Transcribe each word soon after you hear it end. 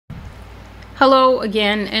Hello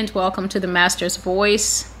again and welcome to the Master's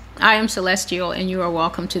Voice. I am Celestial and you are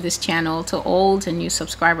welcome to this channel. To old and new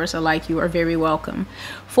subscribers alike, you are very welcome.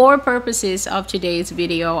 For purposes of today's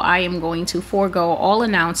video, I am going to forego all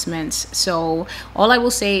announcements. So all I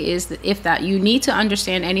will say is that if you need to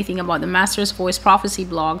understand anything about the Master's Voice Prophecy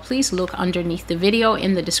blog, please look underneath the video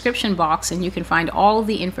in the description box and you can find all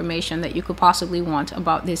the information that you could possibly want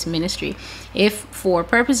about this ministry. If for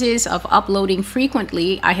purposes of uploading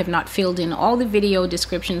frequently, I have not filled in all the video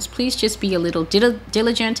descriptions, please just be a little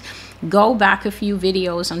diligent. Go back a few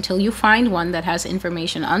videos until you find one that has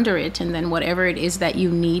information under it, and then whatever it is that you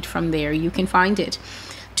need from there, you can find it.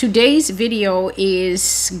 Today's video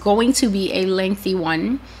is going to be a lengthy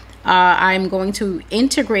one. I'm going to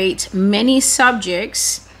integrate many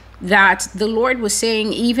subjects that the Lord was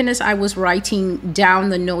saying even as I was writing down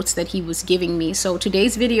the notes that he was giving me. So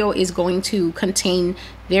today's video is going to contain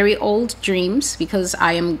very old dreams because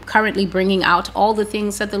I am currently bringing out all the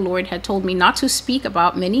things that the Lord had told me not to speak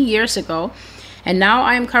about many years ago. And now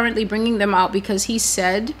I am currently bringing them out because he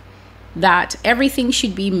said that everything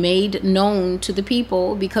should be made known to the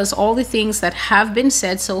people, because all the things that have been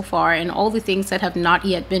said so far and all the things that have not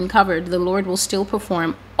yet been covered, the Lord will still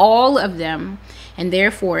perform all of them, and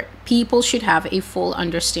therefore people should have a full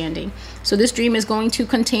understanding. So this dream is going to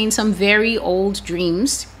contain some very old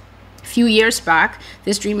dreams. A few years back,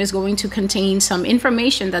 this dream is going to contain some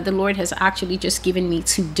information that the Lord has actually just given me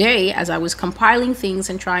today as I was compiling things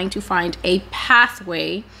and trying to find a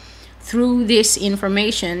pathway through this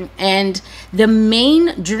information. And the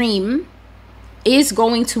main dream is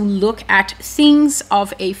going to look at things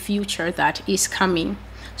of a future that is coming.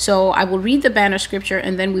 So I will read the banner scripture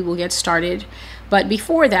and then we will get started. But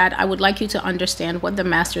before that, I would like you to understand what the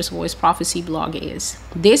Master's Voice Prophecy blog is.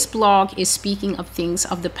 This blog is speaking of things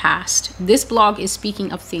of the past. This blog is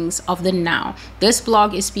speaking of things of the now. This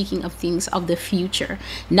blog is speaking of things of the future.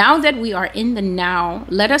 Now that we are in the now,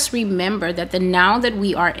 let us remember that the now that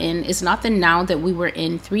we are in is not the now that we were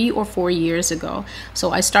in 3 or 4 years ago.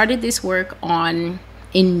 So I started this work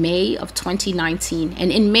in May of 2019.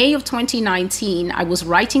 And in May of 2019, I was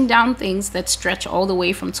writing down things that stretch all the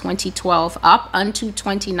way from 2012 up unto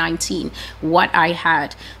 2019, what I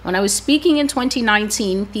had. When I was speaking in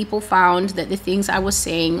 2019, people found that the things I was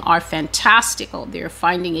saying are fantastical. They're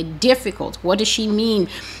finding it difficult. What does she mean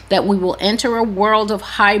that we will enter a world of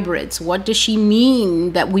hybrids? What does she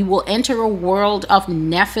mean that we will enter a world of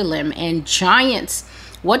Nephilim and giants?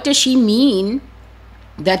 What does she mean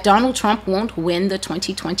that Donald Trump won't win the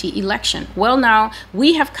 2020 election? Well, now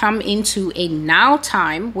we have come into a now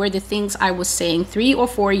time where the things I was saying 3 or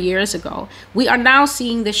 4 years ago, we are now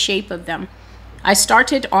seeing the shape of them. I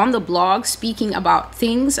started on the blog speaking about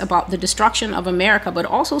things about the destruction of America, but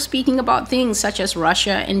also speaking about things such as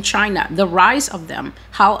Russia and China, the rise of them,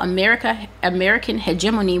 how American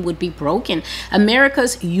hegemony would be broken,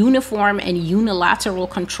 America's uniform and unilateral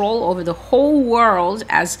control over the whole world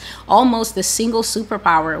as almost the single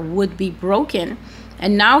superpower would be broken.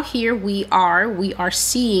 And now here we are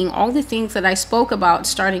seeing all the things that I spoke about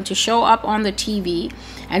starting to show up on the TV.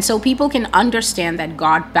 And so people can understand that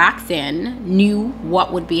God back then knew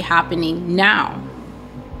what would be happening now.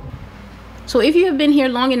 So if you have been here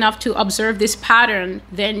long enough to observe this pattern,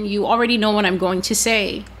 then you already know what I'm going to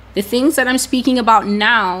say. The things that I'm speaking about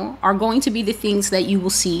now are going to be the things that you will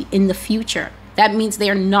see in the future. That means they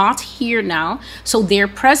are not here now. So their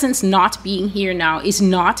presence not being here now is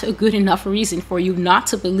not a good enough reason for you not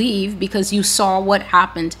to believe, because you saw what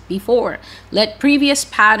happened before. Let previous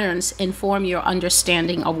patterns inform your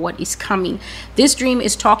understanding of what is coming. This dream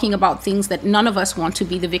is talking about things that none of us want to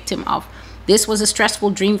be the victim of. This was a stressful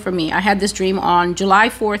dream for me. I had this dream on July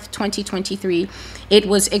 4th, 2023. It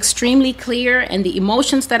was extremely clear, and the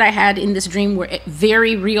emotions that I had in this dream were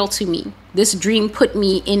very real to me. This dream put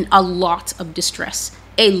me in a lot of distress,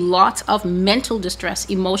 a lot of mental distress,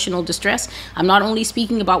 emotional distress. I'm not only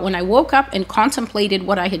speaking about when I woke up and contemplated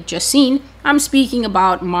what I had just seen, I'm speaking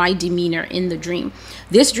about my demeanor in the dream.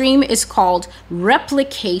 This dream is called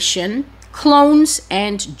Replication, Clones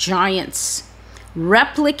and Giants.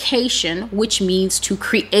 Replication, which means to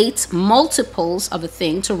create multiples of a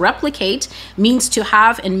thing. To replicate means to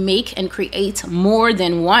have and make and create more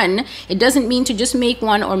than one. It doesn't mean to just make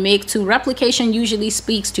one or make two. Replication usually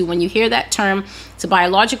speaks to, when you hear that term, it's a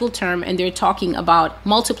biological term, and they're talking about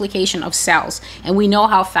multiplication of cells. And we know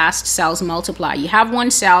how fast cells multiply. You have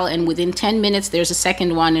one cell, and within 10 minutes, there's a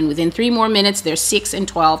second one. And within 3 more minutes, there's 6 and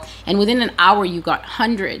 12. And within an hour, you got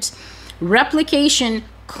hundreds. Replication,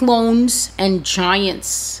 clones and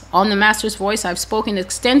giants. On the Master's Voice, I've spoken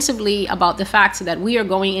extensively about the fact that we are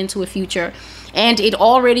going into a future And it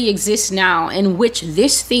already exists now, in which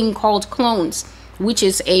this thing called clones, which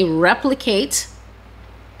is a replicate,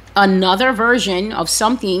 another version of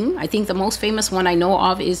something. I think the most famous one I know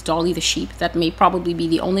of is Dolly the sheep. That may probably be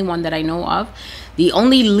the only one that I know of, the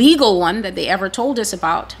only legal one that they ever told us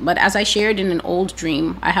about. But as I shared in an old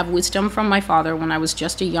dream, I have wisdom from my father when I was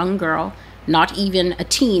just a young girl, not even a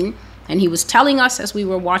teen. And he was telling us as we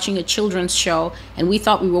were watching a children's show and we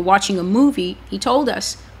thought we were watching a movie. He told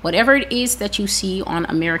us, whatever it is that you see on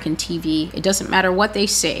American TV, it doesn't matter what they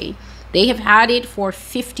say. They have had it for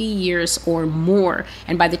 50 years or more.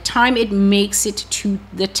 And by the time it makes it to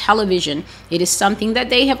the television, it is something that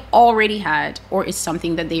they have already had, or it's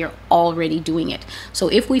something that they are already doing it. So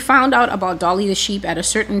if we found out about Dolly the sheep at a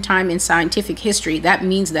certain time in scientific history, that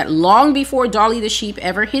means that long before Dolly the sheep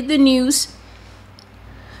ever hit the news,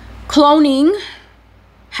 cloning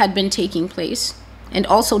had been taking place. And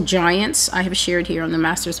also giants. I have shared here on the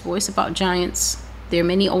Master's Voice about giants. There are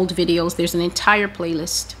many old videos. There's an entire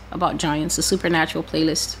playlist about giants, a supernatural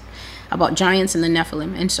playlist about giants and the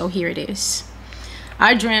Nephilim. And so here it is.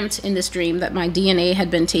 I dreamt in this dream that my DNA had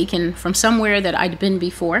been taken from somewhere that I'd been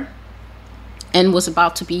before and was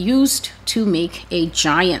about to be used to make a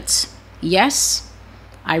giant. Yes,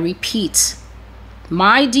 I repeat.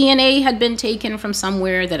 My DNA had been taken from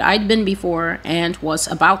somewhere that I'd been before and was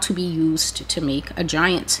about to be used to make a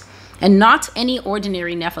giant. And not any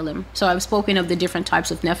ordinary Nephilim. So I've spoken of the different types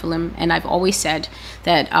of Nephilim, and I've always said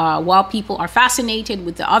that while people are fascinated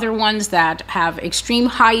with the other ones that have extreme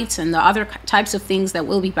heights and the other types of things that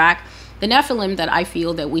will be back, the Nephilim that I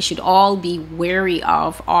feel that we should all be wary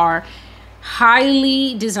of are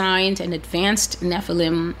highly designed and advanced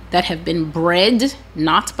Nephilim that have been bred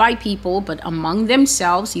not by people but among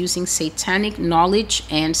themselves using satanic knowledge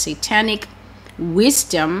and satanic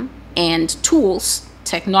wisdom and tools,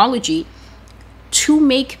 technology, to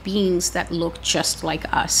make beings that look just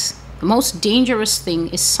like us. The most dangerous thing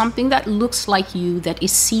is something that looks like you, that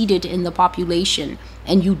is seeded in the population,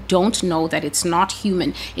 and you don't know that it's not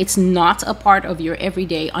human. It's not a part of your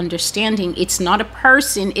everyday understanding. It's not a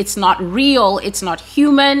person. It's not real. It's not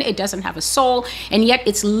human. It doesn't have a soul. And yet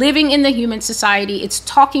it's living in the human society. It's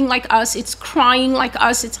talking like us. It's crying like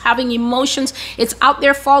us. It's having emotions. It's out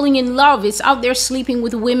there falling in love. It's out there sleeping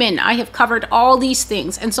with women. I have covered all these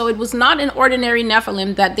things. And so it was not an ordinary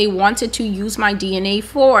Nephilim that they wanted to use my DNA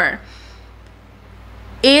for.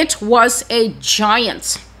 It was a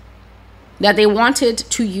giant that they wanted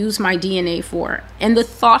to use my DNA for. And the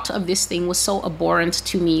thought of this thing was so abhorrent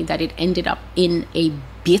to me that it ended up in a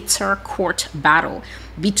bitter court battle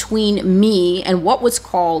between me and what was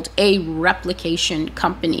called a replication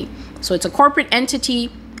company. So it's a corporate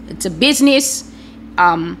entity, it's a business,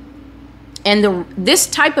 and this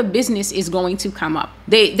type of business is going to come up.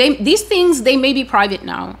 These things, they may be private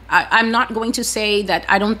now. I'm not going to say that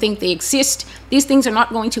I don't think they exist. These things are not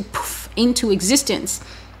going to poof into existence.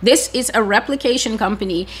 This is a replication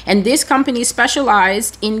company, and this company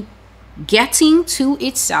specialized in getting to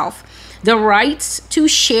itself the rights to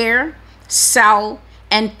share, sell,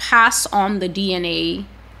 and pass on the DNA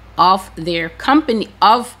of their company,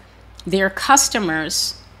 of their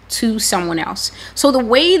customers, to someone else. So the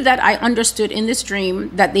way that I understood in this dream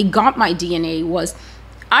that they got my DNA was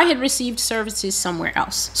I had received services somewhere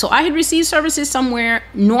else. So I had received services somewhere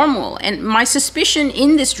normal. And my suspicion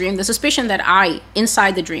in this dream, the suspicion that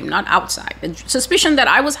inside the dream, not outside, the suspicion that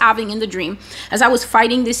I was having in the dream as I was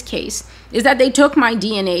fighting this case is that they took my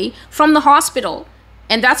DNA from the hospital.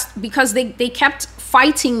 And that's because they kept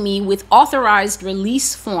fighting me with authorized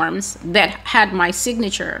release forms that had my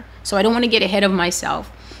signature. So I don't want to get ahead of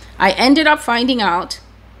myself. I ended up finding out,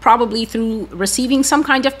 probably through receiving some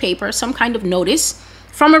kind of paper, some kind of notice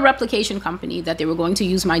from a replication company, that they were going to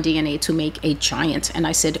use my DNA to make a giant. And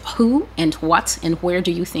I said, who and what and where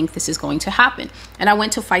do you think this is going to happen? And I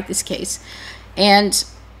went to fight this case. And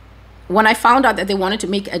when I found out that they wanted to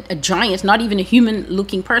make a giant, not even a human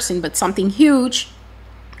looking person, but something huge,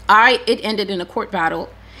 it ended in a court battle.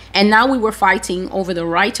 And now we were fighting over the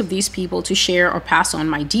right of these people to share or pass on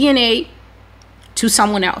my DNA to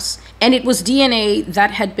someone else. And it was DNA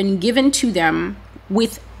that had been given to them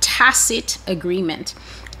with tacit agreement.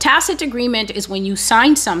 Tacit agreement is when you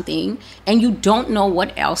sign something and you don't know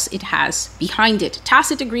what else it has behind it.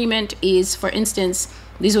 Tacit agreement is, for instance,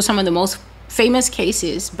 these were some of the most famous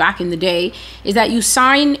cases back in the day is that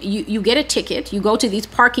you get a ticket, you go to these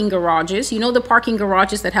parking garages, the parking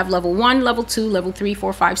garages that have level 1, level 2, level 3,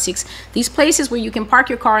 4, 5, 6, these places where you can park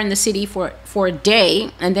your car in the city for a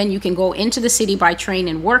day, and then you can go into the city by train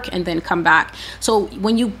and work and then come back. So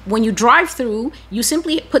when you drive through, you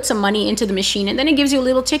simply put some money into the machine and then it gives you a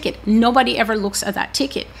little ticket. Nobody ever looks at that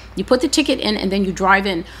ticket. You put the ticket in and then you drive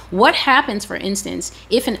in. What happens, for instance,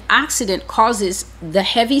 if an accident causes the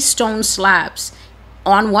heavy stone slabs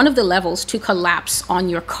on one of the levels to collapse on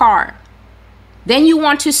your car? Then you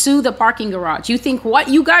want to sue the parking garage. You think, what?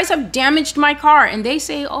 You guys have damaged my car. And they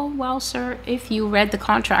say, oh, well, sir, if you read the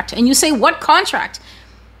contract. And you say, what contract?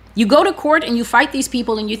 You go to court and you fight these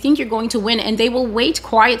people and you think you're going to win, and they will wait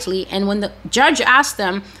quietly. And when the judge asks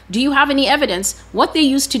them, do you have any evidence? What they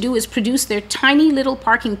used to do is produce their tiny little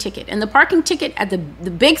parking ticket. And the parking ticket at the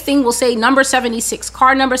big thing will say number 76,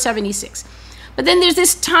 car number 76. But then there's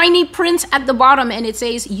this tiny print at the bottom and it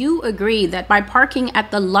says, you agree that by parking at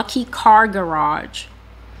the Lucky Car Garage,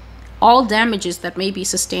 all damages that may be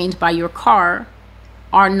sustained by your car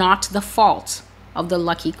are not the fault of the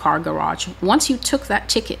Lucky Car Garage. Once you took that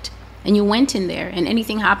ticket and you went in there and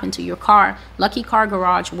anything happened to your car, Lucky Car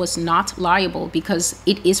Garage was not liable because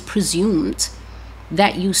it is presumed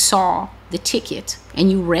that you saw the ticket and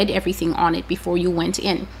you read everything on it before you went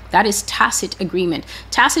in. That is tacit agreement.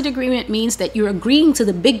 Tacit agreement means that you're agreeing to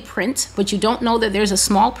the big print, but you don't know that there's a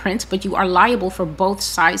small print, but you are liable for both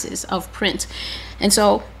sizes of print. And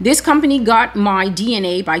so this company got my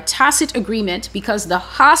DNA by tacit agreement because the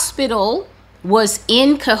hospital was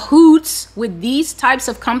in cahoots with these types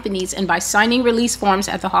of companies. And by signing release forms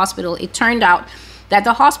at the hospital, it turned out that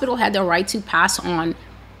the hospital had the right to pass on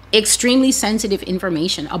extremely sensitive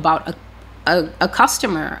information about a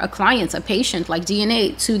customer, a client, a patient, like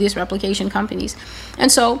DNA, to these replication companies.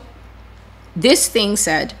 And so this thing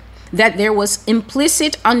said that there was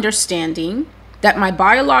implicit understanding that my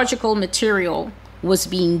biological material was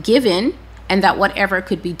being given and that whatever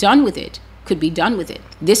could be done with it could be done with it.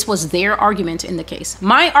 This was their argument in the case.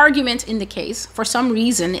 My argument in the case, for some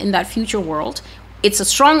reason in that future world, it's a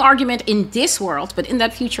strong argument in this world, but in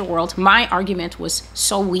that future world, my argument was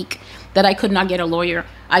so weak that I could not get a lawyer.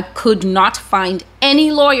 I could not find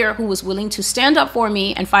any lawyer who was willing to stand up for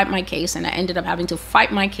me and fight my case, and I ended up having to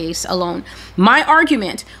fight my case alone. My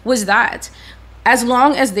argument was that as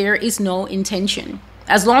long as there is no intention,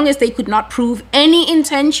 as long as they could not prove any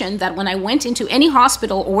intention that when I went into any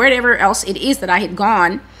hospital or wherever else it is that I had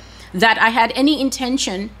gone, that I had any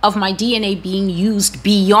intention of my DNA being used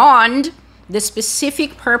beyond the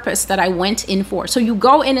specific purpose that I went in for. So you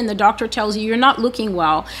go in and the doctor tells you you're not looking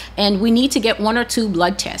well and we need to get 1 or 2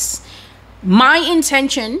 blood tests. My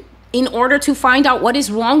intention in order to find out what is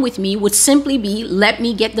wrong with me would simply be, let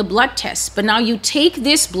me get the blood tests. But now you take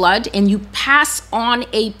this blood and you pass on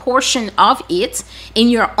a portion of it in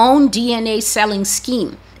your own DNA selling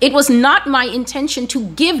scheme. It was not my intention to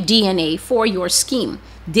give DNA for your scheme.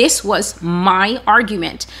 This was my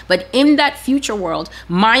argument. But in that future world,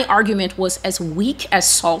 my argument was as weak as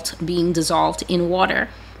salt being dissolved in water.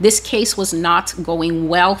 This case was not going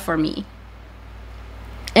well for me.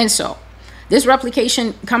 And so this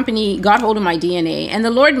replication company got hold of my DNA, and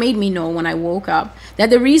the Lord made me know when I woke up that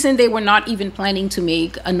the reason they were not even planning to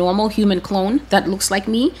make a normal human clone that looks like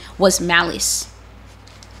me was malice.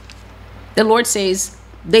 The Lord says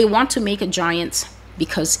they want to make a giant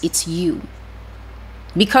because it's you.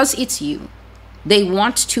 Because it's you. They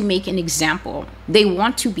want to make an example. They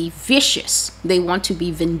want to be vicious. They want to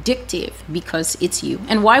be vindictive because it's you.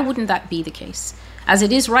 And why wouldn't that be the case? As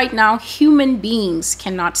it is right now, human beings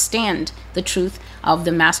cannot stand the truth of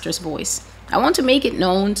the Master's voice. I want to make it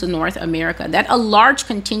known to North America that a large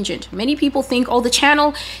contingent, many people think, oh, the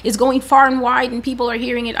channel is going far and wide and people are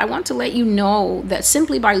hearing it. I want to let you know that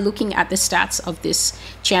simply by looking at the stats of this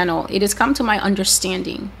channel, it has come to my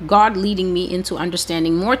understanding, God leading me into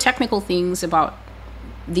understanding more technical things about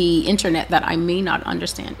the internet that I may not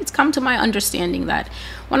understand. It's come to my understanding that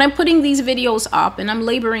when I'm putting these videos up and I'm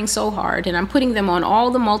laboring so hard and I'm putting them on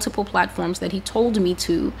all the multiple platforms that he told me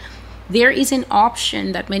to, there is an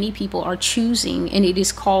option that many people are choosing, and it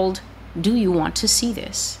is called, do you want to see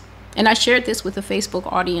this? And I shared this with the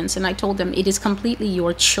Facebook audience, and I told them it is completely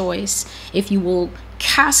your choice if you will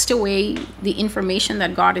cast away the information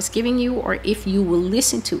that God is giving you, or if you will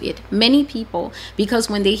listen to it. Many people, because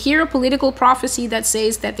when they hear a political prophecy that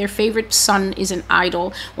says that their favorite son is an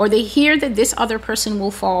idol, or they hear that this other person will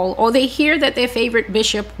fall, or they hear that their favorite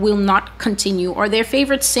bishop will not continue, or their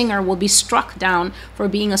favorite singer will be struck down for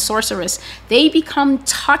being a sorceress, they become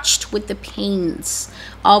touched with the pains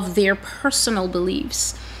of their personal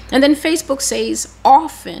beliefs. And then Facebook says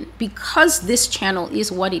often, because this channel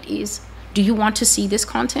is what it is, do you want to see this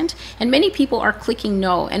content? And many people are clicking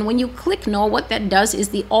no. And when you click no, what that does is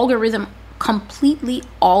the algorithm completely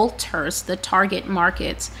alters the target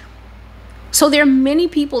market. So there are many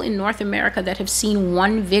people in North America that have seen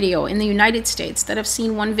one video, in the United States that have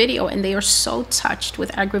seen one video, and they are so touched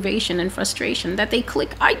with aggravation and frustration that they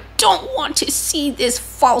click, I don't want to see this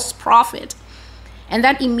false prophet. And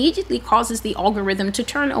that immediately causes the algorithm to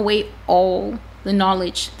turn away all the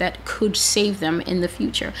knowledge that could save them in the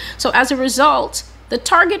future. So as a result, the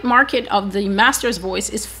target market of the Master's Voice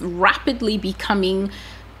is rapidly becoming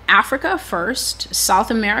Africa first, South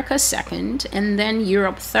America second, and then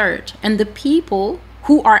Europe third. And the people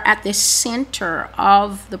who are at the center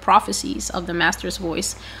of the prophecies of the Master's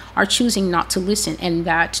Voice are choosing not to listen, and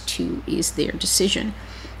that too is their decision.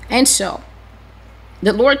 And so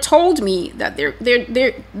the Lord told me that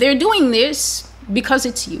they're doing this because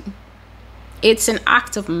it's you. It's an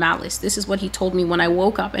act of malice. This is what he told me when I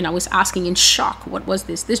woke up, and I was asking in shock, what was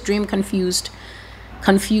this? This dream confused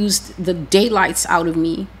the daylights out of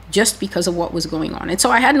me just because of what was going on. And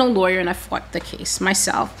so I had no lawyer, and I fought the case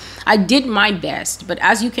myself. I did my best, but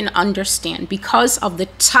as you can understand, because of the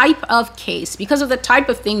type of case, because of the type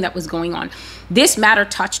of thing that was going on, this matter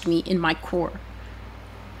touched me in my core.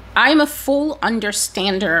 I'm a full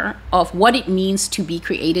understander of what it means to be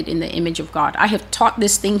created in the image of God. I have taught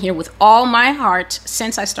this thing here with all my heart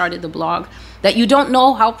since I started the blog, that you don't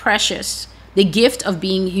know how precious the gift of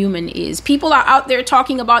being human is. People are out there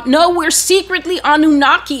talking about, no, we're secretly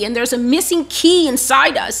Anunnaki and there's a missing key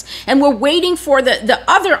inside us, and we're waiting for the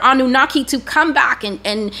other Anunnaki to come back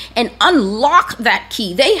and unlock that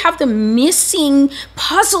key. They have the missing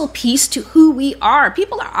puzzle piece to who we are.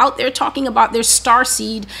 People are out there talking about their star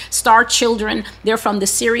seed, star children, they're from the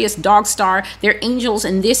Sirius dog star, they're angels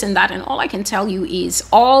and this and that. And all I can tell you is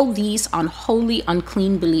all these unholy,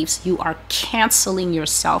 unclean beliefs, you are canceling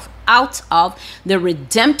yourself out of the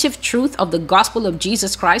redemptive truth of the gospel of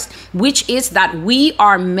Jesus Christ, which is that we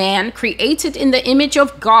are man created in the image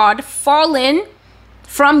of God, fallen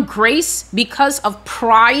from grace because of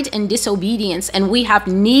pride and disobedience, and we have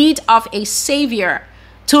need of a savior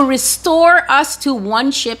to restore us to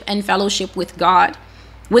oneship and fellowship with God.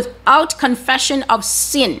 Without confession of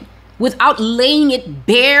sin, without laying it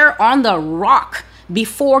bare on the rock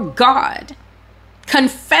before God,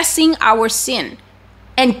 confessing our sin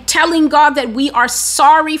and telling God that we are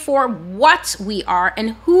sorry for what we are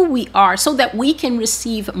and who we are, so that we can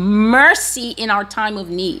receive mercy in our time of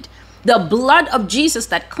need. The blood of Jesus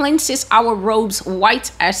that cleanses our robes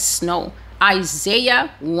white as snow.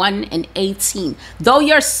 Isaiah 1:18. Though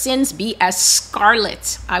your sins be as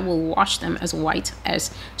scarlet, I will wash them as white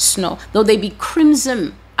as snow. Though they be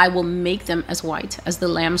crimson, I will make them as white as the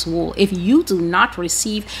lamb's wool. If you do not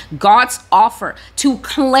receive God's offer to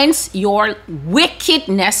cleanse your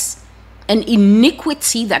wickedness and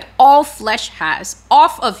iniquity that all flesh has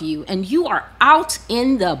off of you, and you are out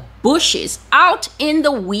in the bushes, out in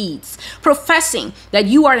the weeds, professing that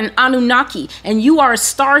you are an Anunnaki and you are a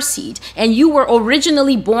starseed and you were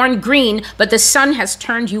originally born green, but the sun has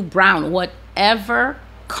turned you brown, whatever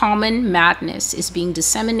common madness is being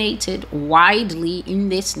disseminated widely in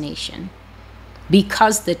this nation,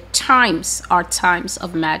 because the times are times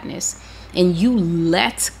of madness, and you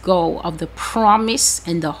let go of the promise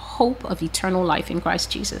and the hope of eternal life in Christ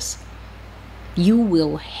Jesus, you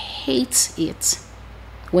will hate it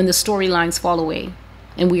when the storylines fall away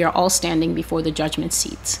and we are all standing before the judgment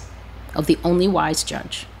seat of the only wise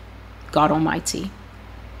judge, God Almighty.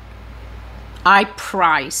 I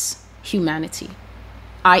prize humanity.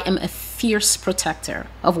 I am a fierce protector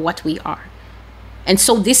of what we are. And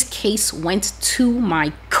so this case went to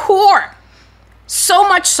my core. So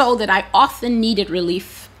much so that I often needed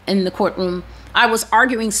relief in the courtroom. I was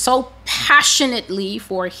arguing so passionately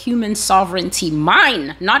for human sovereignty,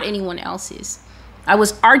 mine, not anyone else's. I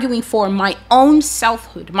was arguing for my own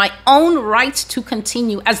selfhood, my own right to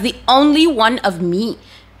continue as the only one of me.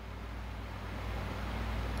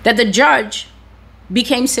 That the judge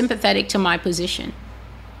became sympathetic to my position.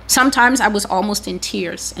 Sometimes I was almost in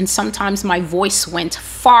tears, and sometimes my voice went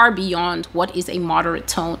far beyond what is a moderate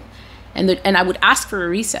tone. And I would ask for a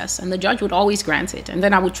recess, and the judge would always grant it. And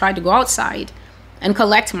then I would try to go outside and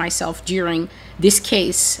collect myself during this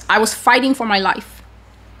case. I was fighting for my life.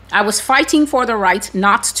 I was fighting for the right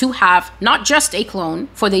not to have not just a clone,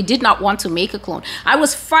 for they did not want to make a clone. I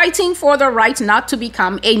was fighting for the right not to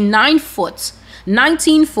become a 9-foot,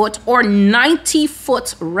 19-foot, or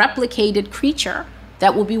 90-foot replicated creature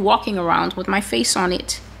that will be walking around with my face on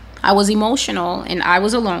it. I was emotional and I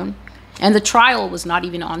was alone, and the trial was not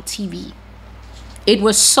even on TV. It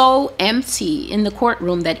was so empty in the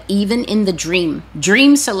courtroom that even in the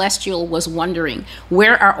dream Celestial was wondering,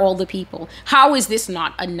 where are all the people? How is this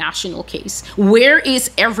not a national case? Where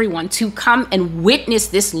is everyone to come and witness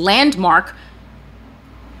this landmark,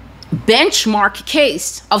 benchmark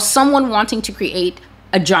case of someone wanting to create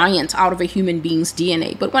a giant out of a human being's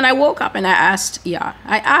DNA? But when I woke up and I asked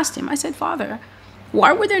him, I said, Father,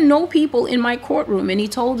 why were there no people in my courtroom? And he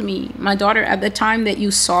told me, my daughter, at the time that you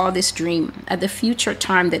saw this dream, at the future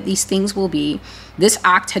time that these things will be, this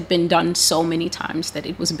act had been done so many times that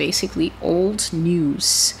it was basically old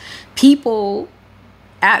news. People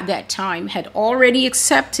at that time had already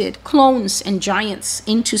accepted clones and giants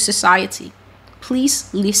into society. Please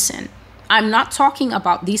listen. I'm not talking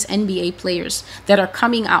about these NBA players that are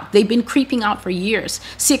coming out. They've been creeping out for years.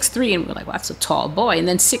 6'3", and we're like, well, that's a tall boy. And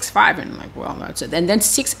then 6'5", and I'm like, well, that's it. And then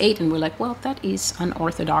 6'8", and we're like, well, that is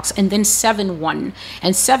unorthodox. And then 7'1",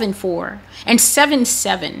 and 7'4", and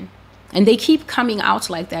 7'7". And they keep coming out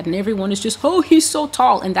like that. And everyone is just, oh, he's so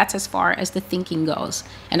tall. And that's as far as the thinking goes.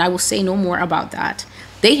 And I will say no more about that.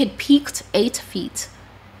 They had peaked 8 feet.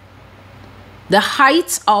 The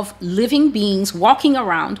height of living beings walking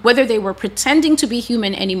around, whether they were pretending to be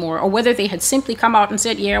human anymore or whether they had simply come out and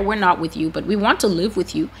said, yeah, we're not with you, but we want to live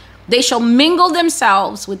with you. They shall mingle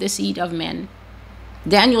themselves with the seed of men.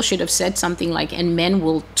 Daniel should have said something like, and men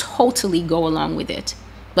will totally go along with it.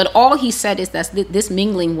 But all he said is that this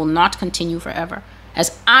mingling will not continue forever.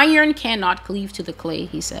 As iron cannot cleave to the clay,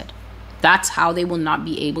 he said. That's how they will not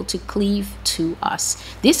be able to cleave to us.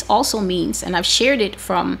 This also means, and I've shared it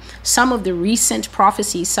from some of the recent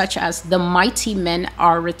prophecies, such as the mighty men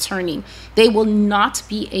are returning. They will not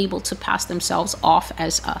be able to pass themselves off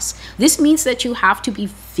as us. This means that you have to be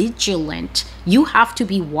vigilant. You have to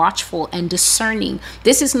be watchful and discerning.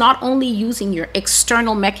 This is not only using your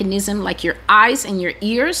external mechanism like your eyes and your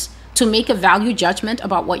ears to make a value judgment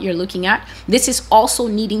about what you're looking at. This is also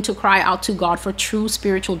needing to cry out to God for true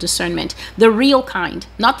spiritual discernment. The real kind,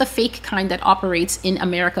 not the fake kind that operates in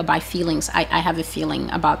America by feelings. I have a feeling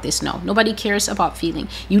about this. No, nobody cares about feeling.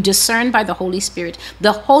 You discern by the Holy Spirit.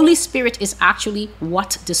 The Holy Spirit is actually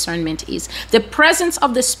what discernment is. The presence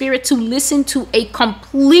of the Spirit to listen to a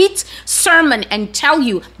complete sermon and tell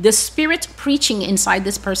you the Spirit preaching inside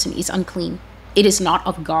this person is unclean. It is not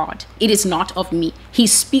of God. It is not of me. He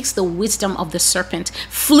speaks the wisdom of the serpent.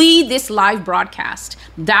 Flee this live broadcast.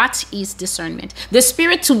 That is discernment. The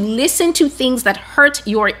Spirit to listen to things that hurt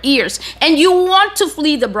your ears. And you want to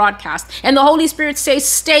flee the broadcast. And the Holy Spirit says,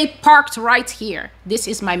 stay parked right here. This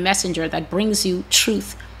is my messenger that brings you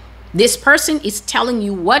truth. This person is telling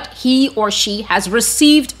you what he or she has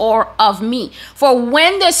received or of me. For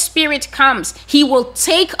when the Spirit comes, he will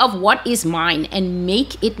take of what is mine and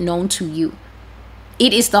make it known to you.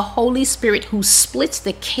 It is the Holy Spirit who splits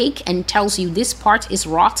the cake and tells you this part is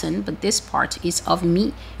rotten, but this part is of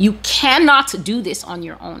me. You cannot do this on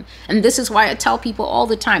your own. And this is why I tell people all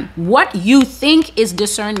the time, what you think is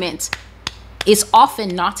discernment is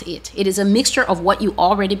often not it. It is a mixture of what you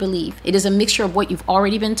already believe. It is a mixture of what you've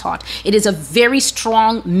already been taught. It is a very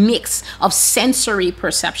strong mix of sensory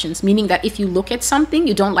perceptions, meaning that if you look at something,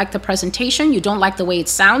 you don't like the presentation, you don't like the way it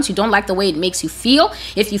sounds, you don't like the way it makes you feel.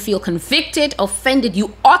 If you feel convicted, offended,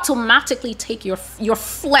 you automatically take your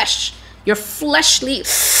flesh, your fleshly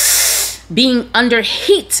being under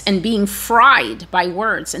heat and being fried by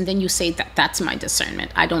words, and then you say that's my discernment.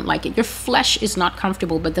 I don't like it. Your flesh is not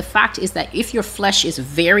comfortable, but the fact is that if your flesh is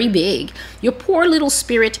very big, your poor little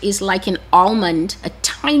spirit is like an almond, a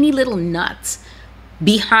tiny little nut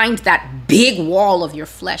behind that big wall of your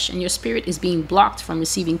flesh, and your spirit is being blocked from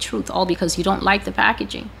receiving truth, all because you don't like the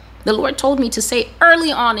packaging. The Lord told me to say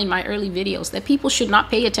early on in my early videos that people should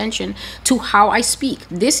not pay attention to how I speak.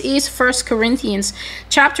 This is 1 Corinthians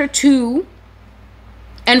chapter 2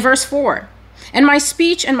 and verse 4. And my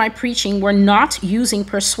speech and my preaching were not using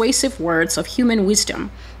persuasive words of human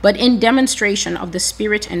wisdom, but in demonstration of the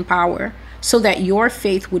Spirit and power, so that your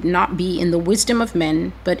faith would not be in the wisdom of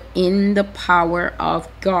men, but in the power of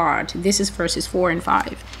God. This is verses 4 and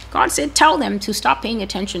 5. God said, tell them to stop paying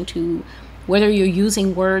attention to whether you're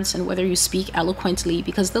using words and whether you speak eloquently,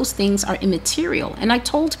 because those things are immaterial. And I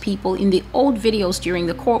told people in the old videos during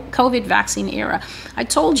the COVID vaccine era, I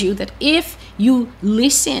told you that if you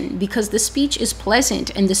listen because the speech is pleasant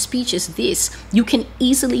and the speech is this, you can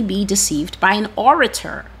easily be deceived by an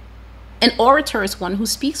orator. An orator is one who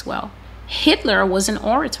speaks well. Hitler was an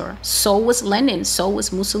orator. So was Lenin. So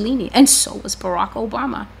was Mussolini. And so was Barack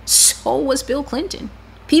Obama. So was Bill Clinton.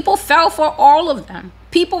 People fell for all of them.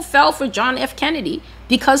 People fell for John F. Kennedy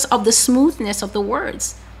because of the smoothness of the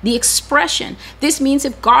words, the expression. This means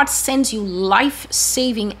if God sends you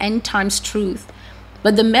life-saving end times truth,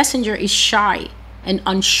 but the messenger is shy and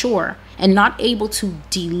unsure and not able to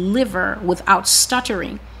deliver without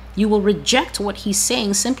stuttering, you will reject what he's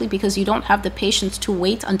saying simply because you don't have the patience to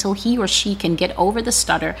wait until he or she can get over the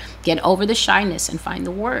stutter, get over the shyness, and find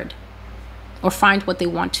the word or find what they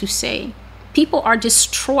want to say. People are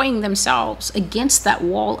destroying themselves against that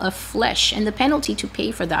wall of flesh, and the penalty to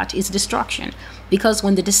pay for that is destruction. Because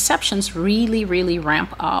when the deceptions really, really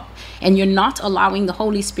ramp up and you're not allowing the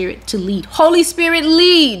Holy Spirit to lead, Holy Spirit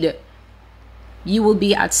lead, you will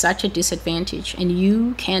be at such a disadvantage and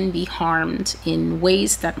you can be harmed in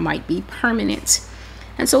ways that might be permanent.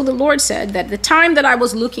 And so the Lord said that the time that I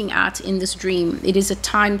was looking at in this dream, it is a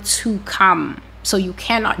time to come. So you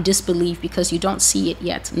cannot disbelieve because you don't see it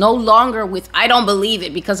yet. No longer with, I don't believe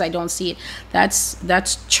it because I don't see it.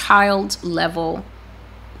 That's child level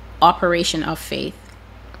operation of faith.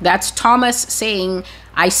 That's Thomas saying,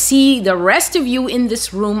 I see the rest of you in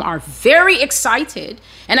this room are very excited.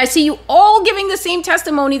 And I see you all giving the same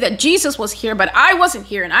testimony that Jesus was here, but I wasn't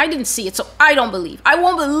here and I didn't see it. So I don't believe. I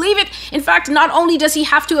won't believe it. In fact, not only does he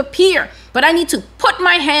have to appear, but I need to put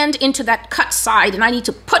my hand into that cut side and I need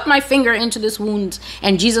to put my finger into this wound.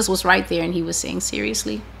 And Jesus was right there and he was saying,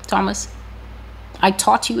 seriously, Thomas, I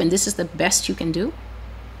taught you and this is the best you can do.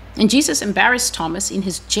 And Jesus embarrassed Thomas in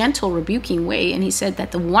his gentle, rebuking way. And he said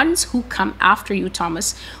that the ones who come after you,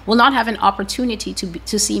 Thomas, will not have an opportunity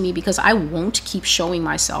to see me because I won't keep showing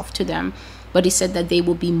myself to them. But he said that they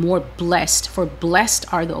will be more blessed, for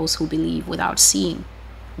blessed are those who believe without seeing.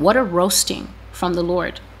 What a roasting from the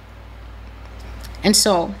Lord. And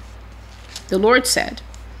so the Lord said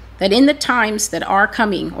that in the times that are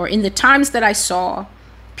coming, or in the times that I saw,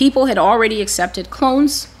 people had already accepted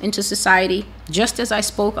clones into society, just as I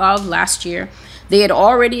spoke of last year. They had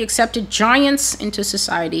already accepted giants into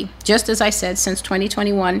society, just as I said, since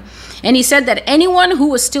 2021. And he said that anyone who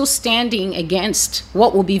was still standing against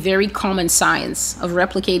what will be very common science of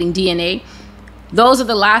replicating DNA, those are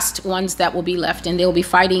the last ones that will be left, and they'll be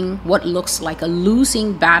fighting what looks like a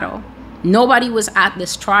losing battle. Nobody was at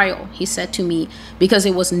this trial, he said to me, because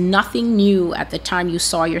it was nothing new at the time you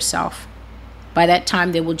saw yourself. By that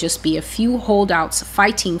time, there will just be a few holdouts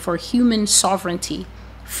fighting for human sovereignty,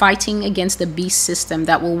 fighting against the beast system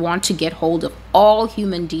that will want to get hold of all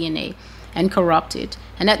human DNA and corrupt it.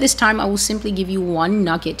 And at this time, I will simply give you one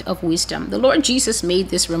nugget of wisdom. The Lord Jesus made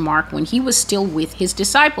this remark when he was still with his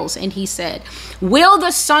disciples, and he said, will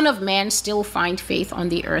the Son of Man still find faith on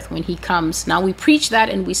the earth when he comes? Now we preach that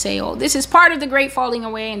and we say, oh, this is part of the great falling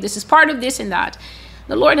away, and this is part of this and that.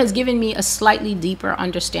 The Lord has given me a slightly deeper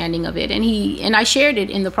understanding of it. And I shared it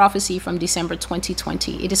in the prophecy from December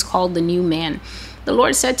 2020. It is called the new man. The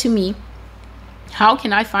Lord said to me, how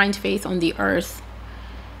can I find faith on the earth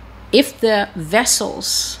if the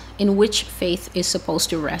vessels in which faith is supposed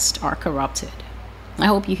to rest are corrupted? I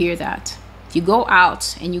hope you hear that. You go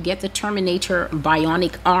out and you get the Terminator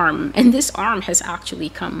bionic arm, and this arm has actually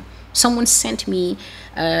come. Someone sent me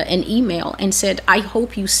an email and said, I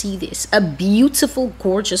hope you see this. A beautiful,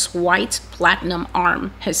 gorgeous white platinum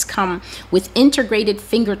arm has come with integrated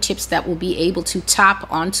fingertips that will be able to tap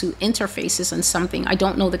onto interfaces and something. I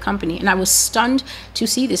don't know the company. And I was stunned to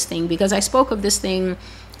see this thing because I spoke of this thing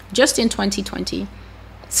just in 2020,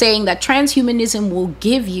 saying that transhumanism will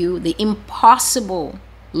give you the impossible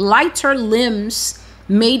lighter limbs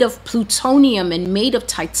made of plutonium and made of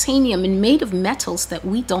titanium and made of metals that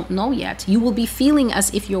we don't know yet. You will be feeling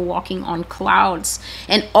as if you're walking on clouds.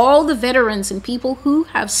 And all the veterans and people who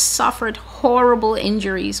have suffered horrible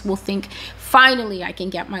injuries will think, finally, I can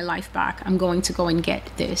get my life back. I'm going to go and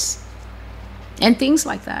get this. And things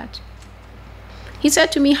like that. He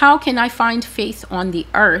said to me, how can I find faith on the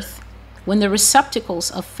earth when the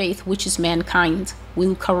receptacles of faith, which is mankind,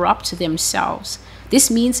 will corrupt themselves? This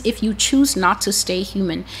means if you choose not to stay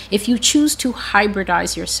human, if you choose to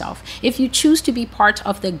hybridize yourself, if you choose to be part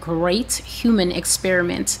of the great human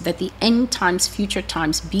experiment that the end times, future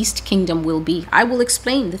times, beast kingdom will be, I will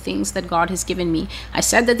explain the things that God has given me. I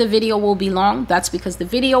said that the video will be long. That's because the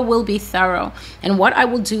video will be thorough. And what I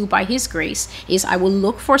will do by His grace is I will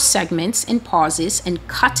look for segments and pauses and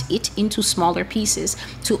cut it into smaller pieces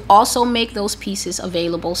to also make those pieces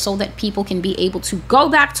available so that people can be able to go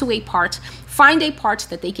back to a part, find a part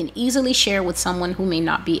that they can easily share with someone who may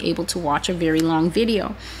not be able to watch a very long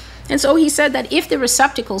video. And so he said that if the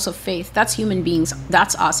receptacles of faith, that's human beings,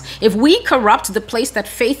 that's us, if we corrupt the place that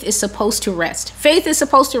faith is supposed to rest, faith is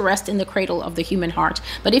supposed to rest in the cradle of the human heart.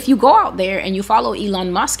 But if you go out there and you follow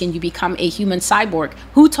Elon Musk and you become a human cyborg,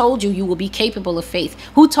 who told you you will be capable of faith?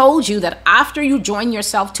 Who told you that after you join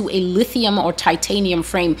yourself to a lithium or titanium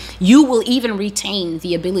frame, you will even retain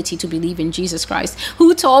the ability to believe in Jesus Christ?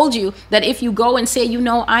 Who told you that if you go and say, you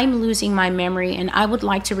know, I'm losing my memory and I would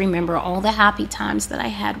like to remember all the happy times that I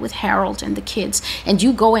had with Harold and the kids, and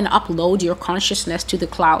you go and upload your consciousness to the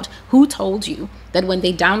cloud, who told you that when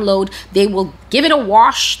they download, they will give it a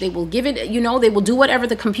wash, they will give it, you know, they will do whatever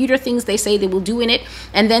the computer things they say they will do in it,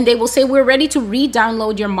 and then they will say, we're ready to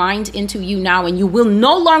re-download your mind into you now, and you will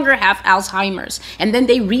no longer have Alzheimer's. And then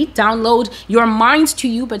they re-download your mind to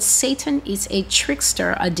you. But Satan is a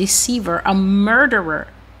trickster, a deceiver, a murderer.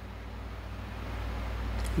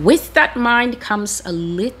 With that mind comes a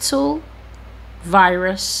little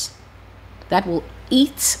virus that will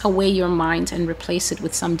eat away your mind and replace it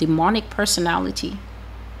with some demonic personality.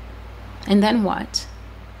 And then what?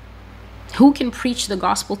 Who can preach the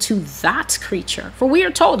gospel to that creature? For we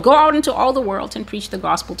are told, go out into all the world and preach the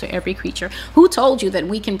gospel to every creature. Who told you that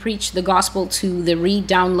we can preach the gospel to the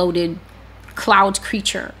re-downloaded cloud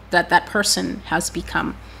creature that that person has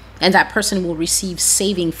become? And that person will receive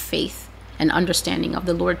saving faith and understanding of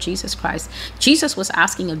the Lord Jesus Christ. Jesus was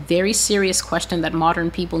asking a very serious question that modern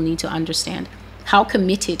people need to understand. How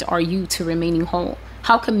committed are you to remaining whole?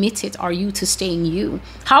 How committed are you to staying you?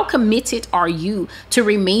 How committed are you to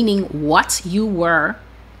remaining what you were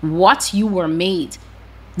made?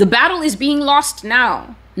 The battle is being lost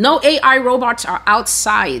now. No AI robots are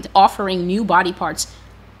outside offering new body parts.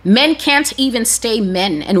 Men can't even stay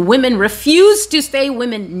men, and women refuse to stay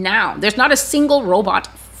women now. There's not a single robot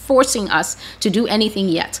forcing us to do anything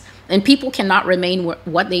yet, and people cannot remain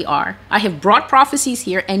what they are. I have brought prophecies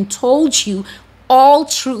here and told you all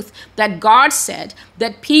truth, that God said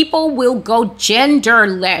that people will go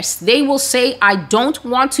genderless. They will say, I don't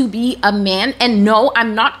want to be a man, and no,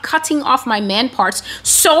 I'm not cutting off my man parts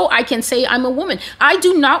so I can say I'm a woman. I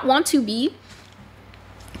do not want to be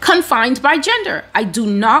confined by gender. I do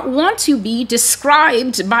not want to be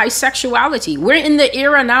described by sexuality. We're in the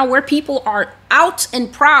era now where people are out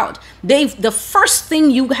and proud. The first thing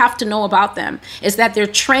you have to know about them is that they're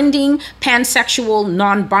trending pansexual,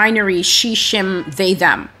 non-binary, she, shim, they,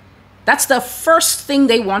 them. That's the first thing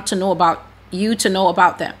they want to know about you, to know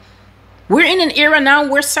about them. We're in an era now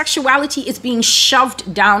where sexuality is being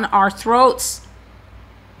shoved down our throats.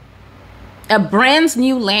 A brand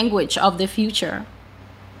new language of the future.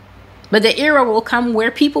 But the era will come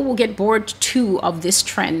where people will get bored too of this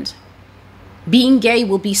trend. Being gay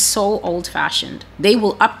will be so old-fashioned. They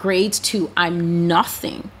will upgrade to, I'm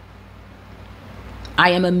nothing. I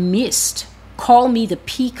am a mist. Call me the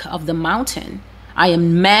peak of the mountain. I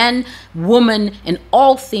am man, woman, and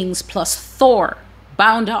all things plus Thor,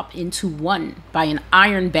 bound up into one by an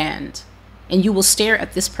iron band. And you will stare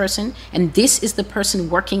at this person, and this is the person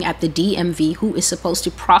working at the DMV who is supposed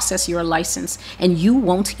to process your license, and you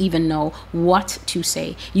won't even know what to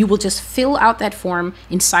say. You will just fill out that form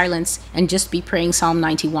in silence and just be praying Psalm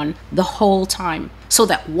 91 the whole time, so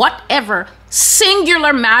that whatever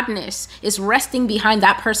singular madness is resting behind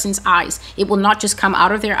that person's eyes, it will not just come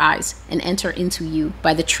out of their eyes and enter into you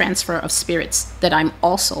by the transfer of spirits that I'm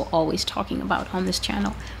also always talking about on this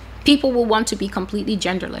channel. People will want to be completely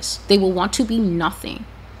genderless. They will want to be nothing.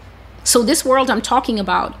 So this world I'm talking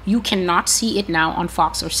about, you cannot see it now on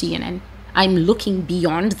Fox or CNN. I'm looking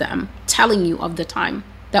beyond them, telling you of the time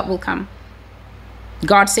that will come.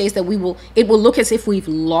 God says that it will look as if we've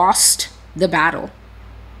lost the battle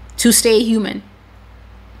to stay human.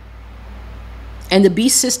 And the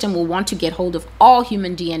beast system will want to get hold of all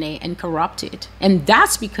human DNA and corrupt it. And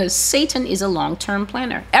that's because Satan is a long-term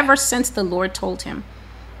planner. Ever since the Lord told him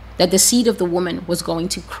that the seed of the woman was going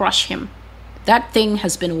to crush him, that thing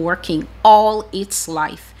has been working all its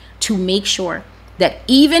life to make sure that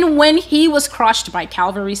even when he was crushed by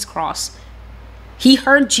Calvary's cross, He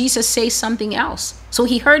heard Jesus say something else. So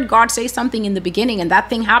he heard God say something in the beginning, and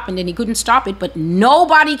that thing happened and he couldn't stop it. But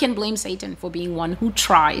nobody can blame Satan for being one who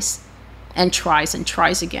tries and tries and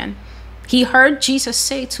tries again. He heard Jesus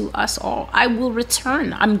say to us all, I will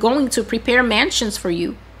return. I'm going to prepare mansions for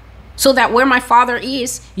you so that where my Father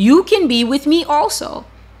is, you can be with me also.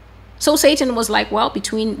 So Satan was like, well,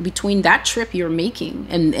 between that trip you're making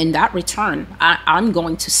and that return, I'm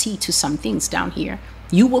going to see to some things down here.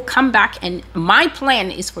 You will come back, and my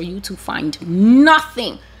plan is for you to find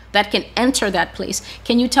nothing that can enter that place.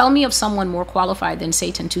 Can you tell me of someone more qualified than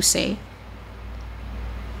Satan to say,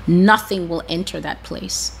 nothing will enter that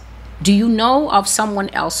place? Do you know of someone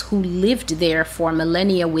else who lived there for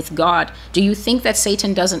millennia with God? Do you think that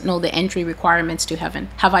Satan doesn't know the entry requirements to heaven?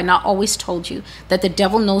 Have I not always told you that the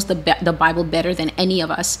devil knows the Bible better than any of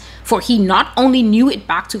us? For he not only knew it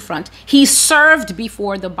back to front, he served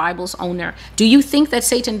before the Bible's owner. Do you think that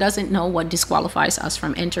Satan doesn't know what disqualifies us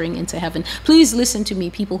from entering into heaven? Please listen to me,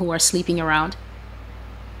 people who are sleeping around.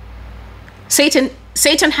 Satan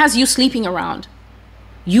has you sleeping around.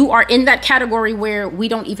 You are in that category where we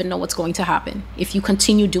don't even know what's going to happen if you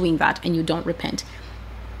continue doing that and you don't repent.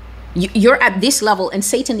 You're at this level and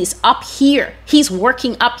Satan is up here. He's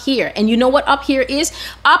working up here. And you know what up here is?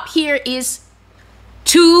 Up here is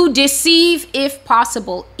to deceive, if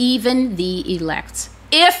possible, even the elect.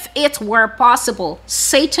 If it were possible,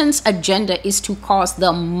 Satan's agenda is to cause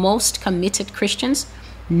the most committed Christians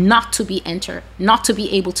not to be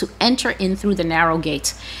able to enter in through the narrow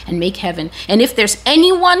gate and make heaven. And if there's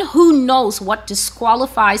anyone who knows what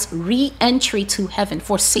disqualifies re-entry to heaven,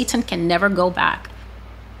 for Satan can never go back.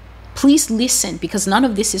 Please listen, because none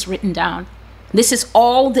of this is written down. This is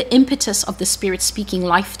all the impetus of the Spirit speaking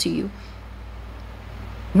life to you.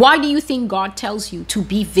 Why do you think God tells you to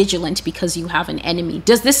be vigilant because you have an enemy?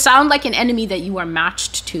 Does this sound like an enemy that you are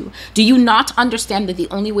matched to? Do you not understand that the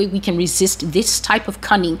only way we can resist this type of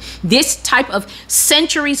cunning, this type of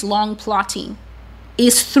centuries-long plotting,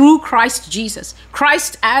 is through Christ Jesus?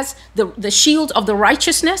 Christ as the shield of the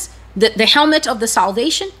righteousness, the helmet of the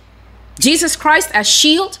salvation, Jesus Christ as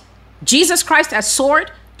shield, Jesus Christ as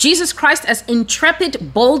sword, Jesus Christ as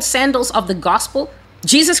intrepid, bold sandals of the gospel,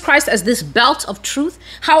 Jesus Christ as this belt of truth.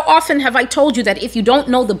 How often have I told you that if you don't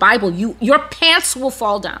know the Bible, your pants will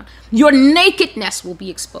fall down. Your nakedness will be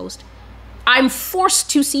exposed. I'm forced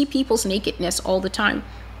to see people's nakedness all the time,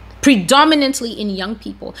 predominantly in young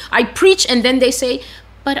people. I preach and then they say,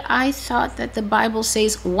 but I thought that the Bible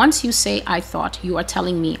says. Once you say, I thought, you are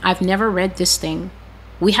telling me, I've never read this thing.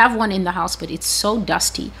 We have one in the house, but it's so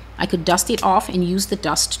dusty. I could dust it off and use the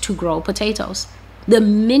dust to grow potatoes. The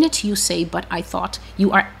minute you say, but I thought,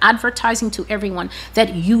 you are advertising to everyone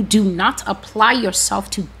that you do not apply yourself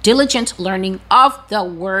to diligent learning of the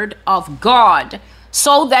Word of God,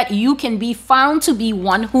 so that you can be found to be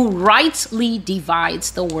one who rightly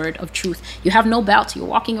divides the word of truth. You have no belt. You're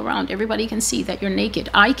walking around. Everybody can see that you're naked.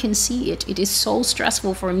 I can see it. It is so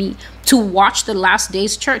stressful for me to watch the last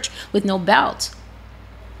days church with no belt,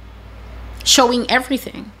 showing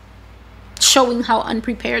everything. Showing how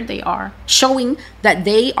unprepared they are, showing that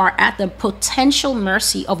they are at the potential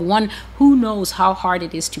mercy of one who knows how hard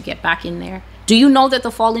it is to get back in there. Do you know that the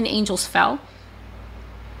fallen angels fell?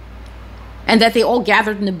 And that they all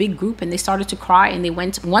gathered in a big group and they started to cry, and they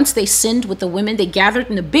went, once they sinned with the women, they gathered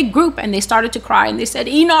in a big group and they started to cry, and they said,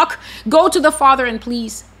 Enoch, go to the Father and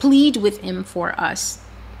please plead with him for us.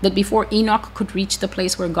 But before Enoch could reach the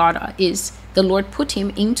place where God is, the Lord put him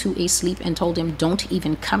into a sleep and told him, don't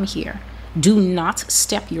even come here. Do not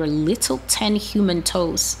step your little 10 human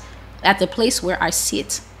toes at the place where I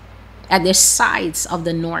sit, at the sides of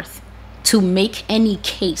the north, to make any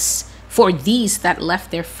case for these that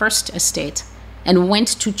left their first estate and went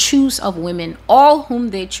to choose of women all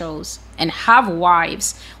whom they chose and have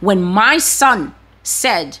wives, when my son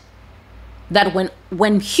said that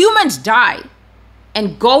when humans die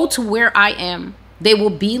and go to where I am, they will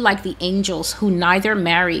be like the angels who neither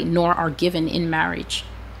marry nor are given in marriage.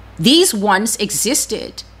 These ones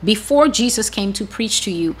existed before Jesus came to preach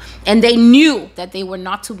to you, and they knew that they were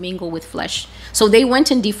not to mingle with flesh. So they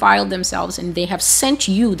went and defiled themselves, and they have sent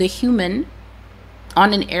you, the human,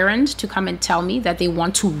 on an errand to come and tell me that they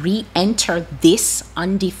want to re-enter this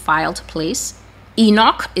undefiled place.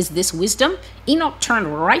 Enoch is this wisdom. Enoch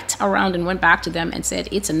turned right around and went back to them and said,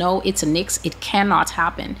 it's a no, it's a nix, it cannot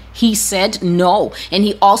happen. He said no. And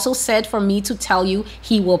he also said for me to tell you,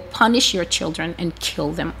 he will punish your children and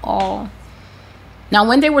kill them all. Now,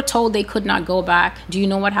 when they were told they could not go back, do you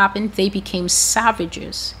know what happened? They became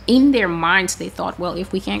savages. In their minds, they thought, well,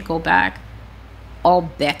 if we can't go back, all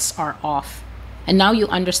bets are off. And now you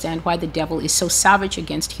understand why the devil is so savage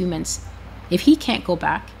against humans. If he can't go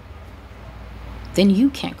back, then you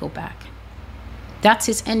can't go back. That's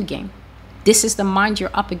his end game. This is the mind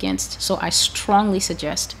you're up against. So I strongly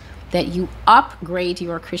suggest that you upgrade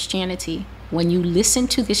your Christianity. When you listen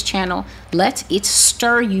to this channel, let it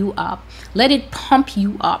stir you up. Let it pump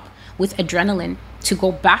you up with adrenaline to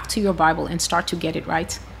go back to your Bible and start to get it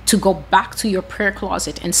right. To go back to your prayer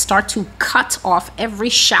closet and start to cut off every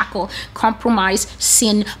shackle, compromise,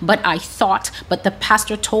 sin, but I thought, but the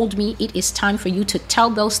pastor told me. It is time for you to tell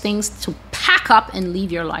those things, to pack up and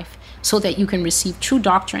leave your life so that you can receive true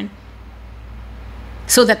doctrine,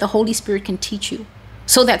 so that the Holy Spirit can teach you,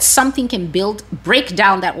 so that something can break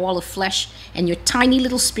down that wall of flesh, and your tiny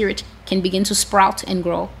little spirit can begin to sprout and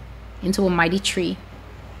grow into a mighty tree.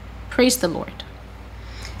 Praise the Lord.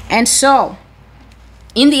 And so,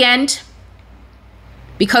 in the end,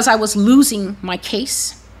 because I was losing my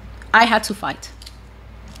case, I had to fight.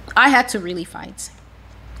 I had to really fight.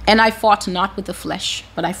 And I fought not with the flesh,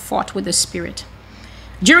 but I fought with the spirit.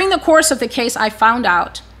 During the course of the case, I found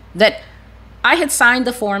out that I had signed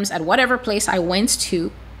the forms at whatever place I went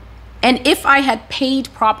to. And if I had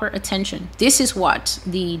paid proper attention, this is what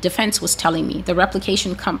the defense was telling me. The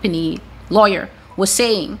replication company lawyer was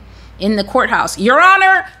saying in the courthouse, Your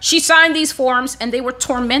Honor, she signed these forms, and they were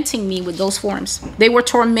tormenting me with those forms. They were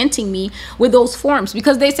tormenting me with those forms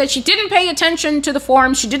because they said she didn't pay attention to the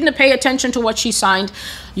forms. She didn't pay attention to what she signed.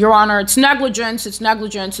 Your Honor, it's negligence. It's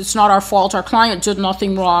negligence. It's not our fault. Our client did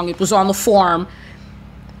nothing wrong. It was on the form.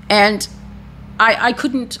 And I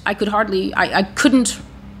couldn't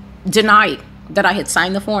deny that I had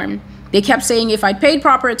signed the form. They kept saying if I'd paid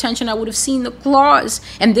proper attention, I would have seen the clause.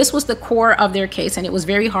 And this was the core of their case. And it was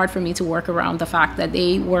very hard for me to work around the fact that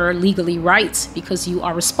they were legally right, because you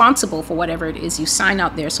are responsible for whatever it is you sign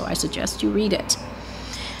out there. So I suggest you read it.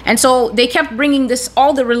 And so they kept bringing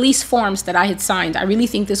all the release forms that I had signed. I really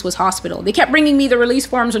think this was hospital. They kept bringing me the release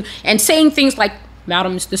forms and saying things like,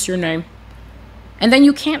 Madam, is this your name? And then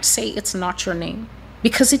you can't say it's not your name,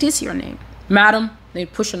 because it is your name. Madam, they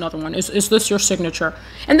push another one. Is this your signature?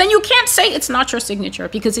 And then you can't say it's not your signature,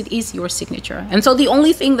 because it is your signature. And so the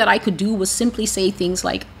only thing that I could do was simply say things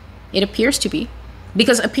like, it appears to be,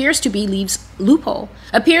 because appears to be leaves loophole.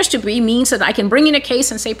 Appears to be means that I can bring in a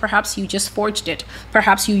case and say, perhaps you just forged it.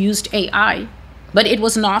 Perhaps you used AI. But it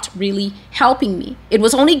was not really helping me. It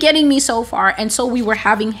was only getting me so far. And so we were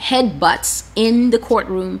having headbutts in the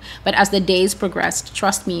courtroom. But as the days progressed,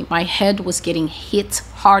 trust me, my head was getting hit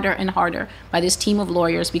harder and harder by this team of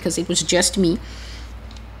lawyers, because it was just me.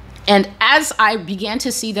 And as I began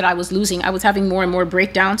to see that I was losing, I was having more and more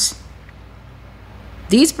breakdowns.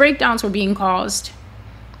 These breakdowns were being caused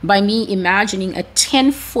by me imagining a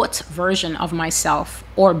 10-foot version of myself,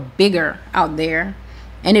 or bigger, out there.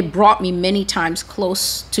 And it brought me many times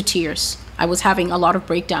close to tears. I was having a lot of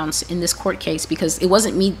breakdowns in this court case because it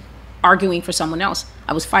wasn't me arguing for someone else.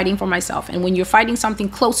 I was fighting for myself. And when you're fighting something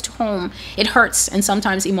close to home, it hurts, and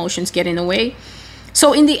sometimes emotions get in the way.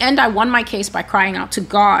 So in the end, I won my case by crying out to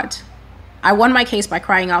God. I won my case by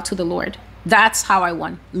crying out to the Lord. That's how I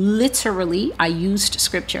won. Literally, I used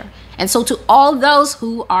scripture. And so to all those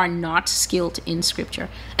who are not skilled in scripture,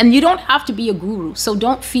 and you don't have to be a guru, so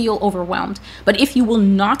don't feel overwhelmed. But if you will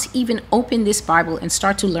not even open this Bible and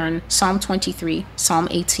start to learn Psalm 23, Psalm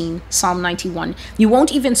 18, Psalm 91, you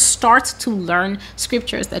won't even start to learn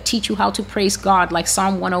scriptures that teach you how to praise God, like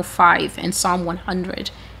Psalm 105 and Psalm 100.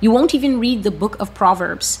 You won't even read the book of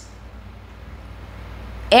Proverbs.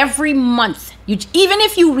 Every month, even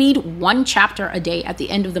if you read one chapter a day, at the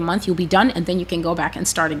end of the month, you'll be done, and then you can go back and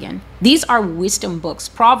start again. These are wisdom books,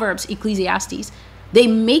 Proverbs, Ecclesiastes. They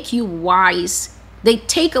make you wise. They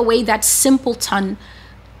take away that simpleton.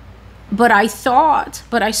 But I saw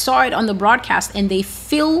it on the broadcast, and they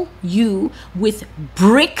fill you with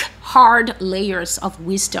brick hard layers of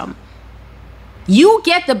wisdom. You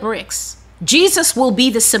get the bricks. Jesus will be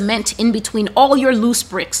the cement in between all your loose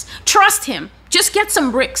bricks. Trust him. Just get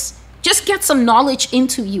some bricks. Just get some knowledge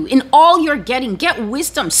into you. In all you're getting, get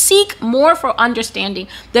wisdom. Seek more for understanding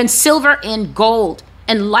than silver and gold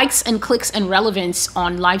and likes and clicks and relevance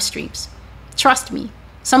on live streams. Trust me.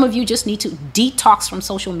 Some of you just need to detox from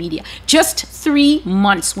social media. Just 3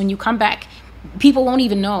 months. When you come back, people won't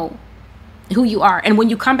even know who you are. And when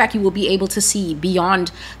you come back, you will be able to see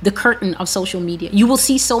beyond the curtain of social media. You will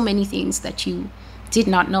see so many things that you did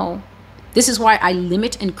not know. This is why I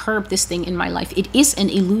limit and curb this thing in my life. It is an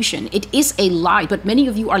illusion. It is a lie. But many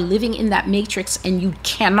of you are living in that matrix, and you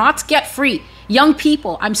cannot get free. Young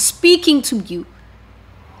people, I'm speaking to you.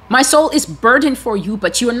 My soul is burdened for you,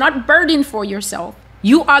 but you are not burdened for yourself.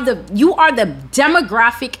 You are the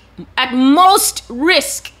demographic at most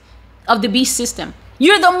risk of the beast system.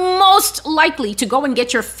 You're the most likely to go and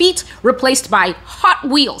get your feet replaced by Hot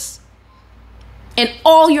Wheels. And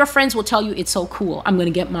all your friends will tell you, it's so cool. I'm going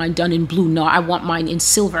to get mine done in blue. No, I want mine in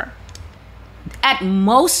silver. At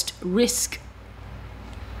most risk.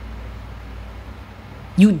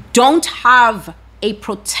 You don't have a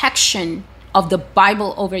protection of the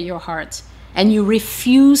Bible over your heart. And you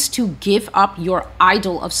refuse to give up your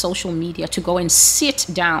idol of social media to go and sit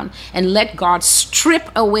down and let God strip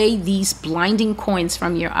away these blinding coins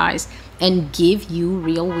from your eyes and give you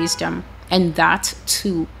real wisdom. And that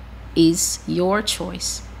too is your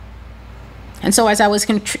choice. And so as I was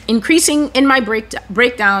increasing in my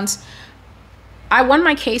breakdowns, I won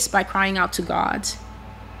my case by crying out to God.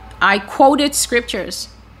 I quoted scriptures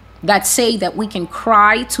that say that we can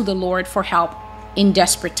cry to the Lord for help in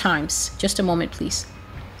desperate times. Just a moment, please.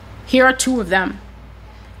 Here are two of them.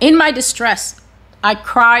 In my distress, I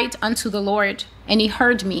cried unto the Lord, and he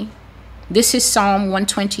heard me. This is Psalm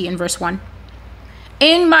 120 and verse 1.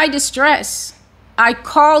 In my distress, I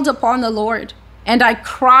called upon the Lord, and I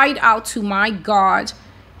cried out to my God.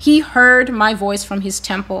 He heard my voice from his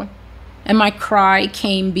temple, and my cry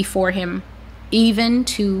came before him, even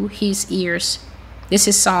to his ears. This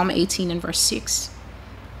is Psalm 18 and verse 6.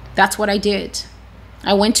 That's what I did.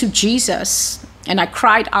 I went to Jesus and I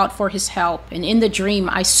cried out for his help. And in the dream,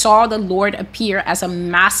 I saw the Lord appear as a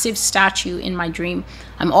massive statue in my dream.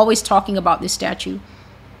 I'm always talking about this statue.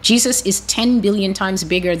 Jesus is 10 billion times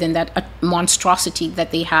bigger than that monstrosity that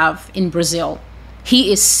they have in Brazil.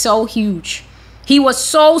 He is so huge. He was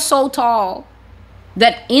so tall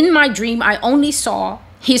that in my dream, I only saw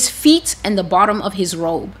his feet and the bottom of his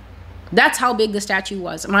robe. That's how big the statue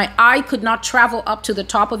was. My eye could not travel up to the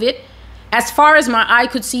top of it. As far as my eye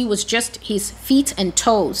could see was just his feet and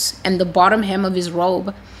toes and the bottom hem of his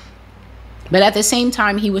robe. But at the same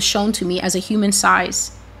time, he was shown to me as a human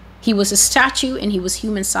size. He was a statue and he was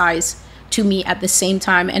human size to me at the same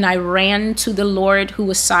time. And I ran to the Lord who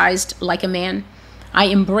was sized like a man. I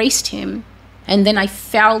embraced him and then I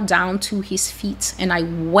fell down to his feet and I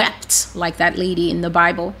wept like that lady in the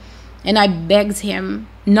Bible. And I begged him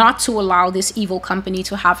not to allow this evil company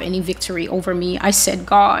to have any victory over me. I said,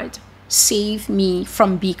 God, save me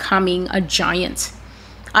from becoming a giant.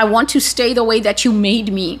 I want to stay the way that you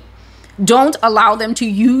made me. Don't allow them to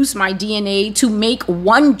use my DNA to make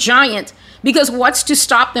one giant, because what's to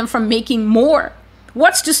stop them from making more?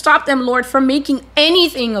 What's to stop them, Lord, from making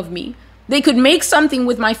anything of me? They could make something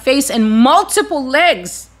with my face and multiple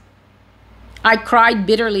legs. I cried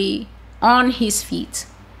bitterly on his feet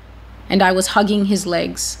and I was hugging his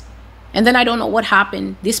legs. And then I don't know what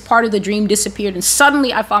happened. This part of the dream disappeared and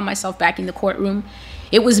suddenly I found myself back in the courtroom.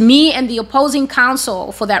 It was me and the opposing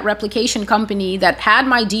counsel for that replication company that had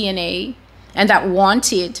my DNA and that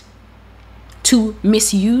wanted to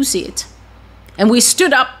misuse it. And we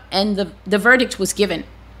stood up and the verdict was given.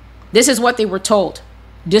 This is what they were told.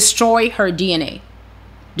 Destroy her DNA.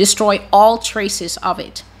 Destroy all traces of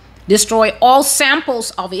it. Destroy all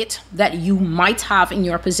samples of it that you might have in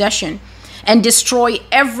your possession. And destroy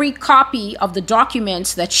every copy of the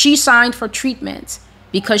documents that she signed for treatment,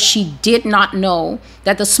 because she did not know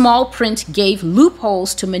that the small print gave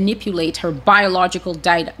loopholes to manipulate her biological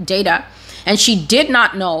data. And she did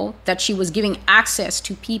not know that she was giving access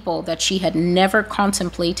to people that she had never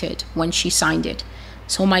contemplated when she signed it.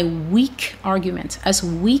 So my weak argument, as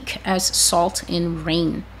weak as salt in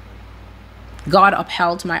rain, God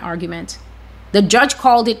upheld my argument. The judge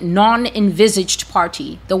called it non-envisaged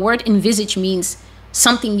party. The word envisage means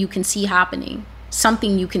something you can see happening.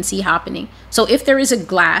 Something you can see happening. So if there is a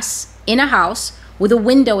glass in a house with a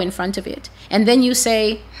window in front of it, and then you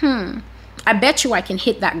say, I bet you I can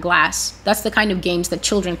hit that glass. That's the kind of games that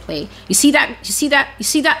children play. You see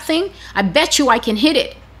that thing? I bet you I can hit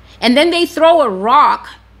it. And then they throw a rock.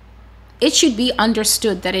 It should be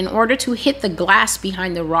understood that in order to hit the glass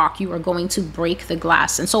behind the rock, you are going to break the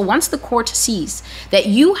glass. And so once the court sees that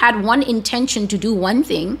you had one intention to do one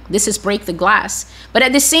thing, this is break the glass, but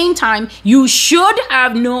at the same time, you should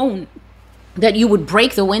have known that you would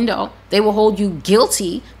break the window, they will hold you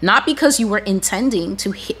guilty, not because you were intending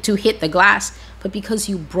to hit the glass, but because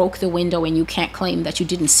you broke the window and you can't claim that you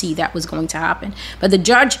didn't see that was going to happen. But the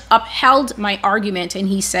judge upheld my argument and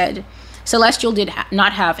he said, Celestial did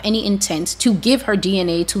not have any intent to give her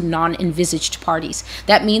DNA to non-envisaged parties.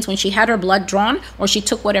 That means when she had her blood drawn or she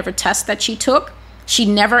took whatever test that she took, she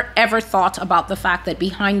never ever thought about the fact that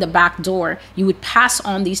behind the back door, you would pass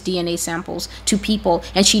on these DNA samples to people,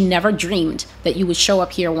 and she never dreamed that you would show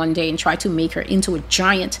up here one day and try to make her into a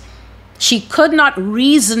giant. She could not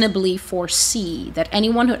reasonably foresee that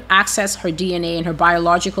anyone would access her DNA and her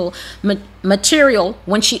biological material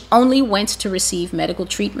when she only went to receive medical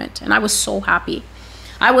treatment. And I was so happy.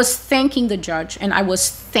 I was thanking the judge, and I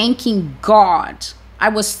was thanking God. I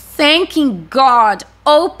was thanking God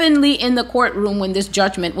openly in the courtroom when this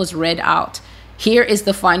judgment was read out. Here is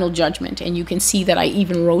the final judgment, and you can see that I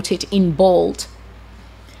even wrote it in bold.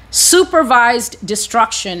 Supervised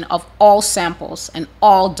destruction of all samples and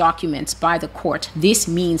all documents by the court. This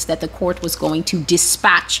means that the court was going to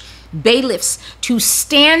dispatch bailiffs to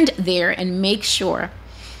stand there and make sure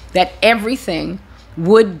that everything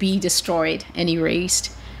would be destroyed and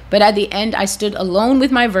erased. But at the end, I stood alone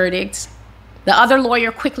with my verdicts. The other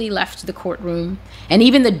lawyer quickly left the courtroom, and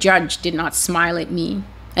even the judge did not smile at me.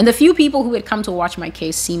 And the few people who had come to watch my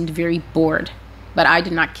case seemed very bored, but I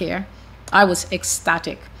did not care. I was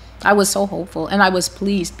ecstatic. I was so hopeful, and I was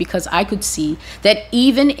pleased because I could see that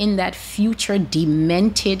even in that future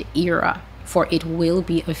demented era, for it will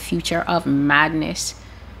be a future of madness,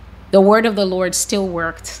 the word of the Lord still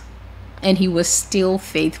worked, and he was still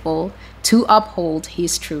faithful to uphold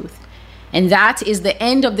his truth. And that is the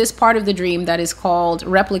end of this part of the dream that is called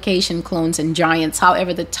Replication, Clones, and Giants.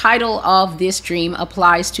 However, the title of this dream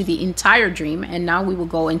applies to the entire dream, and now we will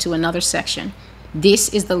go into another section. This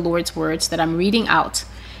is the Lord's words that I'm reading out.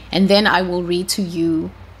 And then I will read to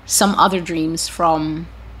you some other dreams from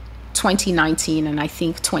 2019 and I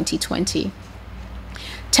think 2020.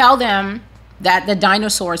 Tell them that the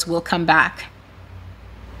dinosaurs will come back.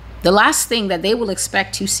 The last thing that they will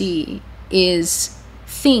expect to see is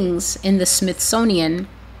things in the Smithsonian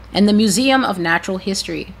and the Museum of Natural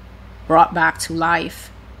History brought back to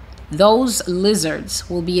life. Those lizards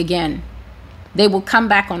will be again. They will come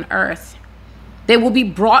back on Earth. They will be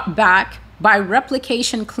brought back by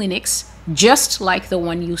replication clinics, just like the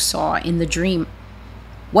one you saw in the dream.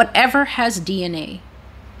 Whatever has DNA,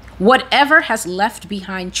 whatever has left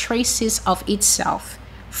behind traces of itself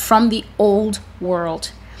from the old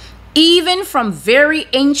world, even from very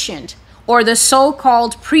ancient or the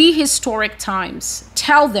so-called prehistoric times,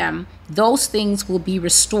 tell them those things will be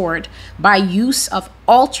restored by use of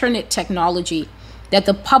alternate technology that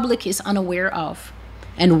the public is unaware of.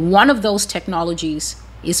 And one of those technologies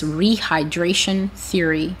is rehydration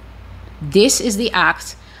theory. This is the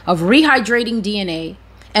act of rehydrating DNA,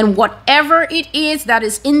 and whatever it is that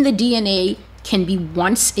is in the DNA can be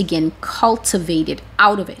once again cultivated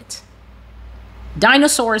out of it.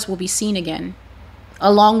 Dinosaurs will be seen again,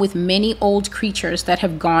 along with many old creatures that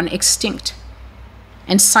have gone extinct.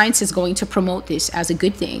 And science is going to promote this as a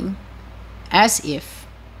good thing, as if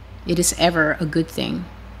it is ever a good thing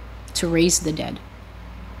to raise the dead.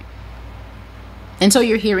 And so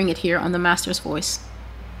you're hearing it here on the Master's Voice.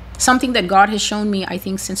 Something that God has shown me, I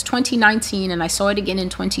think, since 2019, and I saw it again in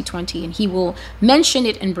 2020, and he will mention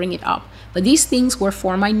it and bring it up. But these things were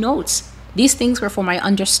for my notes. These things were for my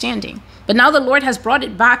understanding. But now the Lord has brought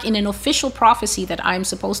it back in an official prophecy that I'm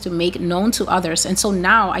supposed to make known to others. And so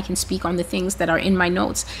now I can speak on the things that are in my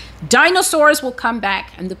notes. Dinosaurs will come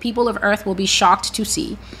back, and the people of Earth will be shocked to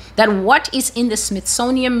see that what is in the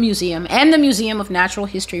Smithsonian Museum and the Museum of Natural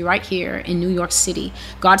History right here in New York City,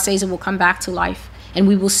 God says it will come back to life. And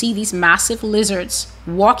we will see these massive lizards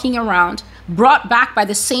walking around, brought back by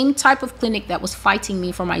the same type of clinic that was fighting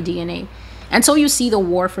me for my DNA. And so you see the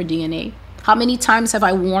war for DNA. How many times have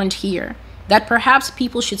I warned here that perhaps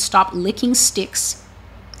people should stop licking sticks,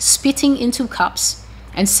 spitting into cups,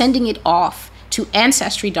 and sending it off to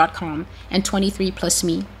Ancestry.com and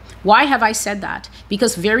 23andMe? Why have I said that?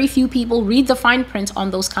 Because very few people read the fine print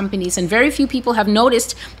on those companies, and very few people have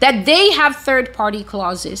noticed that they have third-party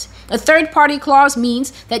clauses. A third-party clause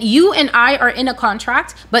means that you and I are in a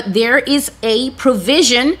contract, but there is a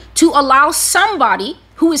provision to allow somebody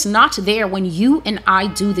who is not there when you and I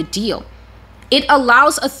do the deal. It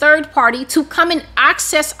allows a third party to come and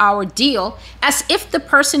access our deal as if the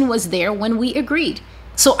person was there when we agreed.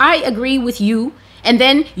 So I agree with you, and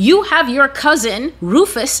then you have your cousin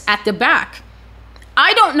Rufus at the back.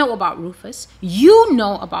 I don't know about Rufus. You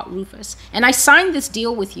know about Rufus. And I signed this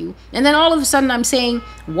deal with you. And then all of a sudden I'm saying,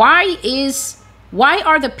 why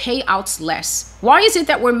are the payouts less? Why is it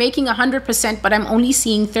that we're making 100%, but I'm only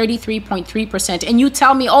seeing 33.3%? And you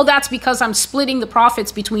tell me, oh, that's because I'm splitting the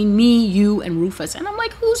profits between me, you, and Rufus. And I'm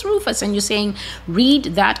like, who's Rufus? And you're saying,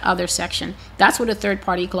 read that other section. That's what a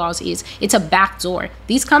third-party clause is. It's a backdoor.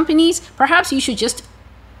 These companies, perhaps you should just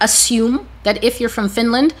assume that if you're from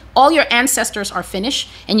Finland, all your ancestors are Finnish,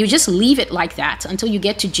 and you just leave it like that until you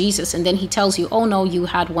get to Jesus, and then he tells you, oh no, you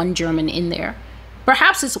had one German in there.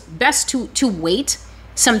 Perhaps it's best to wait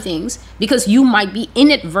some things because you might be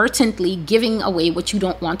inadvertently giving away what you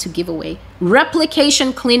don't want to give away.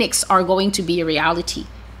 Replication clinics are going to be a reality.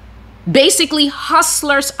 Basically,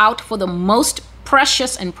 hustlers out for the most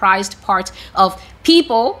precious and prized part of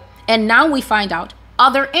people, and now we find out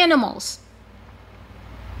other animals.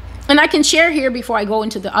 And I can share here before I go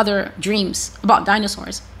into the other dreams about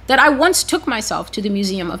dinosaurs that I once took myself to the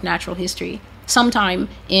Museum of Natural History sometime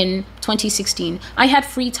in 2016. I had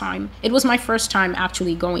free time. It was my first time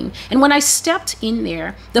actually going. And when I stepped in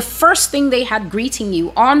there, the first thing they had greeting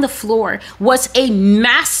you on the floor was a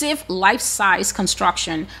massive life-size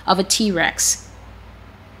construction of a T-Rex.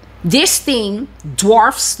 This thing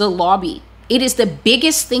dwarfs the lobby. It is the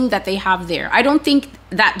biggest thing that they have there. I don't think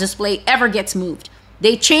that display ever gets moved.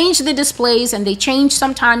 They change the displays and they change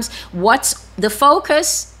sometimes what's the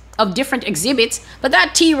focus of different exhibits, but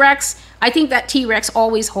that T-Rex, I think that T-Rex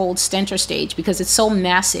always holds center stage because it's so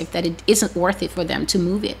massive that it isn't worth it for them to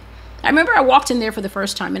move it. I remember I walked in there for the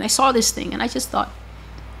first time and I saw this thing and I just thought,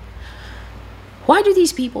 why do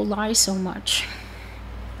these people lie so much?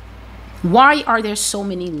 Why are there so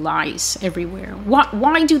many lies everywhere?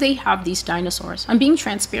 Why do they have these dinosaurs? I'm being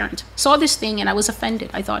transparent. Saw this thing and I was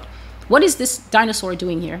offended. I thought, what is this dinosaur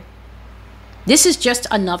doing here? This is just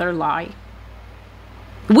another lie,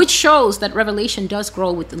 which shows that revelation does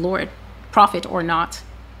grow with the Lord, prophet or not.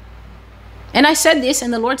 And I said this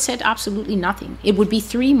and the Lord said absolutely nothing. It would be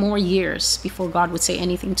 3 more years before God would say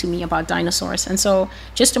anything to me about dinosaurs. And so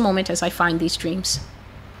just a moment as I find these dreams.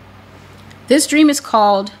 This dream is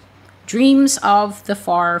called Dreams of the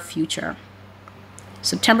Far Future.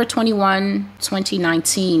 September 21,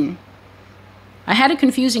 2019. I had a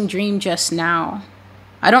confusing dream just now.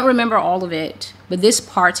 I don't remember all of it, but this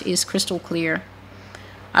part is crystal clear.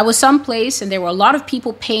 I was someplace and there were a lot of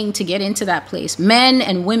people paying to get into that place. Men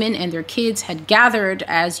and women and their kids had gathered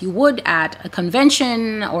as you would at a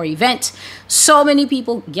convention or event. So many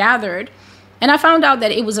people gathered. And I found out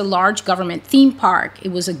that it was a large government theme park.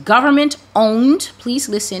 It was a government owned, please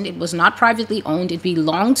listen, it was not privately owned. It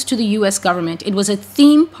belonged to the US government. It was a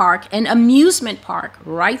theme park, an amusement park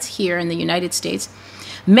right here in the United States.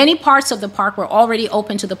 Many parts of the park were already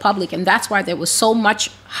open to the public, and that's why there was so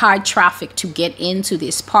much high traffic to get into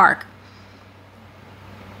this park.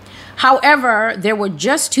 However, there were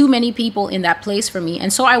just too many people in that place for me,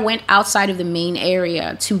 and so I went outside of the main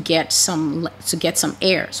area to get some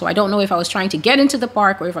air. So I don't know if I was trying to get into the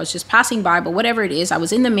park or if I was just passing by, but whatever it is, I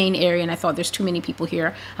was in the main area and I thought there's too many people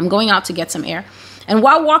here. I'm going out to get some air. And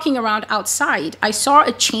while walking around outside, I saw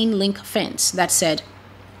a chain link fence that said,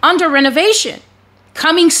 "Under renovation.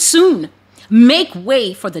 Coming soon. Make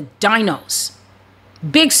way for the dinos."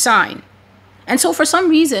 Big sign. And so for some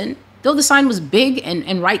reason, though the sign was big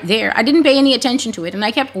and right there, I didn't pay any attention to it. And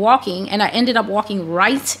I kept walking and I ended up walking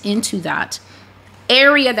right into that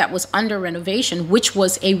area that was under renovation, which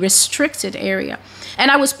was a restricted area. And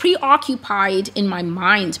I was preoccupied in my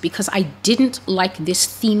mind because I didn't like this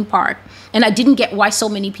theme park. And I didn't get why so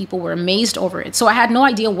many people were amazed over it. So I had no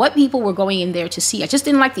idea what people were going in there to see. I just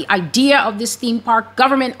didn't like the idea of this theme park,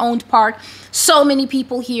 government-owned park. So many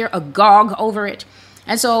people here agog over it.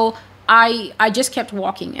 And so I just kept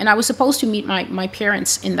walking. And I was supposed to meet my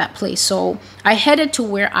parents in that place. So I headed to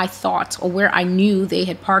where I thought or where I knew they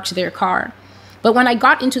had parked their car. But when I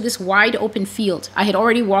got into this wide open field, I had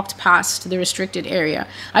already walked past the restricted area.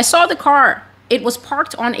 I saw the car. It was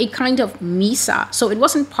parked on a kind of mesa. So it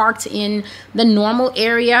wasn't parked in the normal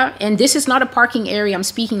area. And this is not a parking area I'm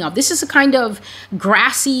speaking of. This is a kind of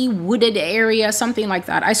grassy, wooded area, something like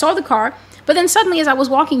that. I saw the car, but then suddenly as I was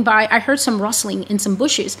walking by, I heard some rustling in some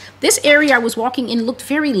bushes. This area I was walking in looked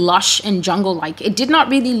very lush and jungle-like. It did not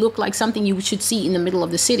really look like something you should see in the middle of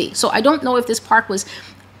the city. So I don't know if this park was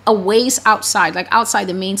a ways outside, like outside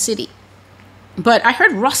the main city. But I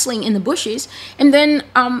heard rustling in the bushes, and then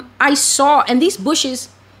I saw, and these bushes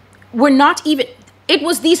were not even, it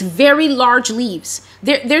was these very large leaves.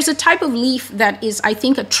 There's a type of leaf that is, I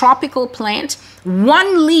think, a tropical plant.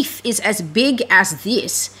 One leaf is as big as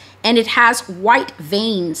this, and it has white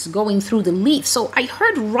veins going through the leaf. So I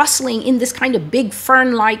heard rustling in this kind of big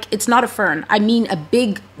fern-like, it's not a fern, I mean a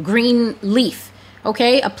big green leaf.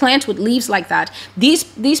 Okay, a plant with leaves like that. These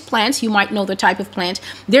plants, you might know the type of plant,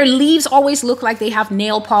 their leaves always look like they have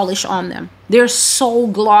nail polish on them. They're so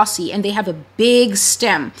glossy and they have a big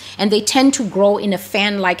stem and they tend to grow in a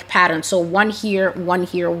fan-like pattern. So one here, one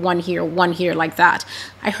here, one here, one here, like that.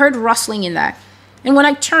 I heard rustling in that. And when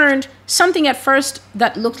I turned, something at first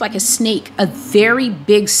that looked like a snake, a very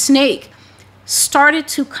big snake, started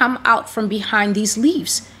to come out from behind these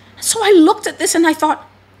leaves. So I looked at this and I thought,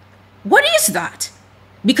 what is that?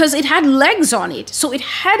 because it had legs on it. So it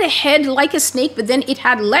had a head like a snake, but then it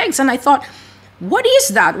had legs. And I thought, what is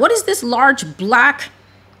that? What is this large black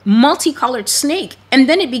multicolored snake? And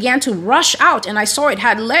then it began to rush out, and I saw it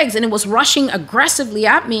had legs, and it was rushing aggressively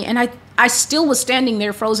at me. And I still was standing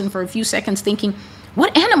there frozen for a few seconds thinking,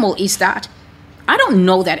 what animal is that? I don't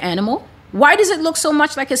know that animal. Why does it look so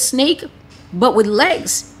much like a snake, but with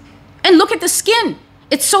legs? And look at the skin.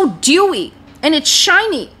 It's so dewy, and it's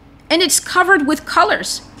shiny, and it's covered with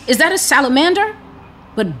colors. Is that a salamander?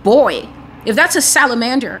 But boy, if that's a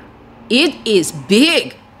salamander, it is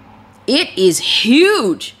big. It is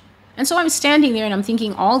huge. And so I'm standing there and I'm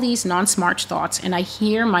thinking all these non-smart thoughts, and I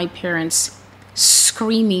hear my parents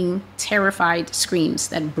screaming terrified screams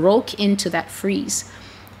that broke into that freeze.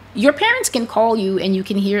 Your parents can call you and you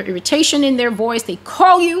can hear irritation in their voice. They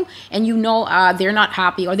call you and you know they're not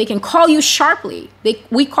happy, or they can call you sharply.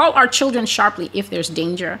 We call our children sharply if there's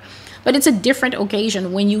danger. But it's a different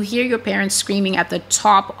occasion when you hear your parents screaming at the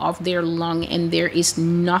top of their lung and there is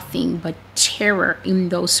nothing but terror in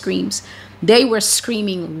those screams. They were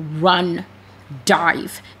screaming, run,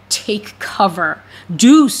 dive, take cover,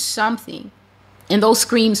 do something. And those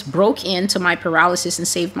screams broke into my paralysis and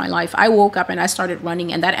saved my life. I woke up and I started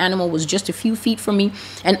running, and that animal was just a few feet from me.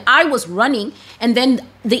 And I was running, and then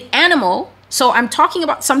the animal, so I'm talking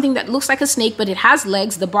about something that looks like a snake, but it has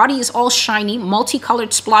legs. The body is all shiny,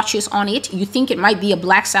 multicolored splotches on it. You think it might be a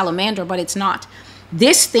black salamander, but it's not.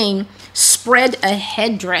 This thing spread a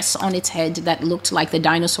headdress on its head that looked like the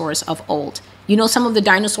dinosaurs of old. You know, some of the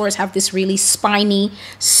dinosaurs have this really spiny,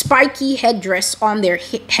 spiky headdress on their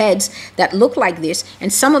heads that look like this.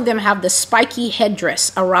 And some of them have the spiky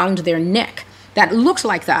headdress around their neck that looks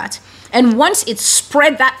like that. And once it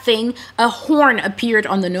spread that thing, a horn appeared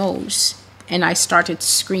on the nose. And I started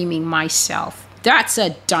screaming myself. That's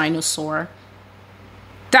a dinosaur.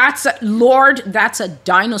 Lord, that's a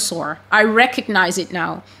dinosaur. I recognize it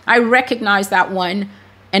now. I recognize that one.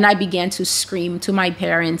 And I began to scream to my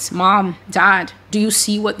parents, Mom, Dad, do you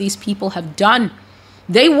see what these people have done?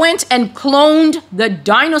 They went and cloned the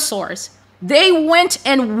dinosaurs. They went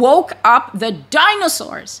and woke up the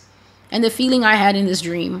dinosaurs. And the feeling I had in this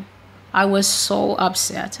dream, I was so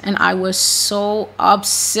upset. And I was so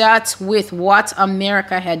upset with what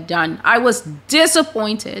America had done. I was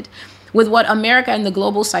disappointed with what America and the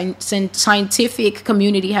global scientific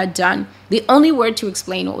community had done. The only word to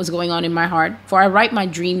explain what was going on in my heart, for I write my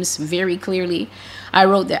dreams very clearly, I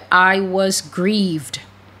wrote that I was grieved.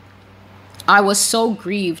 I was so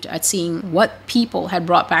grieved at seeing what people had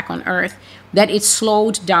brought back on earth that it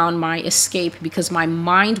slowed down my escape, because my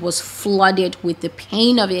mind was flooded with the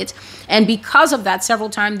pain of it. And because of that, several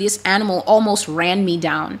times this animal almost ran me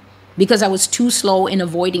down, because I was too slow in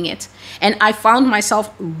avoiding it. And I found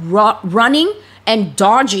myself running and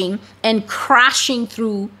dodging and crashing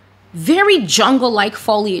through very jungle-like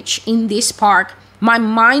foliage in this park. My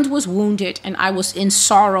mind was wounded, and I was in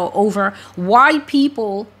sorrow over why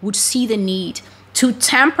people would see the need to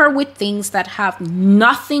tamper with things that have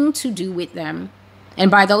nothing to do with them, and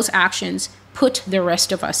by those actions put the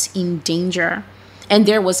rest of us in danger. And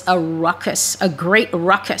there was a ruckus, a great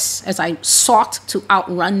ruckus, as I sought to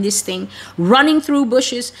outrun this thing, running through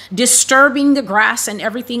bushes, disturbing the grass and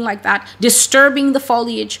everything like that, disturbing the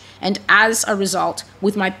foliage. And as a result,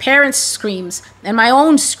 with my parents' screams and my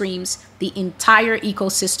own screams, the entire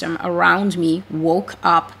ecosystem around me woke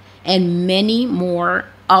up, and many more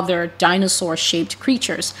other dinosaur-shaped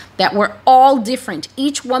creatures that were all different,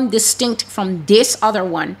 each one distinct from this other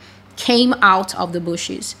one, came out of the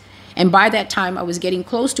bushes. And by that time, I was getting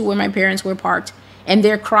close to where my parents were parked, and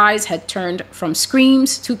their cries had turned from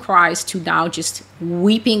screams to cries to now just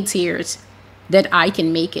weeping tears that I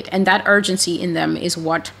can make it. And that urgency in them is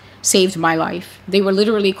what saved my life. They were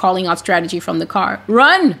literally calling out strategy from the car.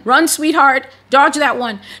 Run, run, sweetheart, dodge that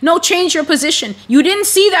one. No, change your position. You didn't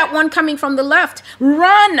see that one coming from the left.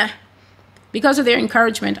 Run. Because of their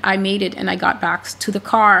encouragement, I made it, and I got back to the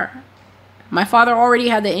car. My father already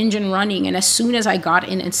had the engine running, and as soon as I got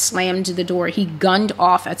in and slammed the door, he gunned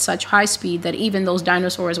off at such high speed that even those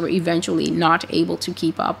dinosaurs were eventually not able to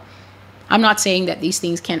keep up. I'm not saying that these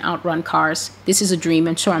things can outrun cars. This is a dream,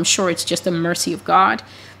 and so I'm sure it's just the mercy of God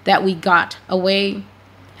that we got away.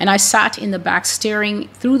 And I sat in the back staring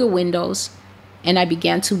through the windows, and I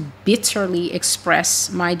began to bitterly express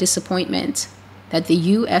my disappointment that the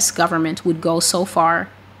U.S. government would go so far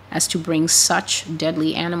as to bring such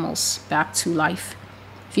deadly animals back to life.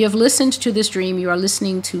 If you have listened to this dream, you are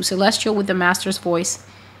listening to Celestial with the Master's Voice.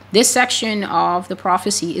 This section of the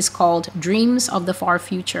prophecy is called Dreams of the Far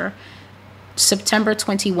Future, September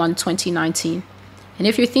 21, 2019. And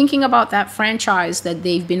if you're thinking about that franchise that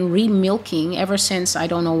they've been remilking ever since, I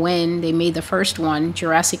don't know when they made the first one,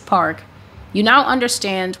 Jurassic Park, you now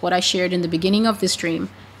understand what I shared in the beginning of this dream,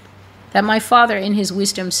 that my father in his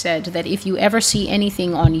wisdom said that if you ever see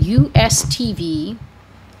anything on US TV,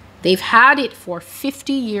 they've had it for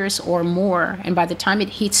 50 years or more, and by the time it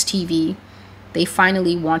hits TV, they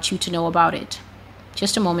finally want you to know about it.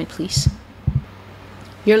 Just a moment, please.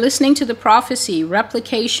 You're listening to the prophecy,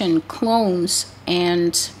 Replication, Clones,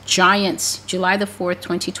 and Giants, July the 4th,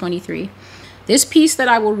 2023. This piece that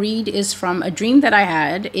I will read is from a dream that I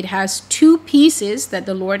had. It has two pieces that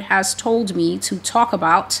the Lord has told me to talk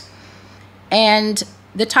about. And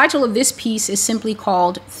the title of this piece is simply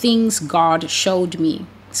called Things God Showed Me.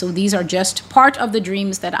 So these are just part of the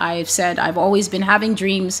dreams that I've said. I've always been having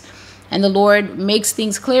dreams, and the Lord makes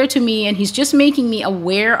things clear to me, and he's just making me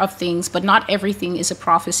aware of things, but not everything is a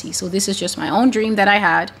prophecy. So this is just my own dream that I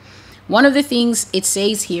had. One of the things it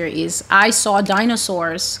says here is, I saw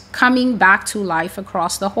dinosaurs coming back to life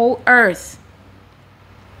across the whole earth.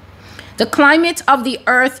 The climate of the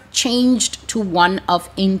earth changed to one of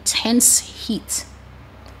intense heat,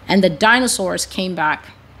 and the dinosaurs came back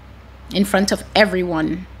in front of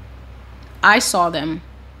everyone. I saw them.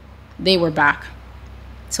 They were back.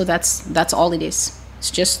 So that's all it is.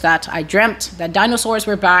 It's just that I dreamt that dinosaurs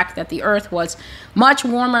were back, that the earth was much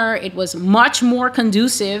warmer. It was much more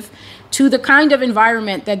conducive to the kind of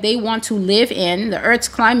environment that they want to live in. The earth's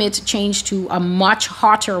climate changed to a much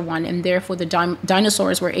hotter one, and therefore the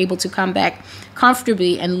dinosaurs were able to come back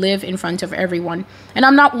comfortably and live in front of everyone. And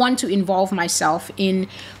I'm not one to involve myself in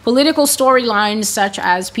political storylines such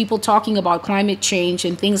as people talking about climate change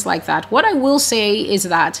and things like that. What I will say is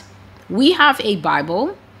that we have a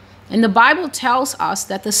Bible, and the Bible tells us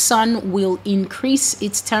that the sun will increase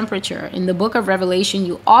its temperature. In the book of Revelation,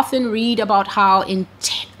 you often read about how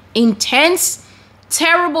intense,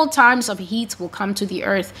 terrible times of heat will come to the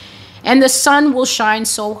earth. And the sun will shine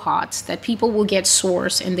so hot that people will get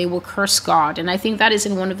sores and they will curse God. And I think that is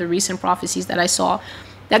in one of the recent prophecies that I saw,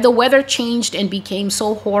 that the weather changed and became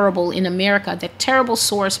so horrible in America that terrible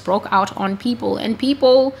sores broke out on people, and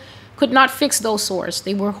people could not fix those sores.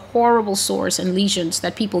 They were horrible sores and lesions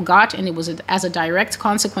that people got, and it was as a direct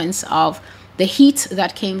consequence of the heat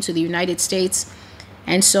that came to the United States.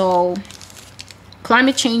 And so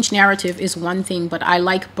climate change narrative is one thing, but I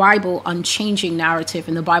like Bible unchanging narrative,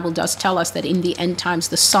 and the Bible does tell us that in the end times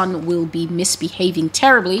the sun will be misbehaving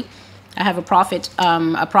terribly. I have a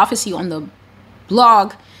prophecy on the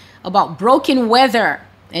blog about broken weather.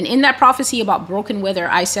 And in that prophecy about broken weather,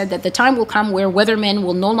 I said that the time will come where weathermen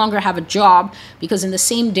will no longer have a job, because in the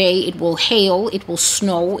same day it will hail, it will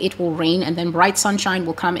snow, it will rain, and then bright sunshine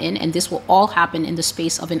will come in, and this will all happen in the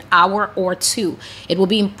space of an hour or two. It will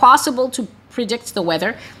be impossible to predict the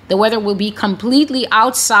weather. The weather will be completely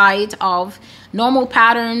outside of normal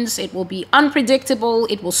patterns. It will be unpredictable.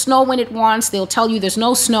 It will snow when it wants. They'll tell you there's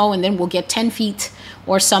no snow, and then we'll get 10 feet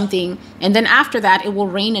or something. And then after that, it will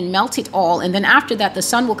rain and melt it all. And then after that, the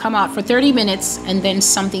sun will come out for 30 minutes and then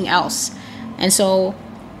something else. And so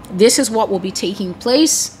this is what will be taking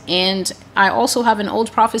place. And I also have an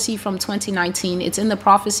old prophecy from 2019. It's in the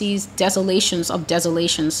prophecies, Desolations of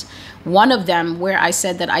Desolations. One of them where I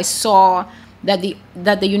said that I saw that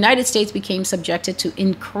the United States became subjected to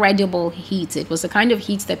incredible heat. It was the kind of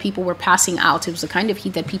heat that people were passing out. It was the kind of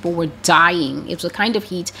heat that people were dying. It was the kind of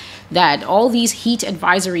heat that all these heat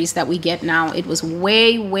advisories that we get now, it was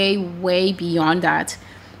way, way, way beyond that.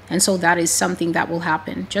 And so that is something that will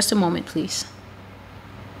happen. Just a moment, please.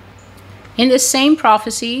 In this same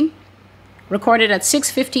prophecy, recorded at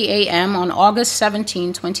 6:50 a.m. on August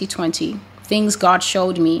 17, 2020, Things God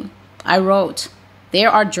Showed Me, I wrote, there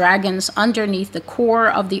are dragons underneath the core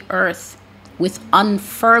of the earth with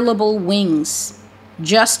unfurlable wings,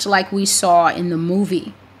 just like we saw in the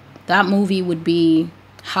movie. That movie would be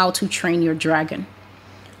How to Train Your Dragon.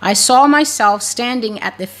 I saw myself standing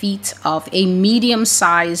at the feet of a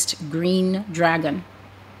medium-sized green dragon.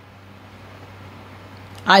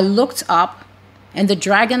 I looked up, and the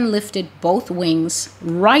dragon lifted both wings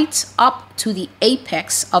right up to the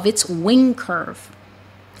apex of its wing curve.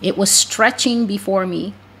 It was stretching before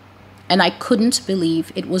me, and I couldn't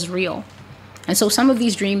believe it was real. And so some of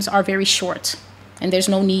these dreams are very short, and there's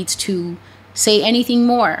no need to say anything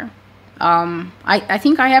more. I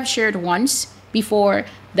think I have shared once before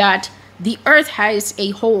that the earth has a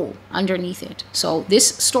hole underneath it. So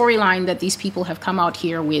this storyline that these people have come out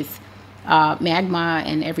here with, magma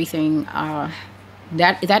and everything,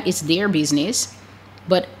 that is their business.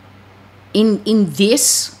 But in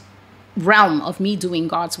this realm of me doing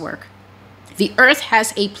God's work, The earth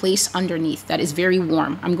has a place underneath that is very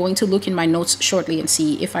warm. I'm going to look in my notes shortly and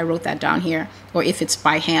see if I wrote that down here or if it's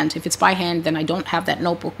by hand. If it's by hand, then I don't have that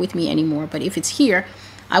notebook with me anymore. But if it's here,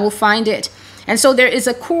 I will find it. And so there is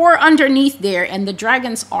a core underneath there, and the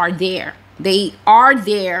dragons are there. They are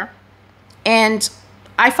there. And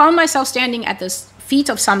I found myself standing at the feet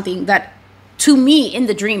of something that, to me, in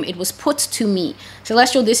the dream, it was put to me.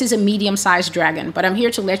 Celestial, this is a medium-sized dragon, but I'm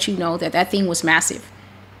here to let you know that that thing was massive.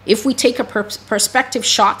 If we take a perspective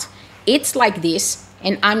shot, it's like this,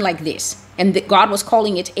 and I'm like this. And God was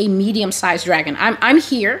calling it a medium-sized dragon. I'm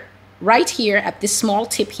here, right here at this small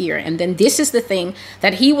tip here. And then this is the thing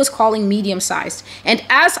that he was calling medium-sized. And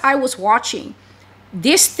as I was watching,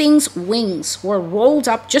 this thing's wings were rolled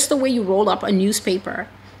up just the way you roll up a newspaper.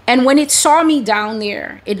 And when it saw me down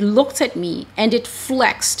there, it looked at me and it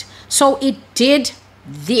flexed. So it did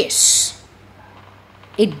this.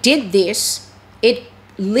 It did this. It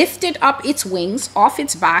lifted up its wings off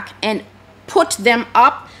its back and put them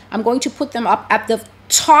up. I'm going to put them up at the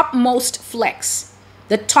topmost flex.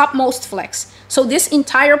 The topmost flex. So this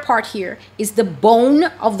entire part here is the bone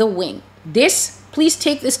of the wing. This, please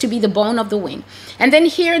take this to be the bone of the wing. And then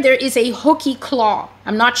here there is a hooky claw.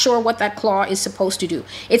 I'm not sure what that claw is supposed to do.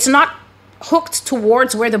 It's not hooked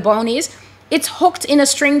towards where the bone is. It's hooked in a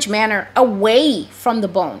strange manner away from the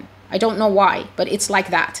bone. I don't know why, but it's like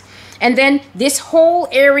that. And then this whole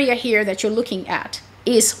area here that you're looking at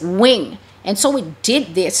is wing. And so it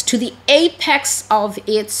did this to the apex of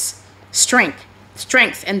its strength.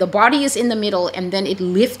 And the body is in the middle, and then it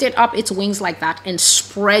lifted up its wings like that and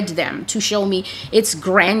spread them to show me its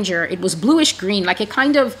grandeur. It was bluish green, like a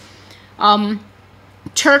kind of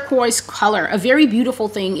turquoise color, a very beautiful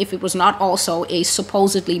thing if it was not also a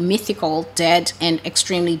supposedly mythical, dead, and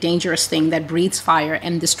extremely dangerous thing that breathes fire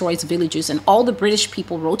and destroys villages. And all the British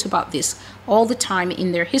people wrote about this all the time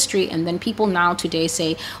in their history. And then people now today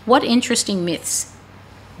say, what interesting myths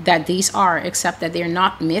that these are, except that they're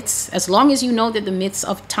not myths. As long as you know that the myths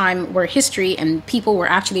of time were history and people were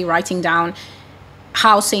actually writing down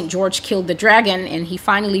how St. George killed the dragon, and he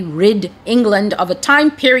finally rid England of a time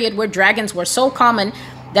period where dragons were so common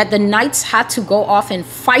that the knights had to go off and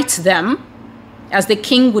fight them, as the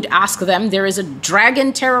king would ask them. There is a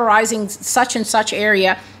dragon terrorizing such and such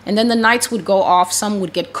area, and then the knights would go off. Some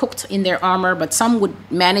would get cooked in their armor, but some would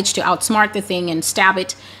manage to outsmart the thing and stab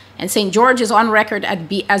it. And St. George is on record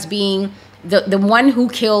as being the one who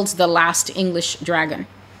killed the last English dragon.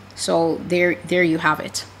 So there you have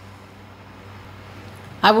it.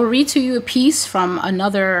 I will read to you a piece from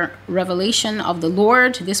another revelation of the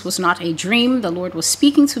Lord. This was not a dream. The Lord was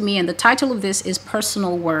speaking to me, and the title of this is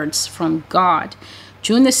Personal Words from God,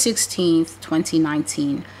 June the 16th,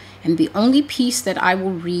 2019. And the only piece that I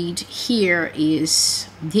will read here is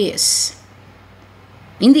this.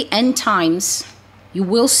 In the end times, you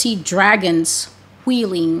will see dragons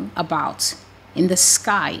wheeling about in the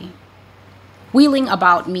sky. Wheeling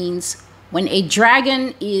about means when a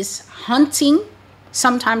dragon is hunting,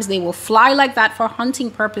 sometimes they will fly like that for hunting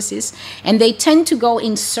purposes, and they tend to go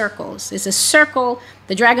in circles. It's a circle.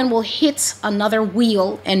 The dragon will hit another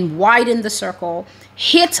wheel and widen the circle,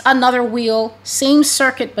 hit another wheel, same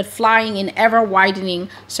circuit, but flying in ever widening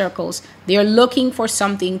circles. They are looking for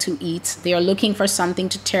something to eat. They are looking for something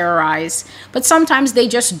to terrorize. But sometimes they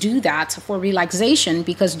just do that for relaxation,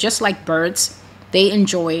 because just like birds, they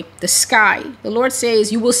enjoy the sky. The Lord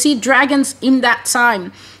says, you will see dragons in that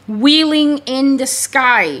time wheeling in the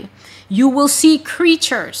sky. You will see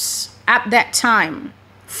creatures at that time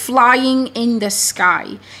flying in the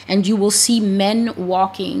sky, and you will see men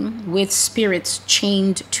walking with spirits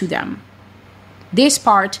chained to them. This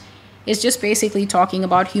part is just basically talking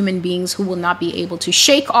about human beings who will not be able to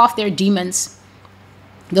shake off their demons.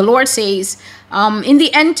 The Lord says, in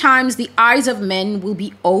the end times, the eyes of men will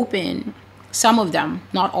be open. Some of them,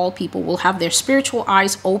 not all people, will have their spiritual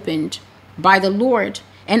eyes opened by the Lord.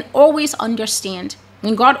 And always understand,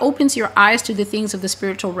 when God opens your eyes to the things of the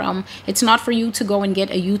spiritual realm, it's not for you to go and get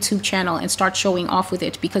a YouTube channel and start showing off with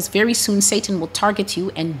it, because very soon Satan will target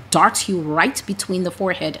you and dart you right between the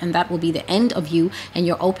forehead, and that will be the end of you and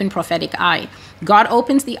your open prophetic eye. God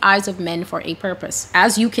opens the eyes of men for a purpose.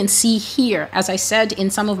 As you can see here, as I said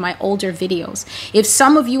in some of my older videos, if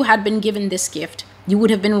some of you had been given this gift, you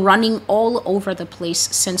would have been running all over the place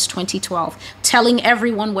since 2012, telling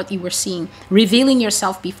everyone what you were seeing, revealing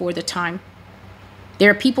yourself before the time.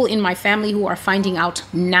 There are people in my family who are finding out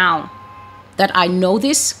now that I know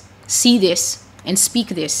this, see this, and speak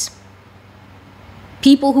this.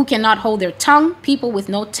 People who cannot hold their tongue, people with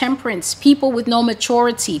no temperance, people with no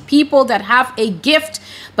maturity, people that have a gift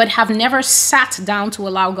but have never sat down to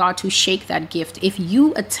allow God to shake that gift. If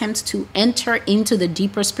you attempt to enter into the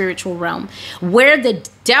deeper spiritual realm where the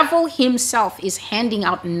devil himself is handing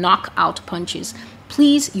out knockout punches,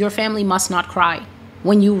 please, your family must not cry.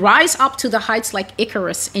 When you rise up to the heights like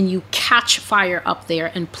Icarus and you catch fire up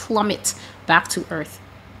there and plummet back to earth.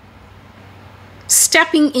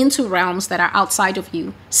 Stepping into realms that are outside of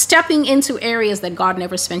you, stepping into areas that God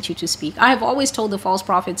never sent you to speak. I have always told the false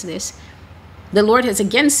prophets this. The Lord has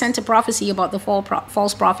again sent a prophecy about the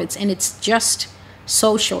false prophets, and it's just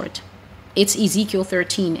so short. It's Ezekiel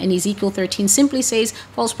 13, and Ezekiel 13 simply says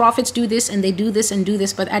false prophets do this and they do this and do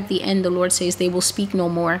this, but at the end the Lord says they will speak no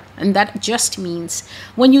more. And that just means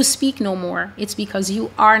when you speak no more, it's because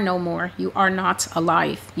you are no more. You are not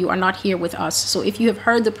alive. You are not here with us. So if you have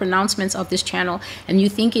heard the pronouncements of this channel and you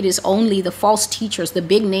think it is only the false teachers, the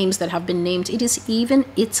big names that have been named,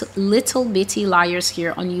 it's little bitty liars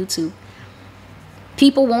here on YouTube.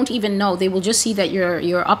 People won't even know. They will just see that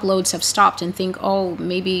your uploads have stopped and think, oh,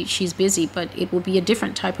 maybe she's busy, but it will be a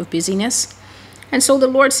different type of busyness. And so the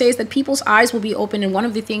Lord says that people's eyes will be open. And one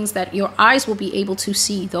of the things that your eyes will be able to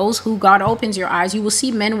see, those who God opens your eyes, you will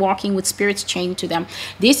see men walking with spirits chained to them.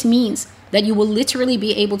 This means that you will literally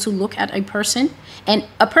be able to look at a person, and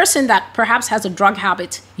a person that perhaps has a drug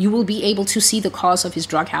habit, you will be able to see the cause of his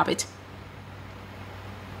drug habit.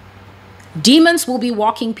 Demons will be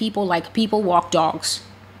walking people like people walk dogs.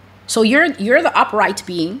 So you're the upright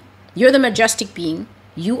being. You're the majestic being.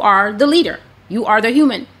 You are the leader. You are the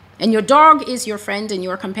human. And your dog is your friend and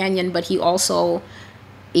your companion, but he also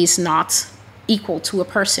is not equal to a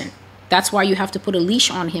person. That's why you have to put a leash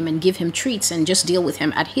on him and give him treats and just deal with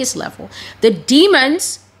him at his level. The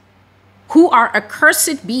demons, who are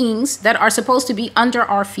accursed beings that are supposed to be under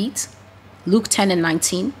our feet, Luke 10 and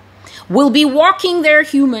 19, will be walking their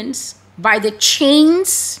humans by the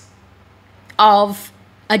chains of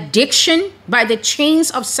addiction, by the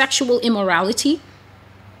chains of sexual immorality.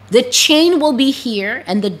 The chain will be here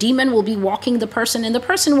and the demon will be walking the person, and the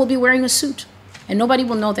person will be wearing a suit and nobody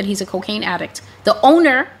will know that he's a cocaine addict. The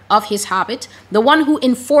owner of his habit, the one who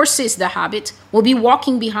enforces the habit, will be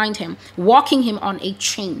walking behind him, walking him on a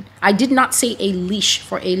chain. I did not say a leash,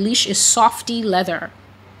 for a leash is softy leather.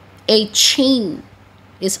 A chain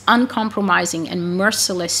is uncompromising and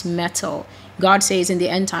merciless metal. God says in the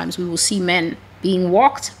end times, we will see men being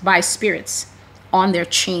walked by spirits on their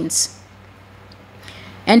chains.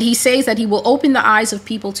 And he says that he will open the eyes of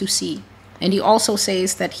people to see. And he also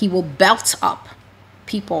says that he will belt up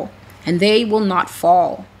people and they will not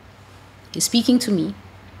fall. He's speaking to me.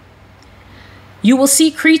 You will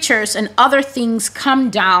see creatures and other things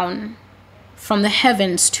come down from the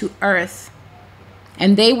heavens to earth.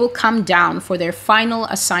 And they will come down for their final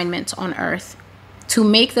assignment on earth, to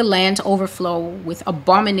make the land overflow with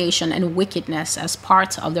abomination and wickedness as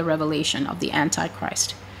part of the revelation of the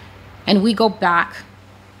Antichrist. And we go back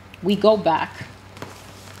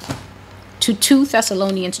to 2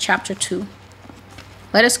 Thessalonians chapter 2.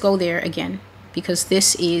 Let us go there again, because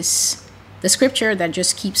this is the scripture that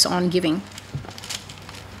just keeps on giving.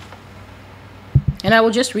 And I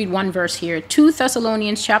will just read one verse here. 2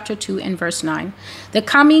 Thessalonians chapter 2 and verse 9. The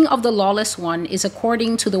coming of the lawless one is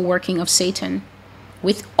according to the working of Satan,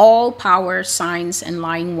 with all power, signs, and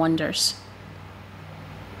lying wonders.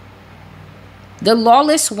 The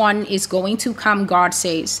lawless one is going to come, God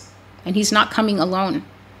says, and he's not coming alone.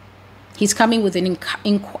 He's coming with an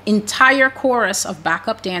entire chorus of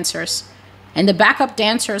backup dancers. And the backup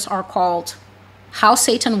dancers are called How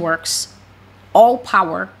Satan Works, All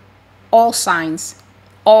Power, All Signs,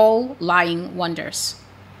 All Lying Wonders.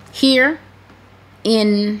 Here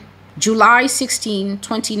in July 16,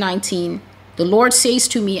 2019, the Lord says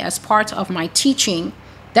to me as part of my teaching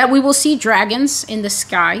that we will see dragons in the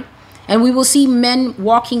sky, and we will see men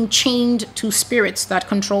walking chained to spirits that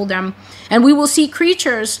control them, and we will see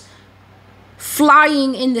creatures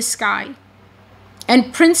flying in the sky,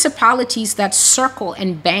 and principalities that circle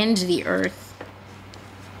and band the earth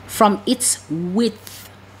from its width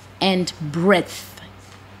and breadth.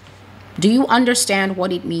 Do you understand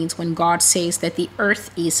what it means when God says that the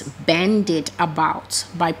earth is banded about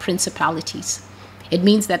by principalities? It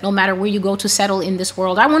means that no matter where you go to settle in this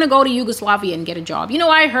world, I want to go to Yugoslavia and get a job. You know,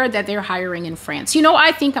 I heard that they're hiring in France. You know,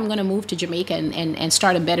 I think I'm going to move to Jamaica and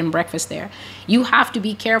start a bed and breakfast there. You have to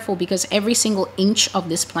be careful, because every single inch of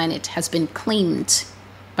this planet has been claimed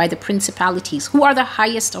by the principalities, who are the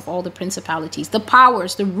highest of all the principalities, the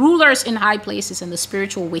powers, the rulers in high places, and the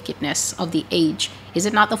spiritual wickedness of the age. Is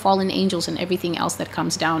it not the fallen angels and everything else that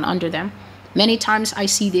comes down under them? Many times I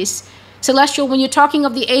see this Celestial, when you're talking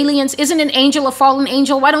of the aliens, isn't an angel a fallen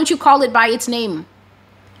angel? Why don't you call it by its name?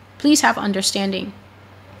 Please have understanding.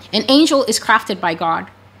 An angel is crafted by God.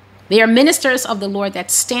 They are ministers of the Lord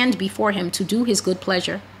that stand before him to do his good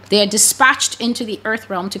pleasure. They are dispatched into the earth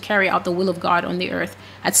realm to carry out the will of God on the earth.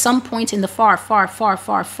 At some point in the far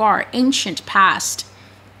ancient past,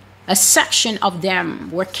 a section of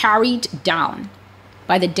them were carried down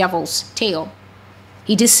by the devil's tail.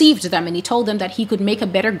 He deceived them and he told them that he could make a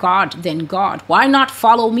better God than God. Why not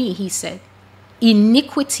follow me, he said.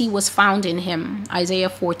 Iniquity was found in him, Isaiah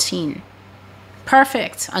 14.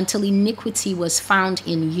 Perfect until iniquity was found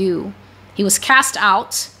in you. He was cast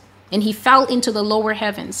out and he fell into the lower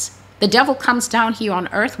heavens. The devil comes down here on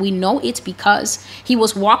earth. We know it because he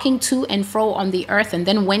was walking to and fro on the earth and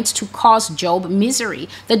then went to cause Job misery.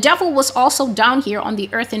 The devil was also down here on the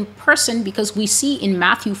earth in person because we see in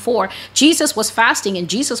Matthew 4, Jesus was fasting, and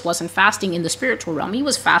Jesus wasn't fasting in the spiritual realm. He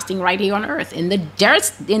was fasting right here on earth in the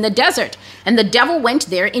desert. And the devil went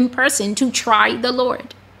there in person to try the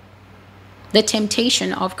Lord. The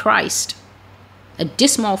temptation of Christ. A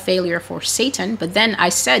dismal failure for Satan, but then I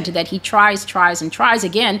said that he tries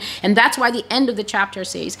again, and that's why the end of the chapter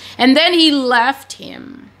says, and then he left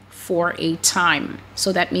him for a time.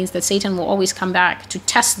 So that means that Satan will always come back to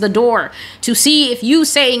test the door, to see if you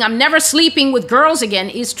saying, I'm never sleeping with girls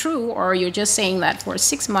again is true, or you're just saying that for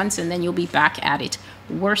 6 months and then you'll be back at it,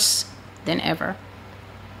 worse than ever.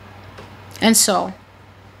 And so,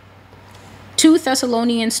 2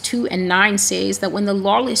 Thessalonians 2:9 says that when the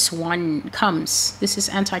lawless one comes, this is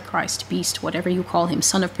Antichrist, beast, whatever you call him,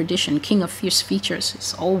 son of perdition, king of fierce features,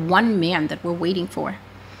 it's all one man that we're waiting for.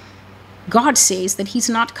 God says that he's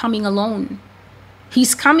not coming alone.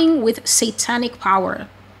 He's coming with satanic power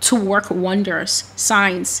to work wonders,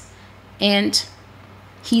 signs, and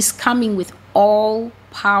he's coming with all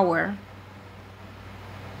power.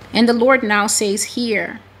 And the Lord now says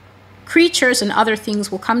here, creatures and other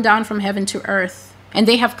things will come down from heaven to earth, and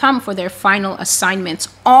they have come for their final assignments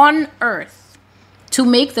on earth to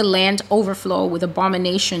make the land overflow with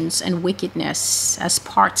abominations and wickedness as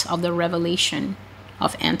part of the revelation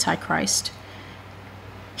of Antichrist.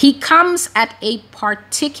 He comes at a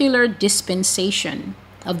particular dispensation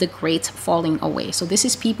of the great falling away. So this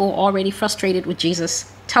is people already frustrated with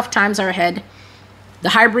Jesus. Tough times are ahead. The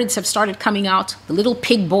hybrids have started coming out, the little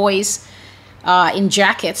pig boys, in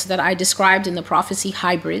jackets that I described in the prophecy,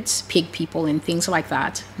 hybrids, pig people and things like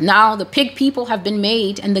that. Now the pig people have been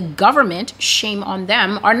made, and the government, shame on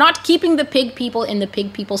them, are not keeping the pig people in the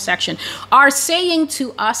pig people section, are saying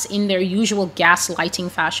to us in their usual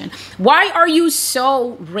gaslighting fashion, why are you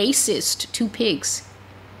so racist to pigs?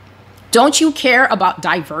 Don't you care about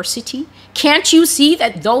diversity? Can't you see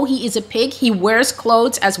that though he is a pig, he wears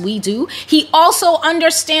clothes as we do? He also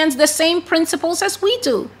understands the same principles as we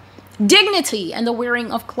do. Dignity and the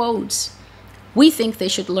wearing of clothes. We think they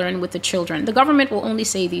should learn with the children. The government will only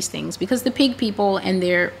say these things because the pig people and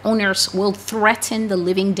their owners will threaten the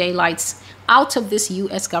living daylights out of this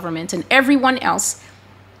U.S. government and everyone else.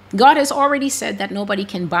 God has already said that nobody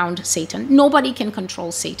can bound Satan. Nobody can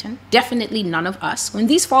control Satan. Definitely none of us. When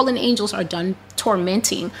these fallen angels are done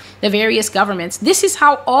tormenting the various governments, this is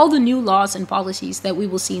how all the new laws and policies that we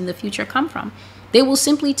will see in the future come from. They will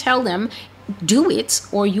simply tell them, do it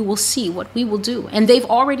or you will see what we will do. And they've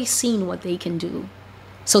already seen what they can do.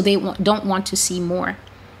 So they don't want to see more.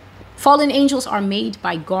 Fallen angels are made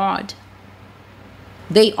by God.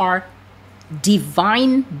 They are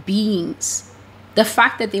divine beings. The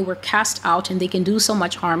fact that they were cast out and they can do so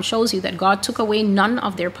much harm shows you that God took away none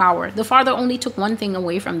of their power. The Father only took one thing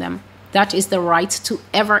away from them. That is the right to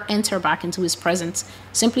ever enter back into his presence.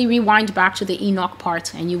 Simply rewind back to the Enoch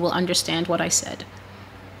part and you will understand what I said.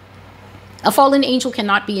 A fallen angel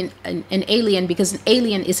cannot be an alien because an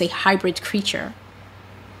alien is a hybrid creature.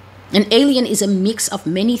 An alien is a mix of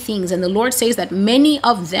many things, and the Lord says that many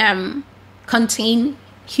of them contain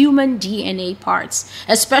human DNA parts,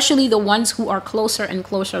 especially the ones who are closer and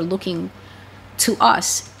closer looking to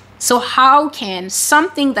us. So how can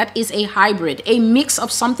something that is a hybrid, a mix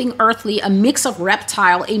of something earthly, a mix of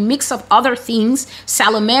reptile, a mix of other things,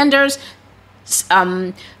 salamanders,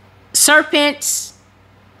 serpents,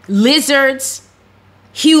 lizards,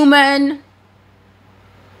 human,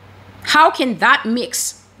 how can that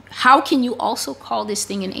mix? How can you also call this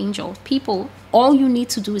thing an angel? People, all you need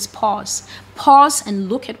to do is pause. Pause and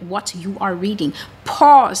look at what you are reading.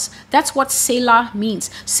 Pause. That's what Selah means.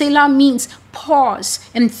 Selah means pause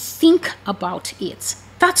and think about it.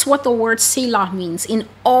 That's what the word Selah means in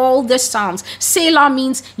all the Psalms. Selah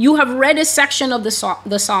means you have read a section of the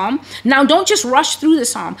Psalm. Now don't just rush through the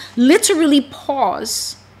Psalm. Literally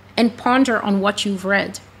pause and ponder on what you've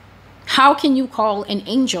read. How can you call an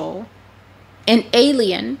angel an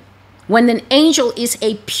alien when an angel is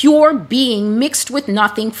a pure being mixed with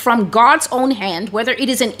nothing from God's own hand? Whether it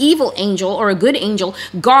is an evil angel or a good angel,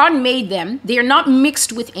 God made them. They are not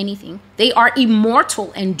mixed with anything. They are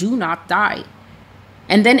immortal and do not die.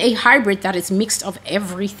 And then a hybrid that is mixed of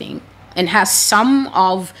everything and has some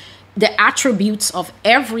of the attributes of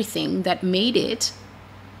everything that made it.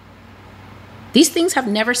 These things have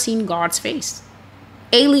never seen God's face.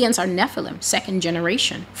 Aliens are Nephilim, second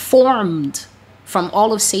generation, formed from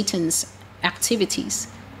all of Satan's activities.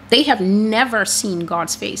 They have never seen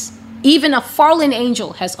God's face. Even a fallen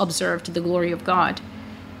angel has observed the glory of God.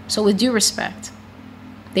 So with due respect,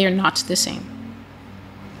 they are not the same.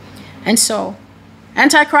 And so,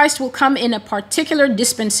 Antichrist will come in a particular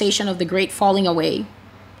dispensation of the great falling away,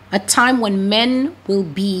 a time when men will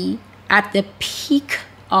be at the peak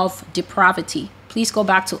of depravity. Please go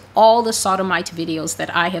back to all the sodomite videos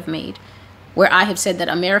that I have made, where I have said that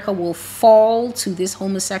America will fall to this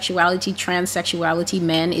homosexuality, transsexuality,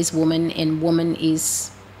 man is woman and woman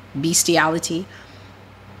is bestiality,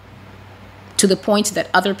 to the point that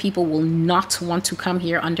other people will not want to come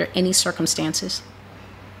here under any circumstances.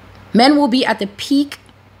 Men will be at the peak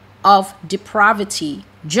of depravity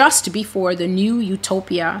just before the new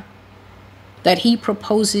utopia that he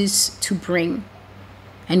proposes to bring.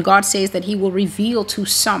 And God says that he will reveal to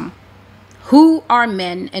some who are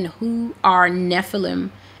men and who are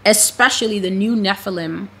Nephilim, especially the new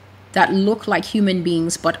Nephilim that look like human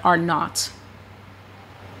beings but are not.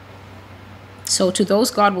 So to those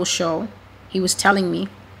God will show, he was telling me,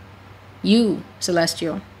 you,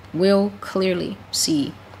 Celestial, will clearly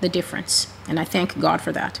see the difference. And I thank God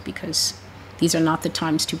for that, because these are not the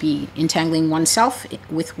times to be entangling oneself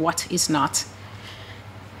with what is not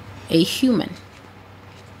a human.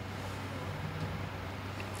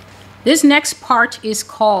 This next part is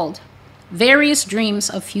called Various Dreams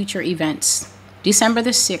of Future Events, December the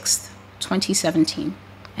 6th, 2017.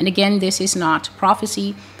 And again, this is not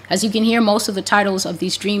prophecy. As you can hear, most of the titles of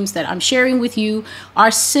these dreams that I'm sharing with you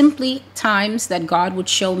are simply times that God would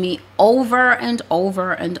show me over and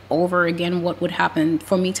over and over again what would happen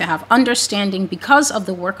for me to have understanding because of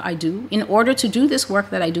the work I do. In order to do this work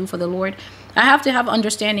that I do for the Lord, I have to have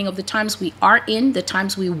understanding of the times we are in, the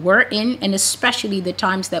times we were in, and especially the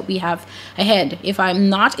times that we have ahead. If I'm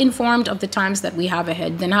not informed of the times that we have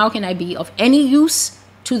ahead, then how can I be of any use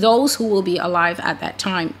to those who will be alive at that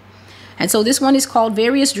time? And so this one is called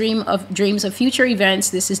Various Dreams of Future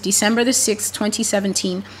Events. This is December the 6th,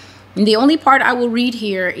 2017. And the only part I will read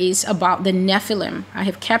here is about the Nephilim. I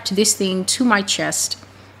have kept this thing to my chest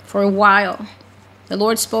for a while. The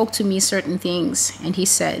Lord spoke to me certain things, and he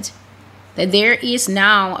said that there is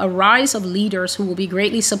now a rise of leaders who will be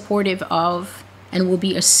greatly supportive of and will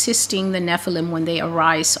be assisting the Nephilim when they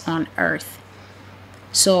arise on earth.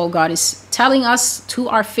 So God is telling us to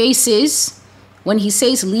our faces. When he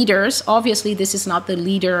says leaders, obviously this is not the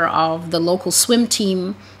leader of the local swim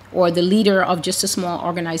team or the leader of just a small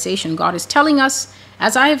organization. God is telling us,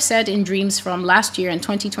 as I have said in dreams from last year in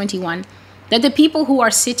 2021, that the people who are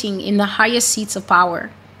sitting in the highest seats of power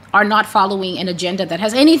are not following an agenda that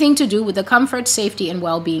has anything to do with the comfort, safety, and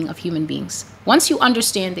well-being of human beings. Once you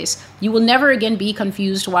understand this, you will never again be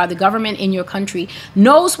confused while the government in your country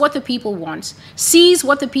knows what the people want, sees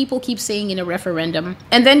what the people keep saying in a referendum,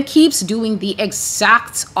 and then keeps doing the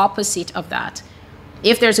exact opposite of that.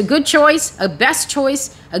 If there's a good choice, a best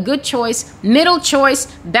choice, a good choice, middle choice,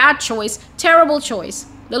 bad choice, terrible choice,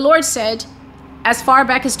 the Lord said, as far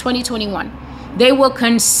back as 2021, they will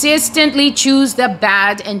consistently choose the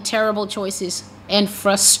bad and terrible choices and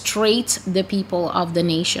frustrate the people of the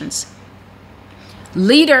nations.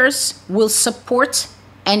 Leaders will support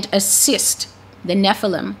and assist the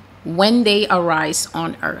Nephilim when they arise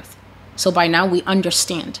on earth. So by now we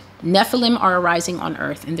understand Nephilim are arising on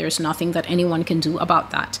earth, and there's nothing that anyone can do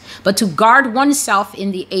about that. But to guard oneself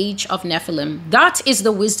in the age of Nephilim, that is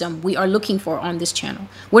the wisdom we are looking for on this channel.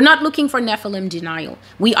 We're not looking for Nephilim denial.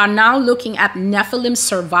 We are now looking at Nephilim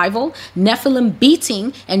survival, Nephilim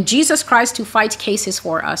beating, and Jesus Christ to fight cases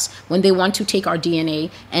for us when they want to take our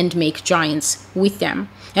DNA and make giants with them.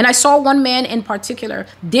 And I saw one man in particular.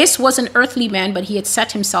 This was an earthly man, but he had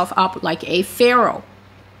set himself up like a pharaoh.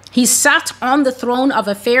 He sat on the throne of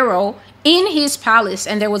a pharaoh in his palace,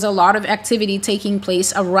 and there was a lot of activity taking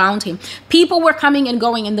place around him. People were coming and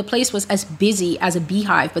going, and the place was as busy as a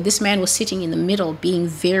beehive. But this man was sitting in the middle, being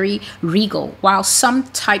very regal, while some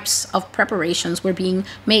types of preparations were being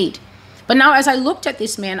made. But now as I looked at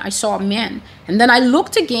this man, I saw men. And then I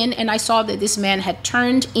looked again, and I saw that this man had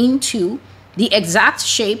turned into the exact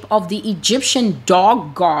shape of the Egyptian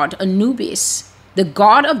dog god Anubis. the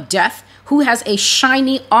god of death, who has a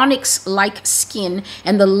shiny onyx-like skin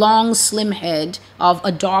and the long, slim head of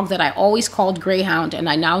a dog that I always called greyhound, and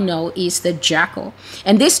I now know is the jackal.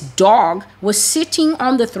 And this dog was sitting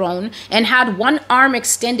on the throne and had one arm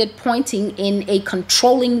extended, pointing in a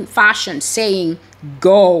controlling fashion, saying,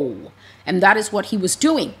 "Go." And that is what he was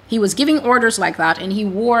doing. He was giving orders like that, and he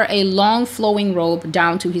wore a long flowing robe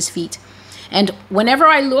down to his feet. And whenever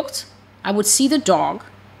I looked, I would see the dog.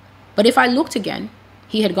 But if I looked again,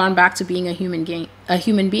 he had gone back to being a human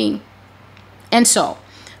being. And so,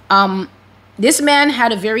 this man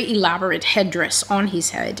had a very elaborate headdress on his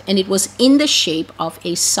head, and it was in the shape of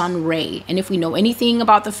a sun ray. And if we know anything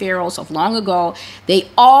about the pharaohs of long ago, they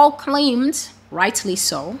all claimed, rightly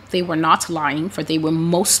so, they were not lying, for they were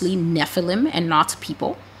mostly Nephilim and not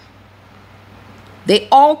people. They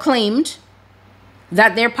all claimed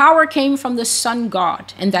that their power came from the sun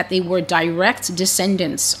god and that they were direct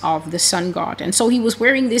descendants of the sun god. And so he was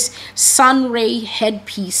wearing this sun ray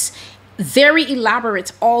headpiece, very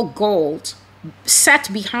elaborate, all gold,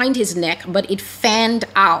 set behind his neck, but it fanned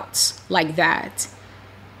out like that.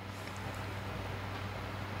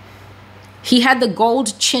 He had the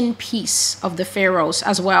gold chin piece of the pharaohs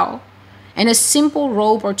as well, and a simple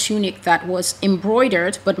robe or tunic that was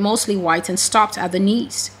embroidered, but mostly white and stopped at the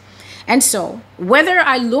knees. And so, whether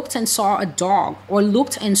I looked and saw a dog or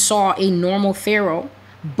looked and saw a normal pharaoh,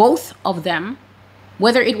 both of them,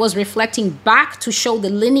 whether it was reflecting back to show the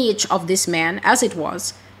lineage of this man as it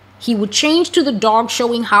was, he would change to the dog,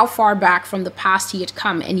 showing how far back from the past he had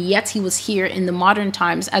come, and yet he was here in the modern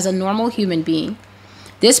times as a normal human being.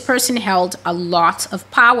 This person held a lot of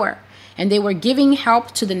power, and they were giving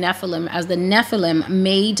help to the Nephilim as the Nephilim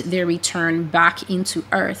made their return back into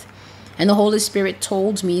earth. And the Holy Spirit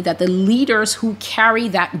told me that the leaders who carry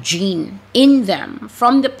that gene in them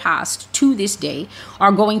from the past to this day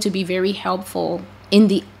are going to be very helpful in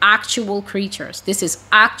the actual creatures. This is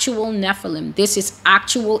actual Nephilim. This is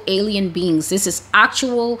actual alien beings. This is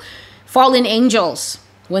actual fallen angels.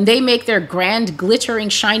 When they make their grand, glittering,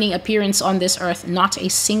 shining appearance on this earth, not a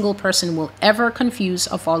single person will ever confuse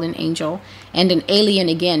a fallen angel and an alien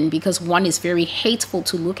again, because one is very hateful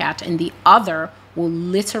to look at and the other will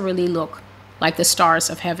literally look like the stars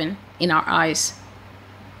of heaven in our eyes.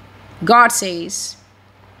 God says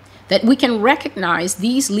that we can recognize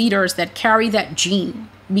these leaders that carry that gene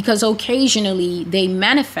because occasionally they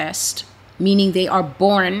manifest, meaning they are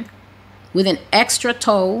born with an extra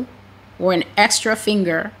toe or an extra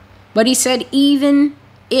finger. But he said, even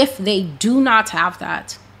if they do not have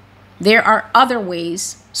that, there are other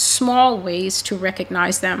ways, small ways to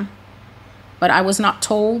recognize them. But I was not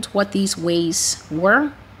told what these ways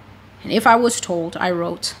were. And if I was told, I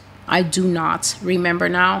wrote, I do not remember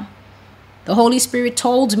now. The Holy Spirit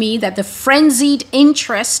told me that the frenzied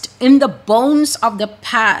interest in the bones of the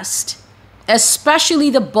past,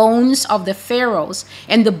 especially the bones of the pharaohs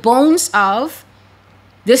and the bones of,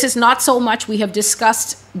 this is not so much, we have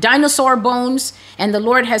discussed dinosaur bones, and the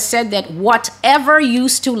Lord has said that whatever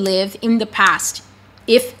used to live in the past,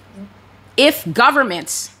 if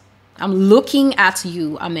governments, I'm looking at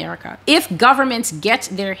you, America. If governments get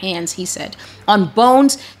their hands, he said, on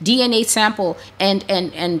bones, DNA sample,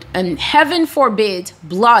 and heaven forbid,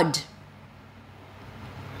 blood.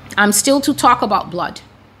 I'm still to talk about blood.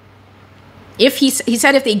 If he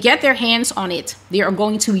said if they get their hands on it, they are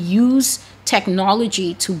going to use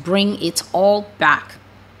technology to bring it all back.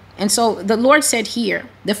 And so the Lord said here,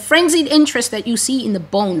 the frenzied interest that you see in the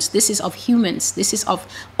bones, this is of humans. This is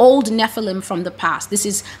of old Nephilim from the past. This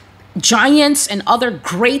is giants and other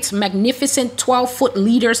great, magnificent 12-foot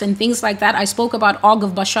leaders and things like that. I spoke about Og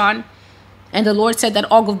of Bashan, and the Lord said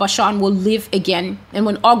that Og of Bashan will live again. And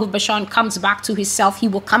when Og of Bashan comes back to himself, he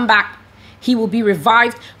will come back. He will be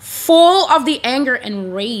revived, full of the anger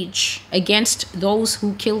and rage against those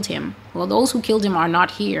who killed him. Well, those who killed him are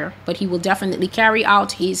not here, but he will definitely carry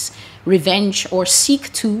out his revenge or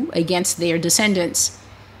seek to against their descendants.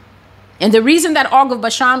 And the reason that Og of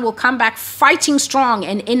Bashan will come back fighting strong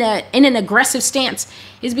and in an aggressive stance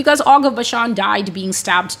is because Og of Bashan died being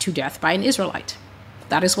stabbed to death by an Israelite.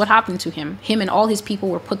 That is what happened to him. Him and all his people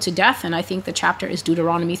were put to death. And I think the chapter is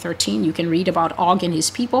Deuteronomy 13. You can read about Og and his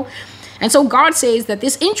people. And so God says that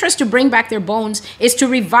this interest to bring back their bones is to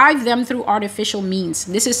revive them through artificial means.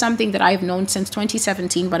 This is something that I've known since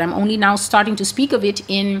 2017, but I'm only now starting to speak of it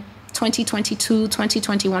in 2022,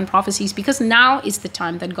 2021 prophecies, because now is the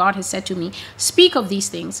time that God has said to me, speak of these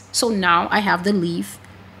things. So now I have the leave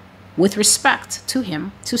with respect to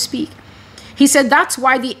him to speak. He said that's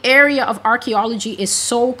why the area of archaeology is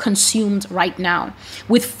so consumed right now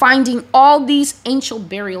with finding all these ancient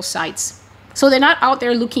burial sites. So they're not out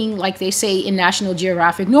there looking like they say in National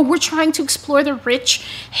Geographic. No, we're trying to explore the rich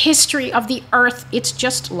history of the earth. It's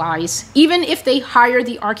just lies. Even if they hire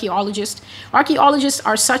the archaeologists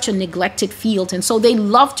are such a neglected field. And so they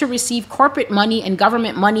love to receive corporate money and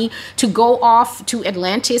government money to go off to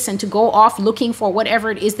Atlantis and to go off looking for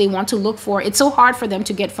whatever it is they want to look for. It's so hard for them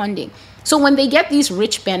to get funding. So when they get these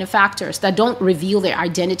rich benefactors that don't reveal their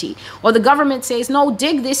identity, or the government says, no,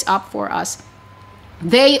 dig this up for us,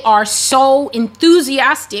 they are so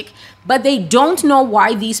enthusiastic, but they don't know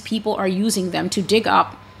why these people are using them to dig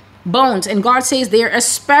up bones. And God says they're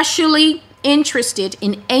especially interested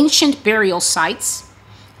in ancient burial sites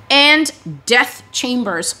and death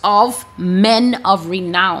chambers of men of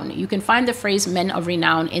renown. You can find the phrase men of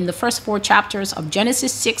renown in the first 4 chapters of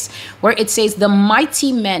Genesis 6, where it says the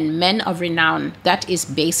mighty men of renown. That is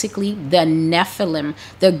basically the Nephilim,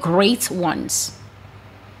 the great ones.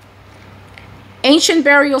 Ancient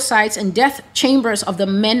burial sites and death chambers of the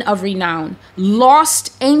men of renown,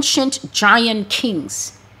 lost ancient giant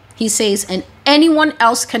kings, he says, and anyone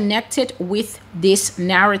else connected with this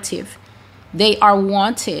narrative. They are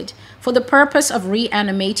wanted for the purpose of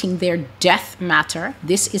reanimating their death matter.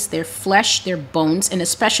 This is their flesh, their bones, and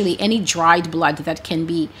especially any dried blood that can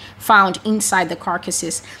be found inside the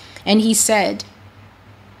carcasses. And he said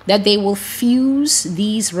that they will fuse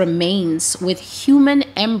these remains with human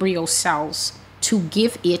embryo cells to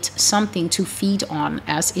give it something to feed on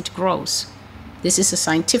as it grows. This is a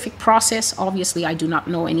scientific process. Obviously, I do not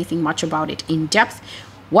know anything much about it in depth.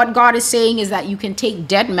 What God is saying is that you can take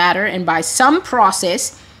dead matter and by some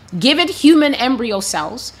process, give it human embryo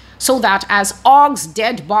cells so that as Og's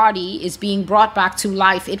dead body is being brought back to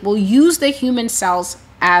life, it will use the human cells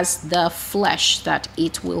as the flesh that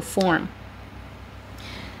it will form.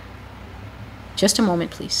 Just a moment,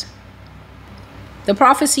 please. The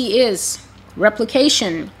prophecy is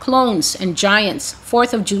Replication, Clones, and Giants,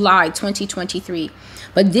 4th of July, 2023.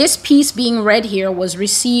 But this piece being read here was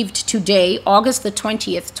received today, August the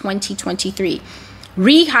 20th, 2023.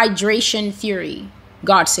 Rehydration theory,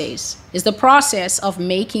 God says, is the process of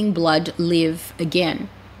making blood live again.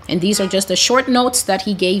 And these are just the short notes that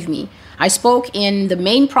he gave me. I spoke in the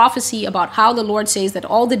main prophecy about how the Lord says that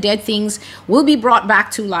all the dead things will be brought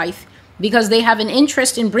back to life because they have an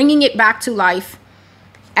interest in bringing it back to life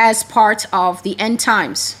as part of the end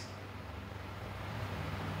times.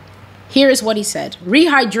 Here is what he said.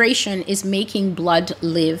 Rehydration is making blood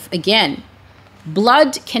live again.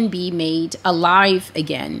 Blood can be made alive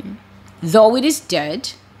again. Though it is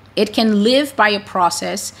dead, it can live by a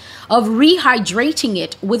process of rehydrating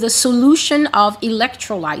it with a solution of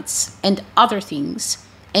electrolytes and other things,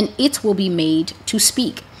 and it will be made to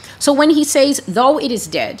speak. So when he says, though it is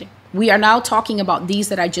dead, we are now talking about these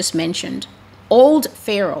that I just mentioned. Old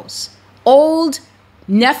pharaohs, old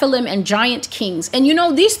Nephilim and giant kings. And you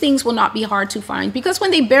know, these things will not be hard to find because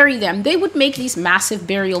when they bury them, they would make these massive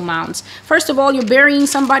burial mounds. First of all, you're burying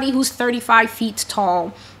somebody who's 35 feet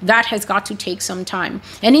tall. That has got to take some time.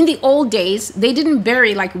 And in the old days, they didn't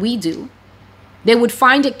bury like we do. They would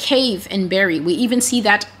find a cave and bury. We even see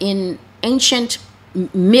that in ancient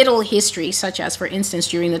middle history, such as, for instance,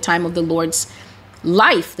 during the time of the Lord's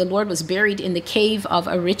life, the Lord was buried in the cave of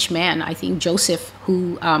a rich man, I think Joseph,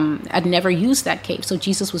 who had never used that cave. So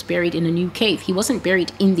Jesus was buried in a new cave. He wasn't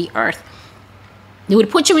buried in the earth. They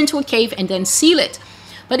would put you into a cave and then seal it.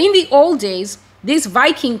 But in the old days, these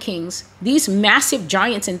Viking kings, these massive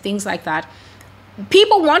giants and things like that,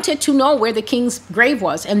 people wanted to know where the king's grave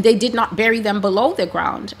was, and they did not bury them below the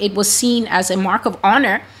ground. It was seen as a mark of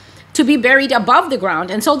honor to be buried above the ground.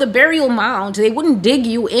 And so the burial mound, they wouldn't dig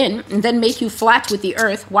you in and then make you flat with the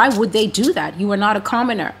earth. Why would they do that? You are not a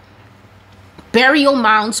commoner. Burial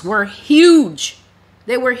mounds were huge.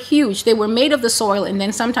 They were huge. They were made of the soil, and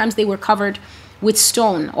then sometimes they were covered with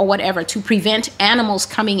stone or whatever to prevent animals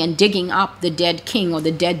coming and digging up the dead king or the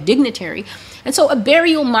dead dignitary. And so a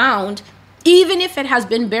burial mound, even if it has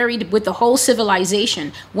been buried with the whole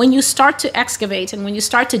civilization, when you start to excavate and when you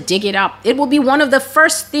start to dig it up, it will be one of the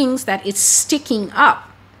first things that is sticking up.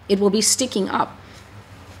 It will be sticking up.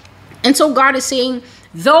 And so God is saying,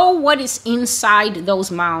 though what is inside those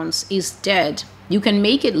mounds is dead, you can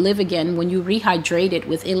make it live again when you rehydrate it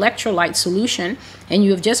with electrolyte solution. And you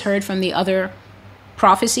have just heard from the other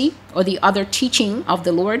prophecy or the other teaching of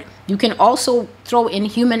the Lord. You can also throw in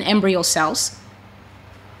human embryo cells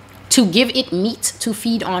to give it meat to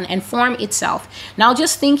feed on and form itself. Now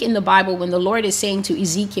just think in the Bible when the Lord is saying to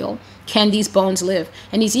Ezekiel, can these bones live?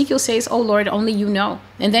 And Ezekiel says, oh Lord, only you know.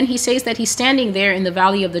 And then he says that he's standing there in the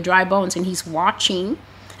valley of the dry bones and he's watching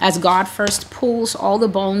As God first pulls all the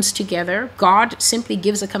bones together, God simply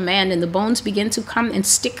gives a command and the bones begin to come and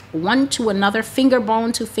stick one to another, finger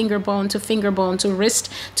bone to finger bone to finger bone to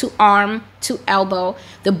wrist to arm to elbow.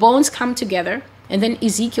 The bones come together, and then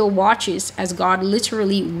Ezekiel watches as God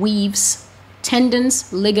literally weaves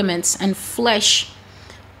tendons, ligaments, and flesh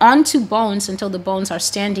onto bones until the bones are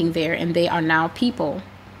standing there and they are now people.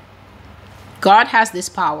 God has this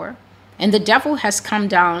power. And the devil has come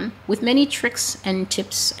down with many tricks and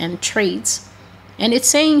tips and trades. And it's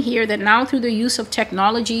saying here that now through the use of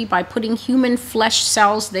technology, by putting human flesh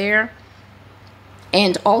cells there,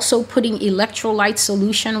 and also putting electrolyte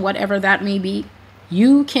solution, whatever that may be,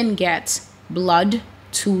 you can get blood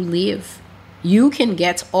to live. You can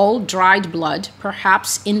get all dried blood,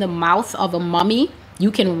 perhaps in the mouth of a mummy. You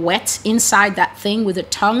can wet inside that thing with a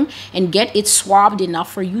tongue and get it swabbed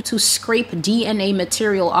enough for you to scrape DNA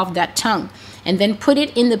material of that tongue and then put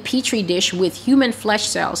it in the petri dish with human flesh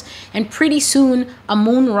cells. And pretty soon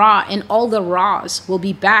Amun-Ra and all the Ra's will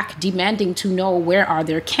be back demanding to know where are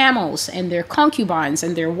their camels and their concubines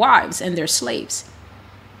and their wives and their slaves.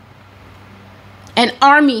 An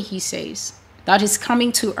army, he says, that is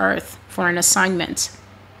coming to earth for an assignment.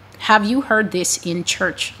 Have you heard this in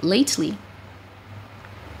church lately?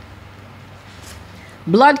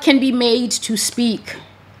 Blood can be made to speak.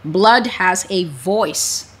 Blood has a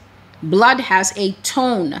voice. Blood has a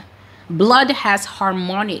tone. Blood has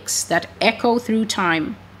harmonics that echo through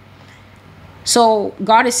time. So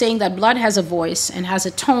God is saying that blood has a voice and has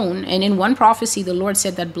a tone. And in one prophecy, the Lord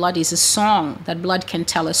said that blood is a song, that blood can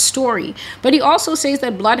tell a story. But he also says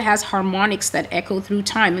that blood has harmonics that echo through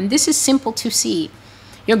time. And this is simple to see.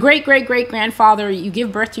 Your great-great-great-grandfather, you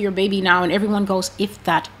give birth to your baby now, and everyone goes, if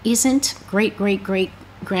that isn't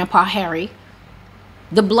great-great-great-grandpa Harry,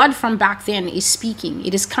 the blood from back then is speaking.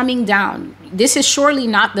 It is coming down. This is surely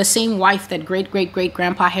not the same wife that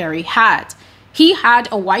great-great-great-grandpa Harry had. He had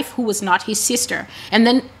a wife who was not his sister, and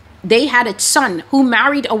then they had a son who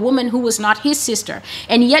married a woman who was not his sister.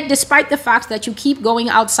 And yet, despite the fact that you keep going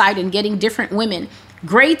outside and getting different women,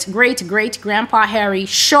 great-great-great-grandpa Harry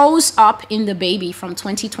shows up in the baby from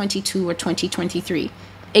 2022 or 2023.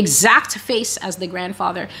 Exact face as the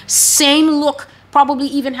grandfather. Same look. Probably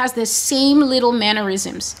even has the same little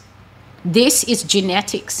mannerisms. This is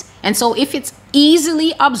genetics. And so if it's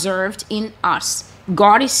easily observed in us,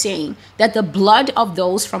 God is saying that the blood of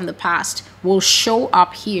those from the past will show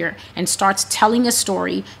up here and starts telling a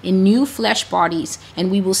story in new flesh bodies.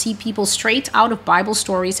 And we will see people straight out of Bible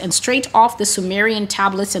stories and straight off the Sumerian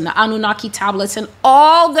tablets and the Anunnaki tablets and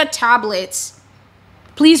all the tablets.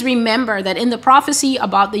 Please remember that in the prophecy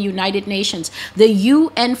about the United Nations, the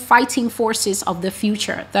UN fighting forces of the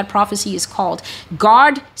future, that prophecy is called,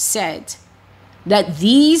 God said that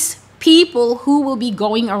these people who will be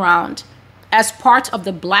going around as part of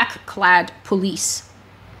the black-clad police,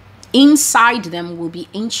 inside them will be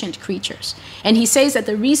ancient creatures. And he says that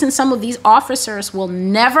the reason some of these officers will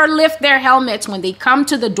never lift their helmets when they come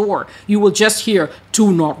to the door, you will just hear,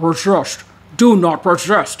 "Do not resist. Do not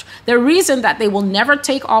resist." The reason that they will never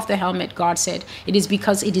take off the helmet, God said, it is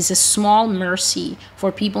because it is a small mercy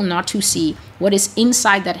for people not to see what is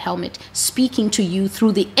inside that helmet, speaking to you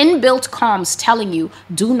through the inbuilt comms, telling you,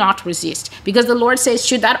 do not resist. Because the Lord says,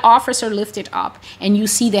 should that officer lift it up and you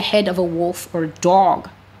see the head of a wolf or a dog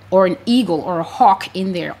or an eagle or a hawk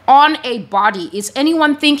in there on a body, is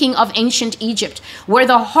anyone thinking of ancient Egypt, where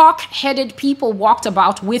the hawk-headed people walked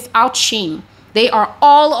about without shame? They are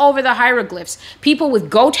all over the hieroglyphs. People with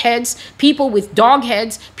goat heads, people with dog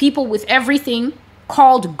heads, people with everything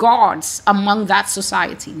called gods among that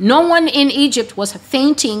society. No one in Egypt was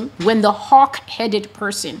fainting when the hawk-headed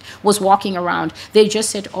person was walking around. They just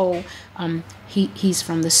said, oh, he's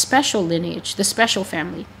from the special lineage, the special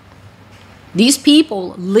family. These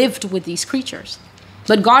people lived with these creatures.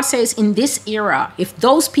 But God says in this era, if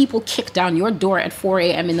those people kick down your door at 4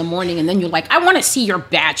 a.m. in the morning and then you're like, I want to see your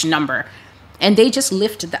badge number, and they just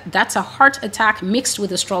lift that, that's a heart attack mixed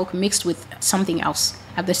with a stroke, mixed with something else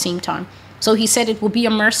at the same time. So he said it will be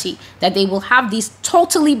a mercy that they will have these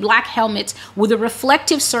totally black helmets with a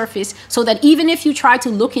reflective surface, so that even if you try to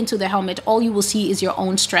look into the helmet, all you will see is your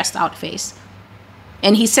own stressed out face.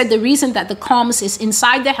 And he said the reason that the comms is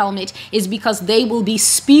inside the helmet is because they will be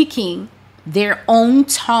speaking their own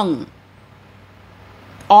tongue.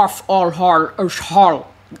 The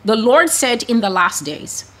Lord said in the last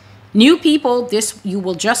days, new people, this you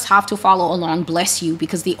will just have to follow along, bless you,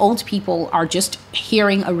 because the old people are just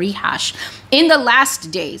hearing a rehash. In the last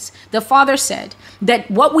days, the Father said that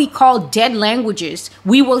what we call dead languages,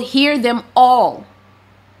 we will hear them all.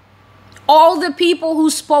 All the people who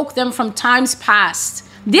spoke them from times past,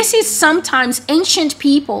 This is sometimes ancient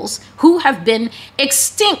peoples who have been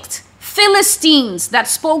extinct, Philistines that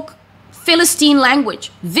spoke Philistine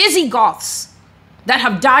language, Visigoths that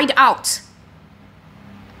have died out.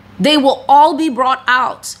 They will all be brought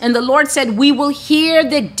out. And the Lord said, we will hear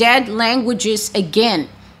the dead languages again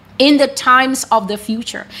in the times of the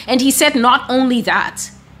future. And he said, not only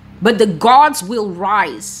that, but the gods will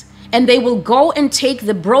rise and they will go and take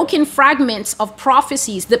the broken fragments of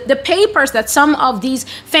prophecies, the papers that some of these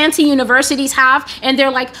fancy universities have, and they're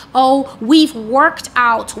like, oh, we've worked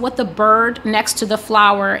out what the bird next to the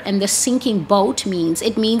flower and the sinking boat means.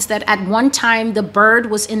 It means that at one time the bird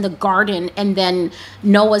was in the garden and then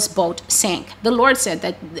Noah's boat sank. The Lord said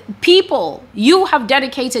that people, you have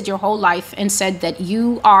dedicated your whole life and said that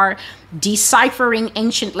you are deciphering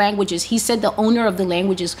ancient languages. He said the owner of the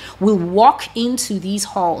languages will walk into these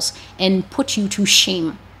halls and put you to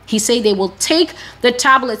shame. He said they will take the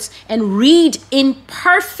tablets and read in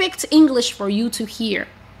perfect English for you to hear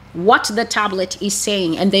what the tablet is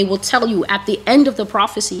saying. And they will tell you at the end of the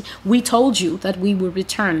prophecy, we told you that we will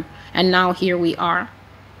return. And now here we are.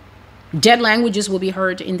 Dead languages will be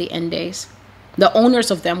heard in the end days. The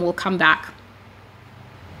owners of them will come back.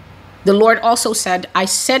 The Lord also said, I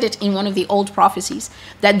said it in one of the old prophecies,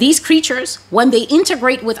 that these creatures, when they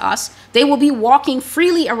integrate with us, they will be walking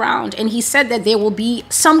freely around. And he said that there will be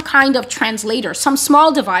some kind of translator, some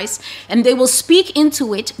small device, and they will speak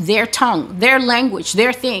into it their tongue, their language,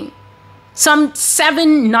 their thing. Some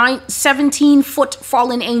 17-foot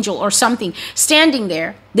fallen angel or something standing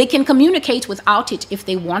there. They can communicate without it if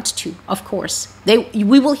they want to, of course.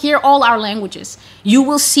 We will hear all our languages. You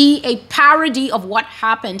will see a parody of what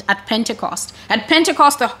happened at Pentecost. At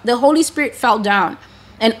Pentecost, the Holy Spirit fell down.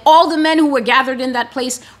 And all the men who were gathered in that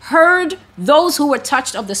place heard those who were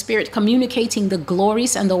touched of the Spirit communicating the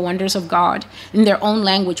glories and the wonders of God in their own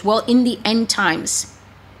language. Well, in the end times,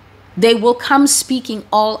 they will come speaking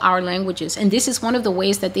all our languages. And this is one of the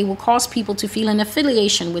ways that they will cause people to feel an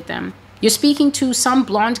affiliation with them. You're speaking to some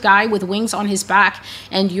blonde guy with wings on his back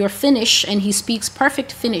and you're Finnish and he speaks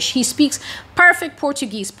perfect Finnish. He speaks perfect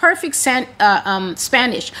Portuguese, perfect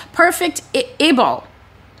Spanish, perfect Igbo,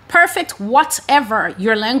 perfect whatever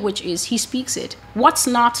your language is. He speaks it. What's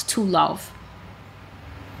not to love?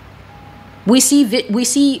 We see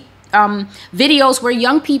videos where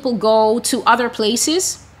young people go to other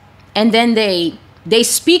places and then they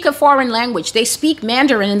speak a foreign language. They speak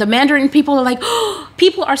Mandarin, and the Mandarin people are like, oh,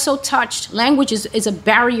 people are so touched. Language is a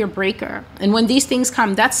barrier breaker. And when these things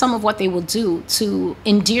come, that's some of what they will do to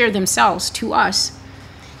endear themselves to us.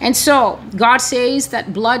 And so God says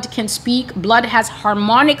that blood can speak. Blood has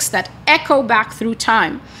harmonics that echo back through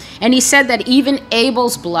time. And he said that even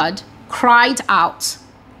Abel's blood cried out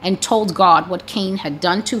and told God what Cain had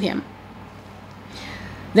done to him.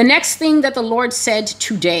 The next thing that the Lord said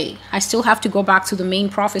today, I still have to go back to the main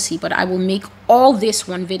prophecy, but I will make all this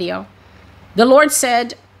one video. The Lord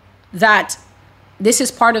said that this is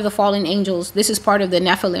part of the fallen angels. This is part of the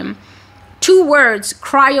Nephilim. Two words,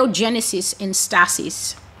 cryogenesis and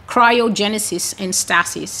stasis. Cryogenesis and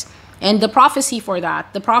stasis. And the prophecy for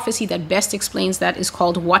that, the prophecy that best explains that is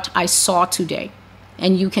called What I Saw Today.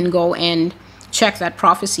 And you can go and check that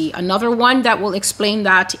prophecy. Another one that will explain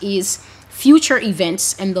that is future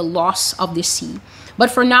events and the loss of the sea. But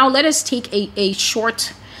for now, let us take a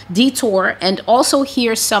short detour and also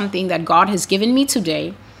hear something that God has given me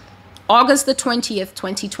today, August the 20th,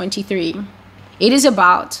 2023. It is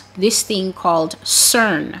about this thing called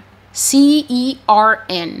CERN,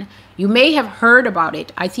 C-E-R-N. You may have heard about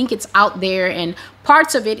it. I think it's out there, and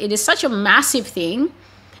parts of it is such a massive thing.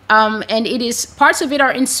 And it is, parts of it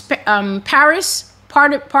are in Paris,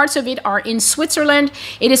 parts of it are in Switzerland.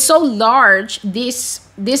 It is so large, this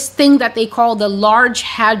thing that they call the Large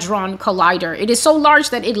Hadron Collider. It is so large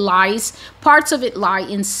that parts of it lie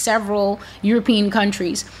in several European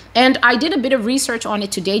countries. And I did a bit of research on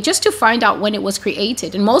it today just to find out when it was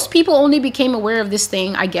created. And most people only became aware of this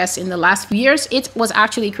thing, I guess, in the last few years. It was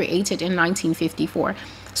actually created in 1954.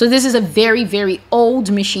 So this is a very, very old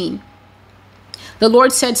machine. The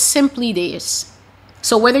Lord said simply this.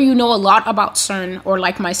 So whether you know a lot about CERN or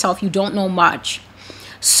like myself, you don't know much.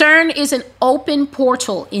 CERN is an open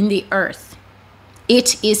portal in the earth.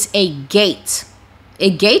 It is a gate. A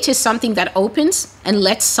gate is something that opens and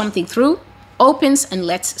lets something through, opens and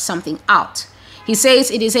lets something out. He says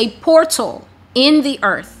it is a portal in the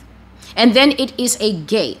earth, and then it is a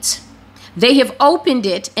gate. They have opened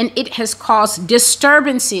it and it has caused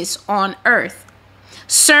disturbances on earth.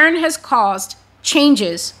 CERN has caused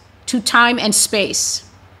changes to time and space.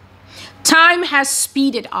 Time has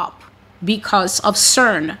speeded up because of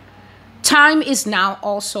CERN. Time is now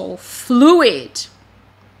also fluid.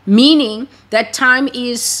 meaning that time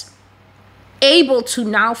is able to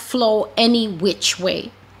now flow any which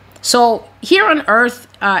way. So here on earth,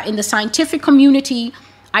 in the scientific community,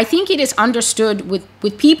 I think it is understood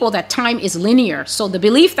with people that time is linear. So the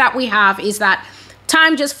belief that we have is that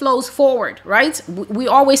time just flows forward, right? We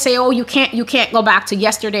always say, oh, you can't go back to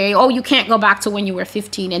yesterday. Oh, you can't go back to when you were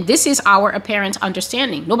 15. And this is our apparent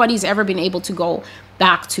understanding. Nobody's ever been able to go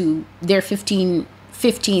back to their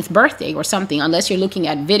 15th birthday or something, unless you're looking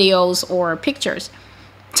at videos or pictures.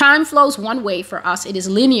 Time flows one way for us. It is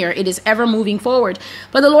linear. It is ever moving forward.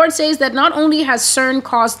 But the Lord says that not only has CERN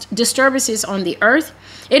caused disturbances on the earth,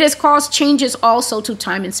 it has caused changes also to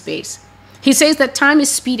time and space. He says that time is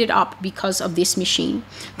speeded up because of this machine.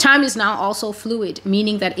 Time is now also fluid,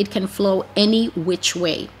 meaning that it can flow any which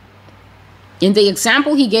way. In the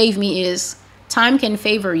example he gave me is, time can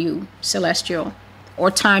favor you, celestial, or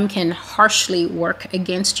time can harshly work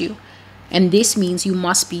against you. And this means you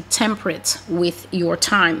must be temperate with your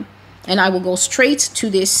time. And I will go straight to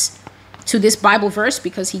this Bible verse,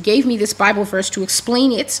 because he gave me this Bible verse to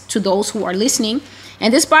explain it to those who are listening.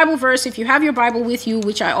 And this Bible verse, if you have your Bible with you,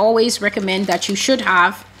 which I always recommend that you should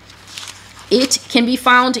have, it can be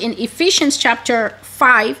found in Ephesians chapter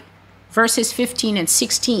 5, verses 15 and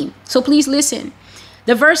 16. So please listen.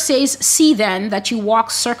 The verse says, "See then that you walk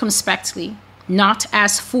circumspectly, not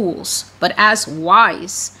as fools, but as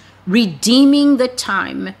wise, redeeming the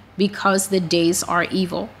time, because the days are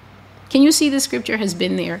evil." Can you see the scripture has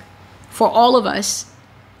been there for all of us?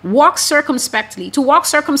 Walk circumspectly. To walk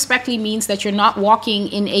circumspectly means that you're not walking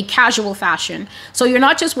in a casual fashion. So you're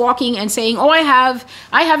not just walking and saying, oh, I have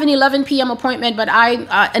an 11 p.m. appointment, but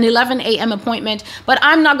an 11 a.m. appointment, but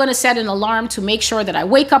I'm not going to set an alarm to make sure that I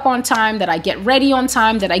wake up on time, that I get ready on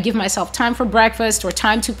time, that I give myself time for breakfast or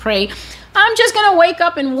time to pray. I'm just going to wake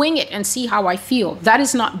up and wing it and see how I feel. That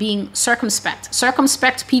is not being circumspect.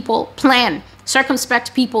 Circumspect people plan.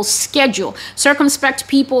 Circumspect people schedule. Circumspect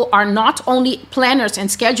people are not only planners and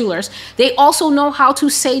schedulers, they also know how to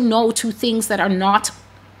say no to things that are not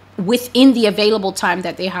within the available time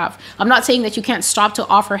that they have. I'm not saying that you can't stop to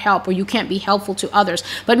offer help or you can't be helpful to others,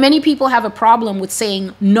 but many people have a problem with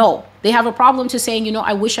saying no. They have a problem to saying, you know,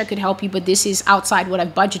 I wish I could help you, but this is outside what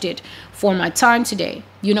I've budgeted for my time today,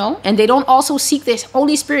 you know? And they don't also seek the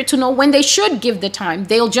Holy Spirit to know when they should give the time.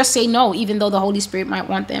 They'll just say no, even though the Holy Spirit might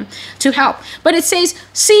want them to help. But it says,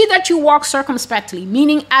 see that you walk circumspectly,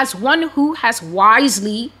 meaning as one who has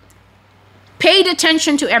wisely paid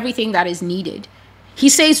attention to everything that is needed. He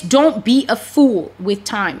says, don't be a fool with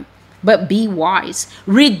time, but be wise.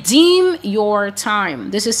 Redeem your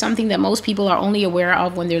time. This is something that most people are only aware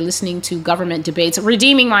of when they're listening to government debates.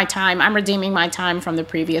 Redeeming my time. I'm redeeming my time from the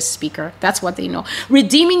previous speaker. That's what they know.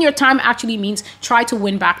 Redeeming your time actually means try to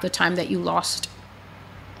win back the time that you lost.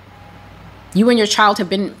 You and your child have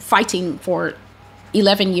been fighting for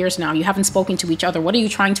 11 years now. You haven't spoken to each other. What are you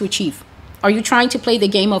trying to achieve? Are you trying to play the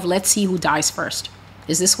game of let's see who dies first?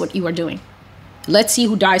 Is this what you are doing? Let's see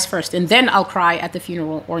who dies first, and then I'll cry at the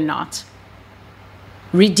funeral or not.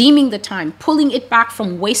 Redeeming the time, pulling it back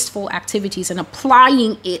from wasteful activities and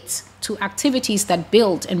applying it to activities that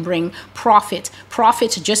build and bring profit.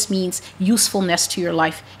 Profit just means usefulness to your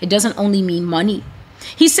life. It doesn't only mean money.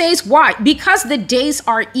 He says, why? Because the days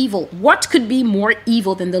are evil. What could be more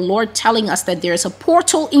evil than the Lord telling us that there's a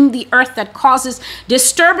portal in the earth that causes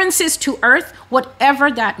disturbances to earth, whatever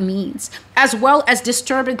that means, as well as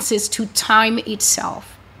disturbances to time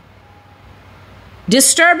itself.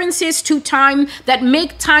 Disturbances to time that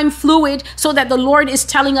make time fluid, so that the Lord is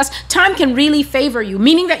telling us time can really favor you,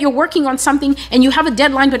 meaning that you're working on something and you have a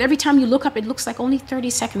deadline, but every time you look up, it looks like only 30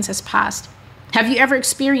 seconds has passed. Have you ever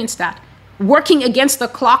experienced that? Working against the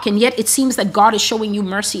clock, and yet it seems that God is showing you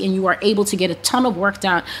mercy and you are able to get a ton of work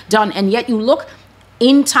done, and yet you look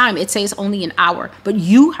in time, it says only an hour, but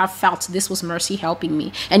you have felt this was mercy helping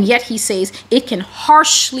me. And yet he says it can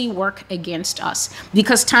harshly work against us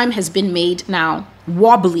because time has been made now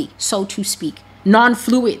wobbly, so to speak,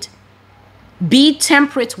 non-fluid. Be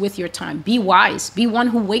temperate with your time. Be wise. Be one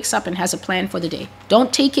who wakes up and has a plan for the day.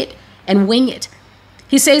 Don't take it and wing it.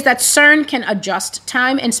 He says that CERN can adjust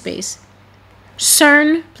time and space.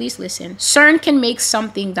 CERN, please listen, CERN can make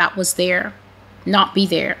something that was there not be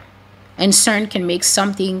there. And CERN can make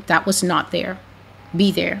something that was not there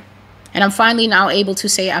be there. And I'm finally now able to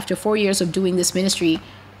say, after 4 years of doing this ministry,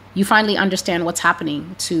 you finally understand what's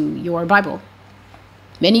happening to your Bible.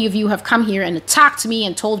 Many of you have come here and attacked me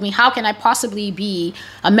and told me, how can I possibly be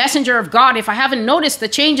a messenger of God if I haven't noticed the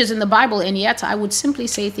changes in the Bible? And yet I would simply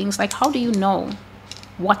say things like, how do you know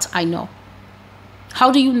what I know?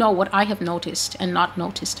 How do you know what I have noticed and not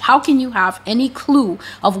noticed? How can you have any clue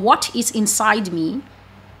of what is inside me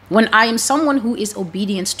when I am someone who is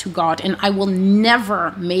obedient to God, and I will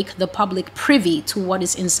never make the public privy to what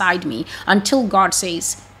is inside me until God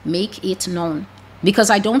says, make it known. Because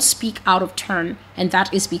I don't speak out of turn, and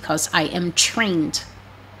that is because I am trained.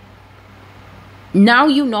 Now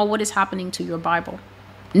you know what is happening to your Bible.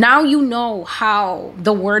 Now you know how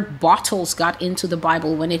the word bottles got into the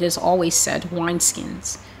Bible when it has always said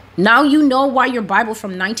wineskins. Now you know why your Bible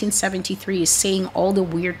from 1973 is saying all the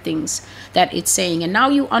weird things that it's saying. And now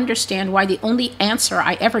you understand why the only answer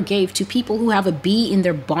I ever gave to people who have a bee in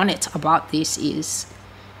their bonnet about this is,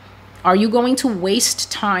 are you going to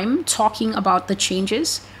waste time talking about the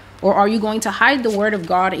changes? Or are you going to hide the word of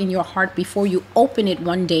God in your heart before you open it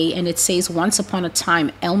one day and it says, once upon a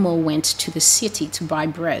time, Elmo went to the city to buy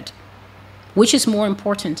bread? Which is more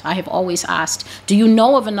important? I have always asked. Do you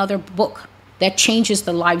know of another book that changes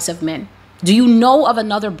the lives of men? Do you know of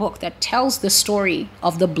another book that tells the story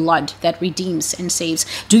of the blood that redeems and saves?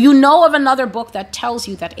 Do you know of another book that tells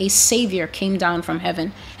you that a Savior came down from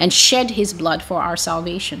heaven and shed his blood for our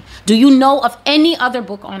salvation? Do you know of any other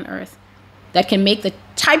book on earth that can make the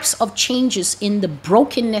types of changes in the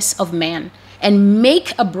brokenness of man and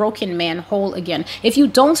make a broken man whole again? If you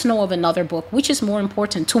don't know of another book, which is more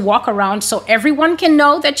important, to walk around so everyone can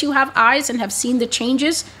know that you have eyes and have seen the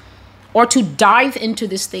changes, or to dive into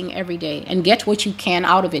this thing every day and get what you can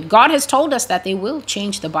out of it? God has told us that they will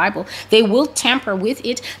change the Bible. They will tamper with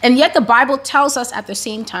it. And yet the Bible tells us at the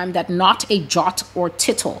same time that not a jot or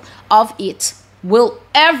tittle of it will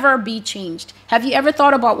ever be changed. Have you ever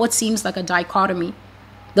thought about what seems like a dichotomy?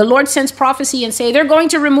 The Lord sends prophecy and say, they're going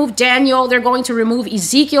to remove Daniel, they're going to remove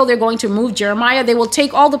Ezekiel, they're going to remove Jeremiah, they will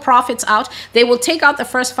take all the prophets out, they will take out the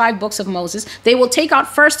first 5 books of Moses, they will take out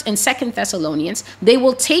 1st and 2nd Thessalonians, they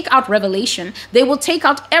will take out Revelation, they will take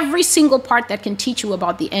out every single part that can teach you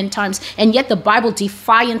about the end times, and yet the Bible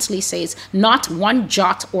defiantly says, not one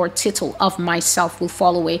jot or tittle of myself will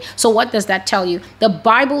fall away. So what does that tell you? The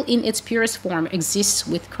Bible in its purest form exists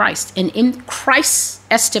with Christ, and in Christ's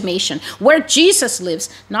estimation, where Jesus lives,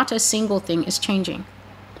 not a single thing is changing.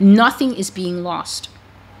 Nothing is being lost.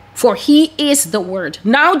 For he is the word.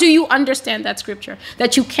 Now do you understand that scripture?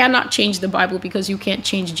 That you cannot change the Bible because you can't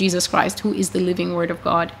change Jesus Christ, who is the living word of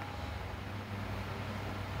God.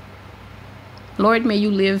 Lord, may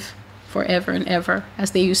you live forever and ever,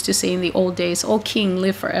 as they used to say in the old days. O King,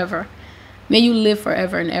 live forever. May you live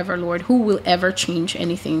forever and ever, Lord. Who will ever change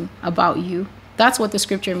anything about you? That's what the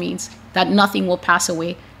scripture means, that nothing will pass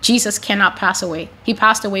away. Jesus cannot pass away. He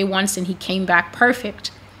passed away once and he came back perfect.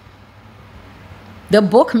 The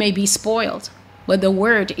book may be spoiled, but the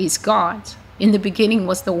word is God. In the beginning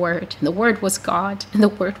was the word, and the word was God, and the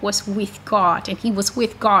word was with God, and he was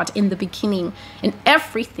with God in the beginning. And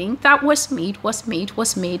everything that was made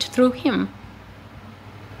through him.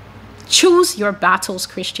 Choose your battles,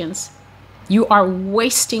 Christians. You are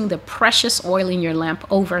wasting the precious oil in your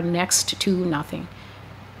lamp over next to nothing.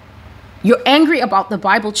 You're angry about the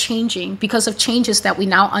Bible changing because of changes that we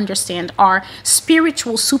now understand are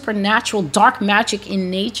spiritual, supernatural, dark magic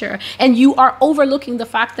in nature. And you are overlooking the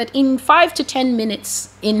fact that in 5 to 10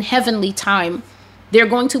 minutes in heavenly time, they're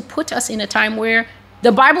going to put us in a time where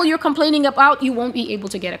the Bible you're complaining about, you won't be able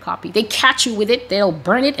to get a copy. They catch you with it, they'll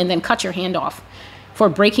burn it, and then cut your hand off for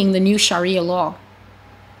breaking the new Sharia law.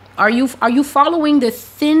 Are you following the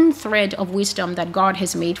thin thread of wisdom that God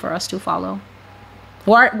has made for us to follow?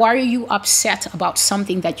 Why are you upset about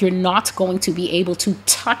something that you're not going to be able to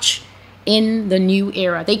touch in the new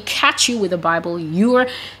era? They catch you with the Bible.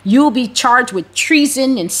 You'll be charged with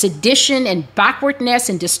treason and sedition and backwardness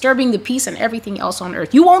and disturbing the peace and everything else on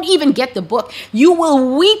earth. You won't even get the book. You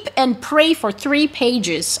will weep and pray for 3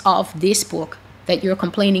 pages of this book that you're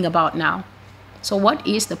complaining about now. So what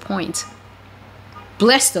is the point?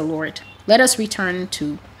 Bless the Lord. Let us return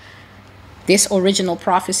to this original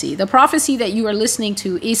prophecy. The prophecy that you are listening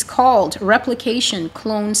to is called Replication,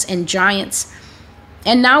 Clones, and Giants.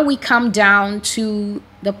 And now we come down to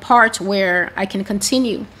the part where I can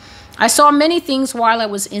continue. I saw many things while I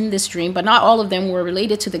was in this dream, but not all of them were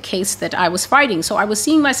related to the case that I was fighting. So I was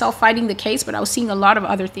seeing myself fighting the case, but I was seeing a lot of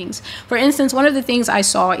other things. For instance, one of the things I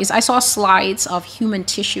saw slides of human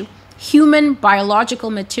tissue, human biological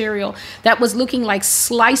material that was looking like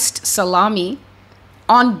sliced salami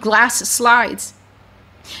on glass slides.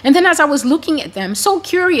 And then as I was looking at them, so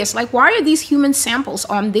curious, like, why are these human samples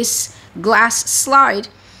on this glass slide?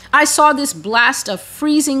 I saw this blast of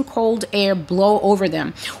freezing cold air blow over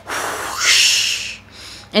them. Whoosh.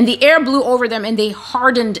 And the air blew over them and they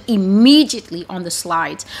hardened immediately on the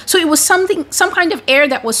slides. So it was some kind of air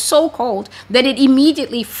that was so cold that it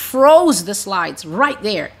immediately froze the slides right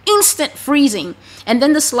there, instant freezing. And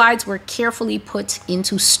then the slides were carefully put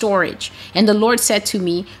into storage. And the Lord said to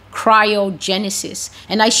me, cryogenesis.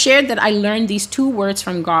 And I shared that I learned these two words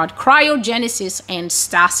from God, cryogenesis and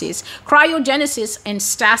stasis. Cryogenesis and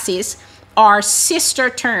stasis are sister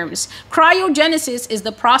terms. Cryogenesis is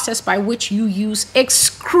the process by which you use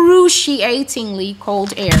excruciatingly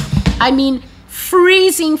cold air. I mean,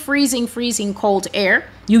 freezing cold air.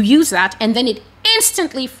 You use that and then it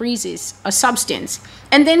instantly freezes a substance.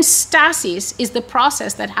 And then stasis is the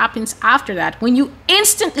process that happens after that. When you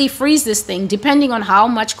instantly freeze this thing, depending on how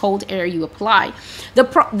much cold air you apply,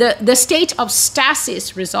 the state of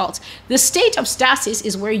stasis results. The state of stasis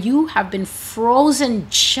is where you have been frozen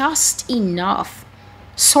just enough,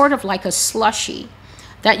 sort of like a slushy,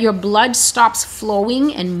 that your blood stops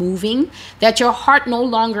flowing and moving, that your heart no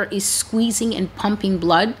longer is squeezing and pumping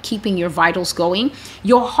blood, keeping your vitals going.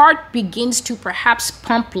 Your heart begins to perhaps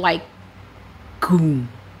pump like boom,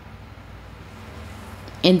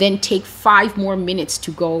 and then take 5 more minutes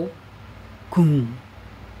to go boom.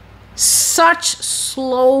 Such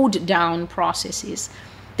slowed down processes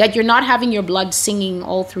that you're not having your blood singing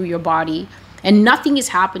all through your body, and nothing is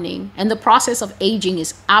happening, and the process of aging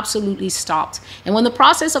is absolutely stopped. And when the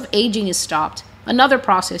process of aging is stopped, another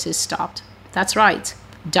process is stopped. That's right,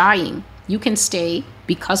 dying. You can stay,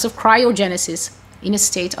 because of cryogenesis, in a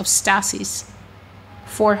state of stasis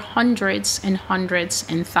for hundreds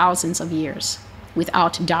and thousands of years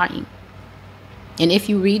without dying. And if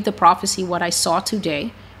you read the prophecy, What I Saw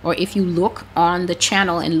Today, or if you look on the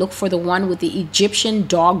channel and look for the one with the Egyptian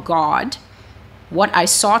dog god, What I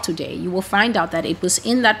Saw Today, you will find out that it was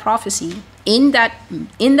in that prophecy, in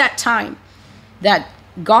that time, that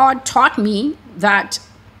God taught me that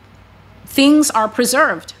things are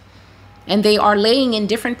preserved and they are laying in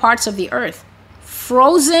different parts of the earth,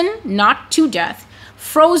 frozen, not to death,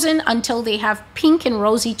 frozen until they have pink and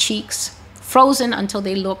rosy cheeks, frozen until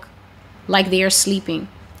they look like they are sleeping.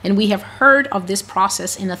 And we have heard of this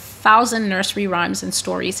process in 1,000 nursery rhymes and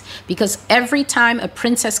stories, because every time a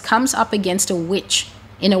princess comes up against a witch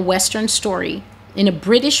in a Western story, in a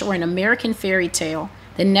British or an American fairy tale,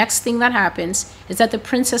 the next thing that happens is that the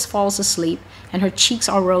princess falls asleep and her cheeks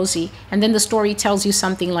are rosy. And then the story tells you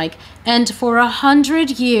something like, and for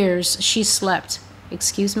 100 years she slept.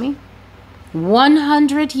 Excuse me?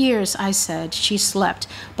 100 years, I said, she slept.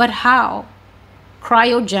 But how?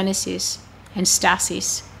 Cryogenesis and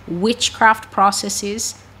stasis, witchcraft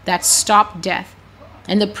processes that stop death.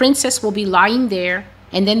 And the princess will be lying there,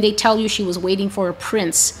 and then they tell you she was waiting for a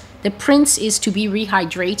prince. The prince is to be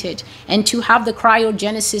rehydrated and to have the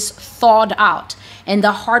cryogenesis thawed out, and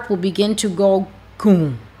the heart will begin to go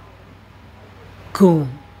goom,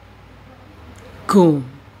 goom,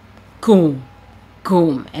 goom, goom,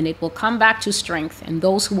 goom, and it will come back to strength, and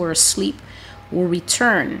those who were asleep will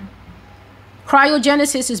return.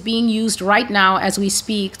 Cryogenesis is being used right now as we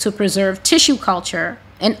speak to preserve tissue culture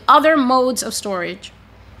and other modes of storage.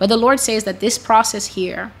 But the Lord says that this process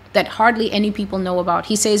here, that hardly any people know about,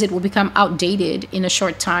 he says it will become outdated in a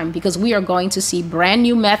short time, because we are going to see brand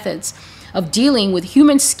new methods of dealing with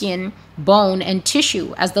human skin, bone, and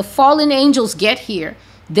tissue. As the fallen angels get here,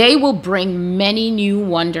 they will bring many new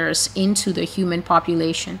wonders into the human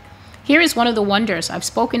population. Here is one of the wonders. I've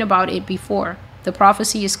spoken about it before. The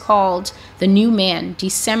prophecy is called The New Man,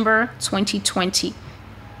 December 2020.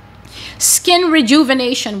 Skin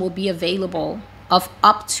rejuvenation will be available of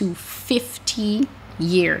up to 50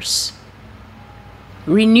 years.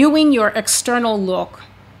 Renewing your external look.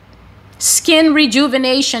 Skin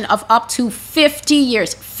rejuvenation of up to 50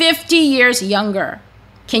 years. 50 years younger.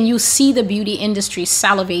 Can you see the beauty industry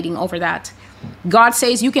salivating over that? God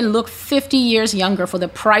says you can look 50 years younger for the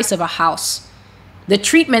price of a house. The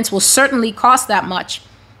treatments will certainly cost that much,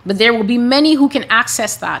 but there will be many who can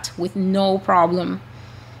access that with no problem.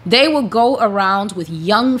 They will go around with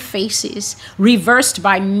young faces, reversed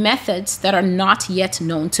by methods that are not yet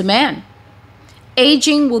known to man.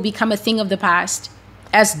 Aging will become a thing of the past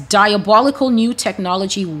as diabolical new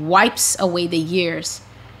technology wipes away the years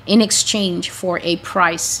in exchange for a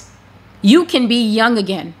price. You can be young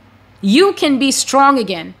again. You can be strong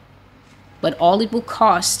again, but all it will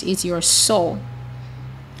cost is your soul.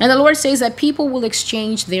 And the Lord says that people will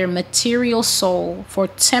exchange their material soul for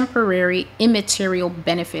temporary immaterial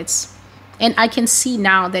benefits. And I can see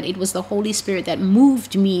now that it was the Holy Spirit that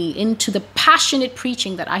moved me into the passionate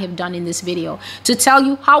preaching that I have done in this video to tell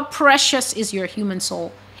you how precious is your human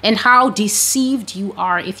soul and how deceived you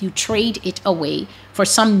are if you trade it away for for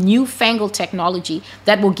some newfangled technology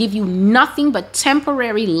that will give you nothing but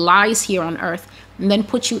temporary lies here on earth and then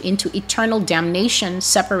put you into eternal damnation,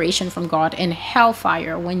 separation from God, and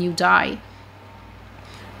hellfire when you die.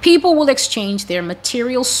 People will exchange their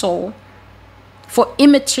material soul for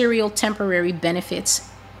immaterial temporary benefits,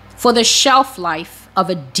 for the shelf life of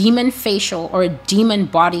a demon facial or a demon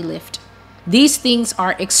body lift. These things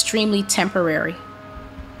are extremely temporary.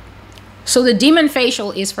 So the demon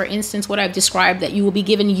facial is, for instance, what I've described, that you will be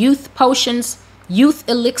given youth potions, youth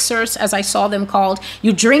elixirs, as I saw them called.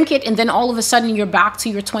 You drink it and then all of a sudden you're back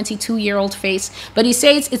to your 22-year-old face. But he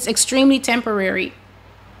says it's extremely temporary.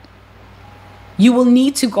 You will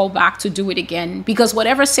need to go back to do it again, because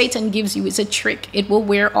whatever Satan gives you is a trick. It will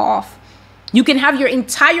wear off. You can have your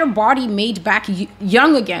entire body made back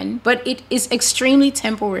young again, but it is extremely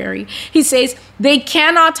temporary. He says they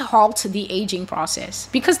cannot halt the aging process,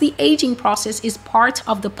 because the aging process is part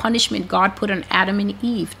of the punishment God put on Adam and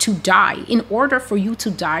Eve to die. In order for you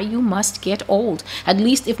to die, you must get old, at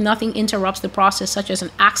least if nothing interrupts the process, such as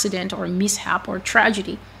an accident or a mishap or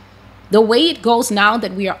tragedy. The way it goes now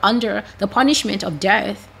that we are under the punishment of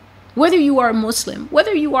death, whether you are a Muslim,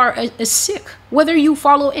 whether you are a Sikh, whether you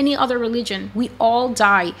follow any other religion, we all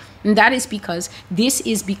die. And that is because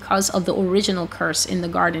of the original curse in the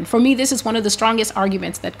garden. For me, this is one of the strongest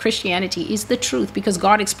arguments that Christianity is the truth, because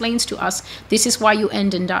God explains to us, this is why you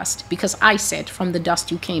end in dust. Because I said, from the dust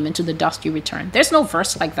you came, and to the dust you return. There's no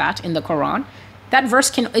verse like that in the Quran. That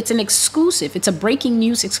verse it's an exclusive. It's a breaking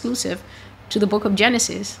news exclusive to the book of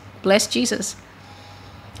Genesis. Bless Jesus.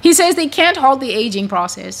 He says they can't halt the aging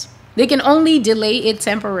process. They can only delay it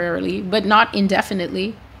temporarily, but not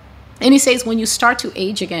indefinitely. And he says when you start to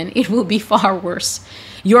age again, it will be far worse.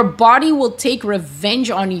 Your body will take revenge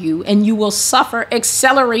on you, and you will suffer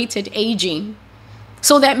accelerated aging.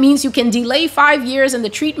 So that means you can delay 5 years and the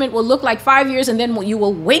treatment will look like 5 years, and then you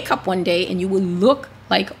will wake up one day and you will look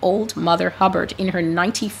like old Mother Hubbard in her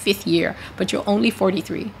 95th year, but you're only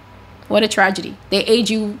 43. What a tragedy. They age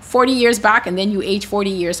you 40 years back, and then you age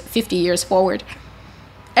 50 years forward.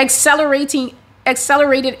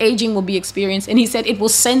 Accelerated aging will be experienced, and he said it will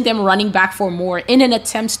send them running back for more in an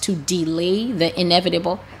attempt to delay the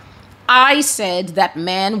inevitable. I said that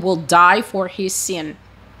man will die for his sin,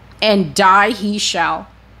 and die he shall.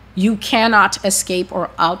 You cannot escape or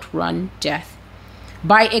outrun death.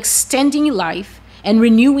 By extending life and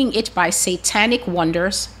renewing it by satanic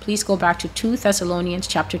wonders, please go back to 2 Thessalonians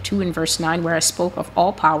chapter 2 and verse 9, where I spoke of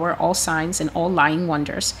all power, all signs, and all lying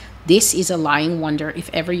wonders. This is a lying wonder,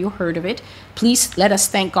 if ever you heard of it. Please let us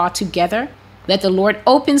thank God together that the Lord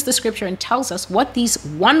opens the scripture and tells us what these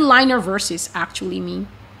one-liner verses actually mean.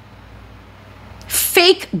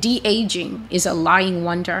 Fake de-aging is a lying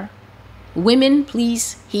wonder. Women,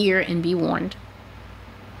 please hear and be warned.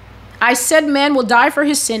 I said man will die for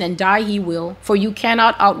his sin, and die he will, for you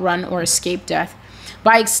cannot outrun or escape death.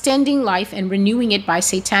 By extending life and renewing it by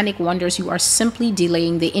satanic wonders, you are simply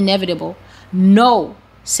delaying the inevitable. No,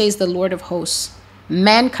 says the Lord of hosts,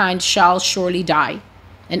 mankind shall surely die.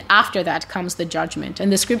 And after that comes the judgment.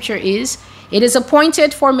 And the scripture is, it is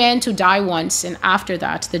appointed for man to die once, and after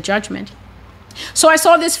that the judgment. So I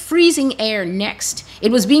saw this freezing air next.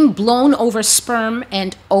 It was being blown over sperm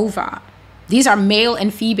and ova. These are male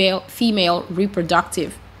and female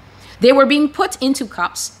reproductive. They were being put into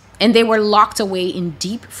cups, and they were locked away in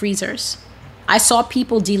deep freezers. I saw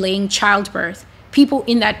people delaying childbirth. People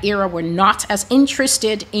in that era were not as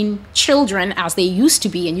interested in children as they used to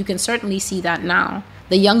be, and you can certainly see that now.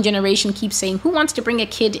 The young generation keeps saying, who wants to bring a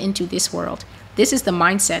kid into this world? This is the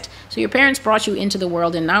mindset. So your parents brought you into the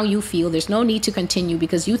world, and now you feel there's no need to continue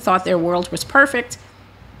because you thought their world was perfect,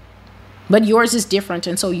 but yours is different,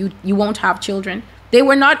 and so you won't have children. They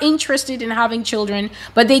were not interested in having children,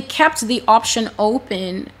 but they kept the option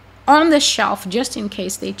open on the shelf just in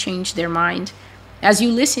case they changed their mind. As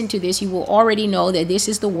you listen to this, you will already know that this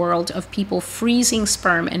is the world of people freezing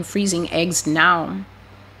sperm and freezing eggs now.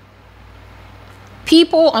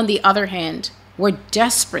 People, on the other hand, were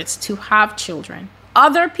desperate to have children.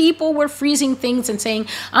 Other people were freezing things and saying,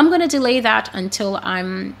 I'm going to delay that until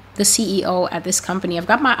I'm the CEO at this company. I've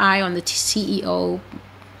got my eye on the CEO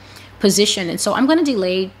position, and so I'm going to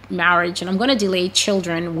delay marriage, and I'm going to delay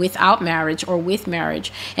children without marriage or with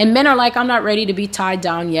marriage. And men are like, I'm not ready to be tied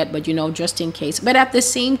down yet, but just in case. But at the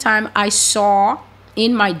same time, I saw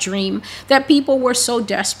in my dream that people were so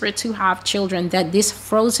desperate to have children that this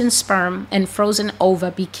frozen sperm and frozen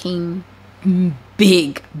ova became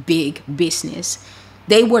big business.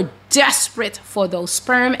 They were desperate for those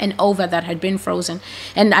sperm and ova that had been frozen.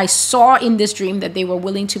 And I saw in this dream that they were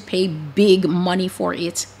willing to pay big money for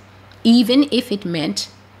it, even if it meant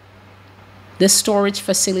the storage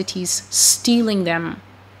facilities, stealing them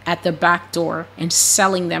at the back door and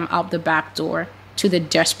selling them out the back door to the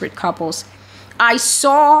desperate couples. I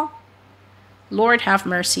saw, Lord have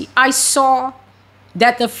mercy, I saw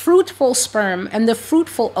that the fruitful sperm and the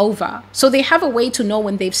fruitful ova, so they have a way to know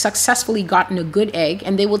when they've successfully gotten a good egg,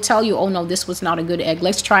 and they will tell you, oh no, this was not a good egg.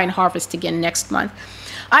 Let's try and harvest again next month.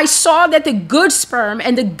 I saw that the good sperm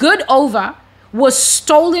and the good ova was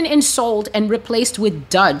stolen and sold and replaced with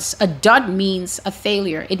duds. A dud means a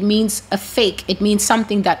failure. It means a fake. It means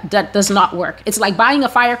something that does not work. It's like buying a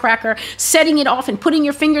firecracker, setting it off and putting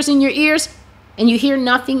your fingers in your ears, and you hear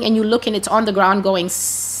nothing, and you look and it's on the ground going,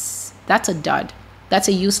 sss. That's a dud. That's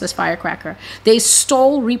a useless firecracker. They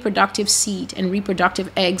stole reproductive seed and reproductive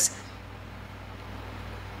eggs.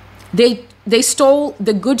 They stole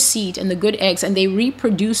the good seed and the good eggs, and they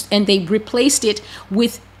reproduced and they replaced it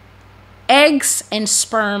with eggs and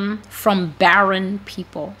sperm from barren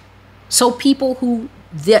people. So people who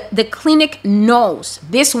the clinic knows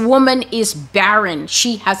this woman is barren.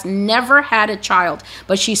 She has never had a child,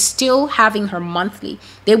 but she's still having her monthly.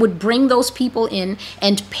 They would bring those people in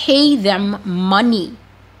and pay them money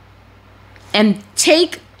and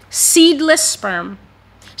take seedless sperm,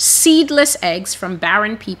 seedless eggs from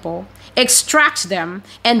barren people, extract them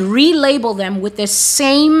and relabel them with the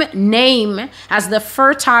same name as the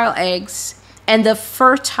fertile eggs and the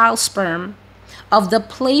fertile sperm of the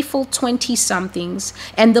playful 20-somethings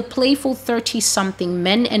and the playful 30-something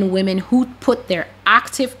men and women who put their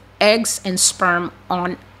active eggs and sperm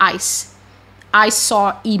on ice. I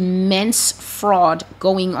saw immense fraud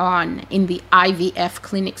going on in the IVF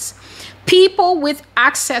clinics. People with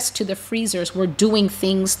access to the freezers were doing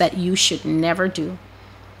things that you should never do.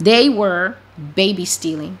 They were baby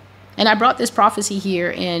stealing. And I brought this prophecy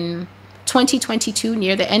here in 2022,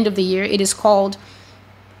 near the end of the year. It is called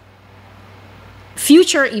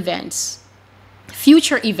Future Events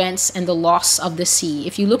and the Loss of the Sea.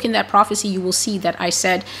 If you look in that prophecy, you will see that I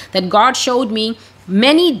said that God showed me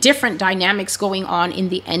many different dynamics going on in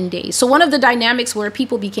the end days. So one of the dynamics where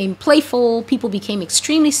people became playful, people became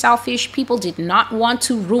extremely selfish, people did not want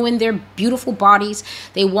to ruin their beautiful bodies.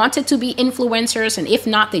 They wanted to be influencers, and if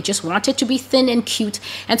not, they just wanted to be thin and cute.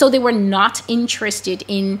 And so they were not interested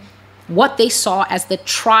in what they saw as the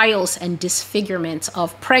trials and disfigurements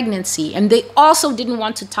of pregnancy. And they also didn't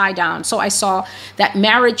want to tie down. So I saw that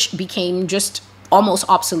marriage became just almost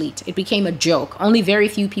obsolete. It became a joke. Only very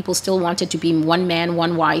few people still wanted to be one man,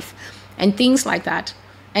 one wife, and things like that.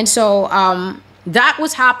 And so that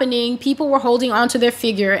was happening. People were holding on to their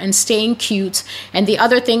figure and staying cute. And the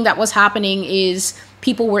other thing that was happening is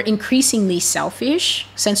people were increasingly selfish.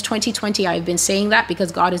 Since 2020, I've been saying that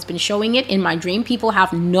because God has been showing it in my dream. People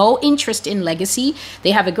have no interest in legacy. They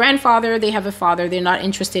have a grandfather, they have a father. They're not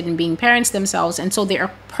interested in being parents themselves. And so they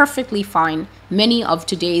are perfectly fine. Many of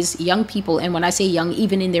today's young people, and when I say young,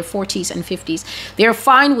 even in their 40s and 50s, they're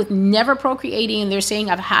fine with never procreating. And they're saying,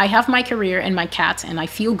 I have my career and my cat and I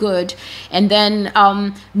feel good. And then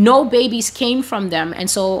no babies came from them. And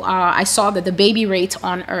so I saw that the baby rate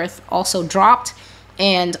on Earth also dropped.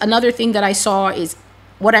 And another thing that I saw is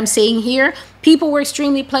what I'm saying here. People were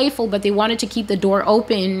extremely playful, but they wanted to keep the door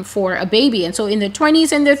open for a baby. And so in their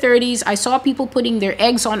 20s and their 30s, I saw people putting their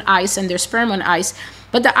eggs on ice and their sperm on ice.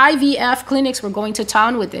 But the IVF clinics were going to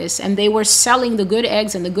town with this, and they were selling the good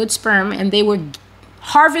eggs and the good sperm, and they were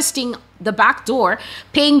harvesting the back door,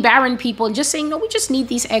 paying barren people and just saying, no, we just need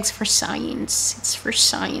these eggs for science. It's for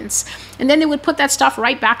science. And then they would put that stuff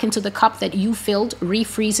right back into the cup that you filled,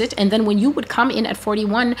 refreeze it. And then when you would come in at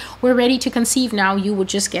 41, we're ready to conceive now, you would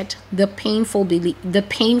just get the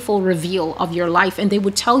painful reveal of your life. And they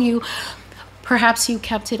would tell you, perhaps you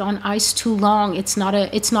kept it on ice too long. It's not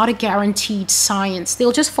a guaranteed science.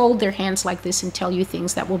 They'll just fold their hands like this and tell you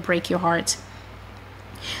things that will break your heart.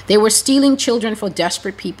 They were stealing children for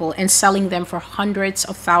desperate people and selling them for hundreds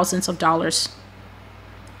of thousands of dollars.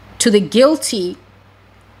 To the guilty,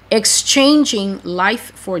 exchanging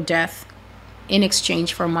life for death in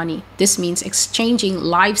exchange for money. This means exchanging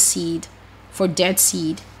live seed for dead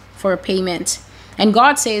seed for a payment. And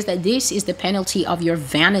God says that this is the penalty of your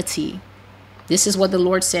vanity. This is what the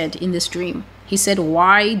Lord said in this dream. He said,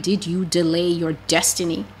 why did you delay your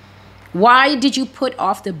destiny? Why did you put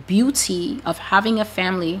off the beauty of having a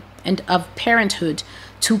family and of parenthood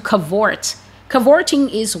to cavort? Cavorting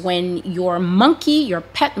is when your monkey, your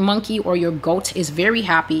pet monkey or your goat is very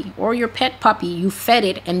happy, or your pet puppy, you fed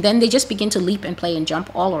it, and then they just begin to leap and play and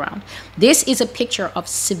jump all around. This is a picture of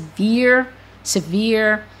severe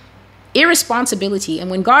irresponsibility.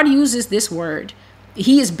 And when God uses this word,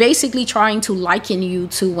 he is basically trying to liken you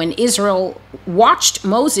to when Israel watched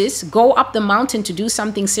Moses go up the mountain to do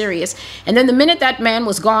something serious. And then the minute that man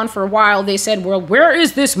was gone for a while, they said, well, where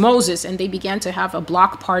is this Moses? And they began to have a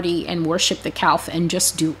block party and worship the calf and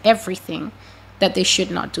just do everything that they should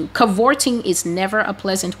not do. Cavorting is never a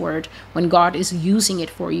pleasant word when God is using it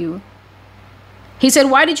for you. He said,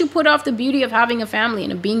 why did you put off the beauty of having a family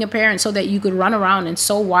and of being a parent so that you could run around and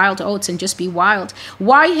sow wild oats and just be wild?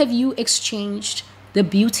 Why have you exchanged the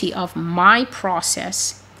beauty of my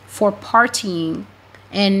process for partying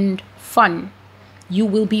and fun? You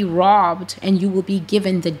will be robbed and you will be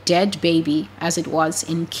given the dead baby, as it was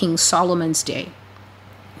in King Solomon's day.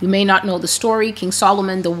 You may not know the story. King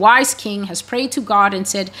Solomon, the wise king, has prayed to God and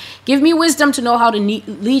said, give me wisdom to know how to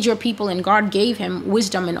lead your people. And God gave him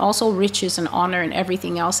wisdom and also riches and honor and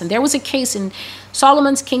everything else. And there was a case in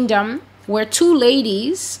Solomon's kingdom where two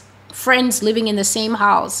ladies, friends living in the same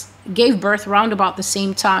house, gave birth round about the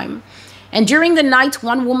same time. And during the night,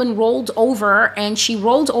 one woman rolled over, and she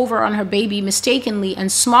rolled over on her baby mistakenly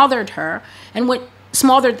and smothered her and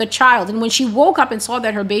smothered the child. And when she woke up and saw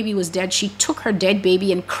that her baby was dead, she took her dead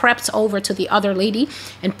baby and crept over to the other lady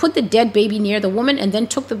and put the dead baby near the woman, and then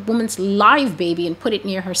took the woman's live baby and put it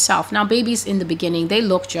near herself. Now, babies in the beginning, they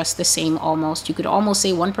look just the same almost. You could almost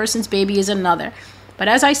say one person's baby is another. But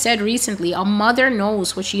as I said recently, a mother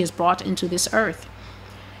knows what she has brought into this earth.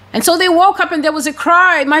 And so they woke up and there was a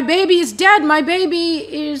cry, my baby is dead, my baby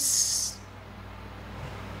is...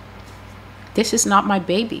 This is not my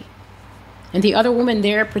baby. And the other woman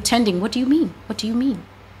there pretending, what do you mean? What do you mean?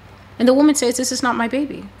 And the woman says, this is not my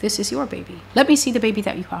baby. This is your baby. Let me see the baby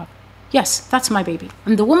that you have. Yes, that's my baby.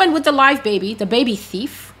 And the woman with the live baby, the baby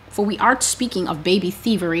thief, for we aren't speaking of baby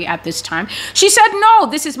thievery at this time, she said, no,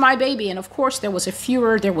 this is my baby. And of course, there was a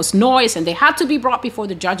furor, there was noise, and they had to be brought before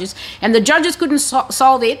the judges. And the judges couldn't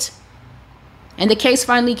solve it. And the case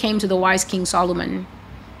finally came to the wise King Solomon.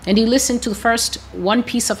 And he listened to first one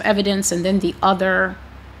piece of evidence and then the other.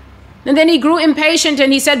 And then he grew impatient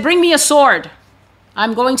and he said, bring me a sword.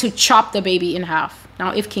 I'm going to chop the baby in half.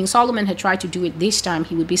 Now, if King Solomon had tried to do it this time,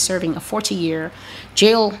 he would be serving a 40-year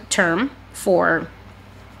jail term for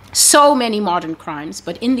so many modern crimes.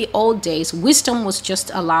 But in the old days, wisdom was just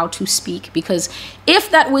allowed to speak, because if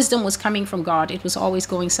that wisdom was coming from God, it was always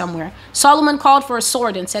going somewhere. Solomon called for a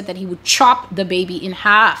sword and said that he would chop the baby in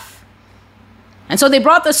half. And so they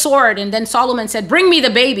brought the sword, and then Solomon said, bring me the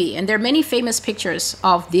baby. And there are many famous pictures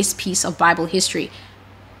of this piece of Bible history.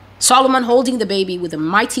 Solomon holding the baby with a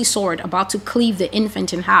mighty sword, about to cleave the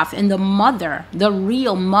infant in half. And the mother, the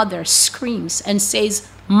real mother, screams and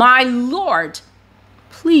says, my Lord,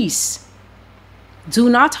 please do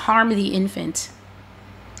not harm the infant.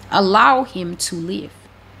 Allow him to live.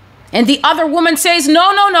 And the other woman says,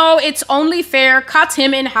 no, no, no, it's only fair. Cut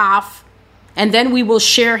him in half, and then we will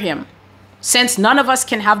share him. Since none of us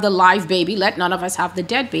can have the live baby, let none of us have the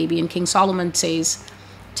dead baby. And King Solomon says,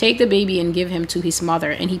 take the baby and give him to his mother.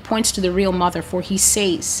 And he points to the real mother, for he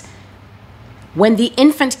says, when the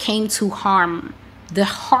infant came to harm, the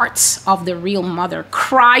hearts of the real mother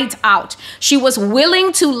cried out. She was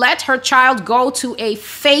willing to let her child go to a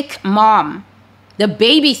fake mom, the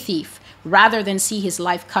baby thief, rather than see his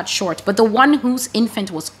life cut short. But the one whose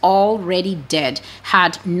infant was already dead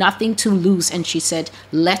had nothing to lose. And she said,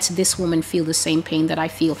 let this woman feel the same pain that I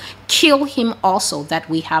feel. Kill him also, that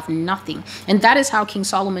we have nothing. And that is how King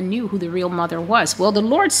Solomon knew who the real mother was. Well, the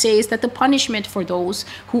Lord says that the punishment for those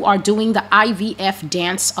who are doing the IVF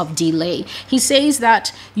dance of delay, he says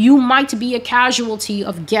that you might be a casualty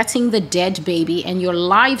of getting the dead baby, and your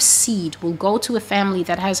live seed will go to a family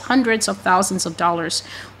that has hundreds of thousands of dollars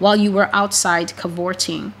while you were outside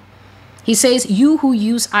cavorting. He says, you who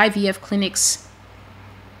use IVF clinics,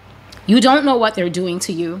 you don't know what they're doing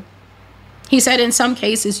to you. He said in some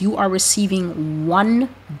cases you are receiving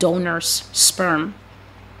one donor's sperm.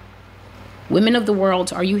 Women of the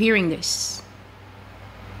world, are you hearing this?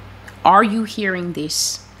 Are you hearing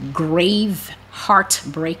this grave,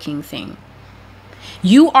 heartbreaking thing?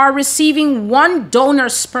 You are receiving one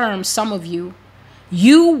donor's sperm, some of you.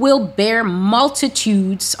 You will bear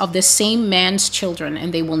multitudes of the same man's children,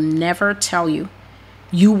 and they will never tell you.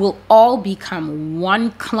 You will all become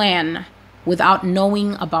one clan without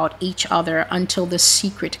knowing about each other until the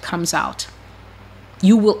secret comes out.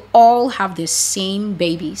 You will all have the same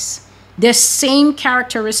babies. The same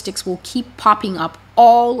characteristics will keep popping up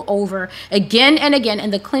all over again and again,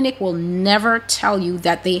 and the clinic will never tell you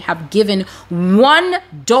that they have given one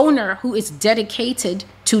donor who is dedicated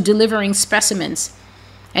to delivering specimens.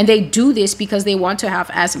 And they do this because they want to have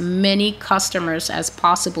as many customers as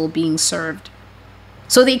possible being served.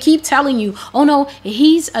 So they keep telling you, oh no,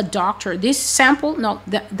 he's a doctor. This sample, no,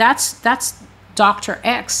 that's Dr.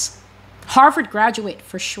 X. Harvard graduate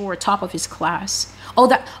for sure, top of his class. Oh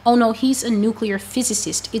no, he's a nuclear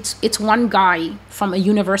physicist. It's one guy from a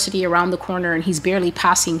university around the corner and he's barely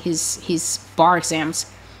passing his bar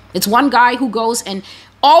exams. It's one guy who goes and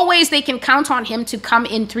always they can count on him to come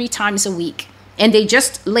in 3 times a week. And they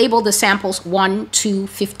just label the samples 1, 2,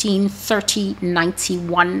 15, 30,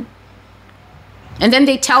 91. And then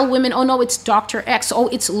they tell women, oh no, it's Dr. X. Oh,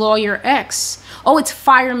 it's Lawyer X. Oh, it's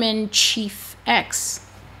Fireman Chief X.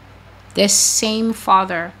 The same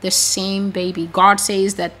father, the same baby. God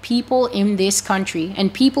says that people in this country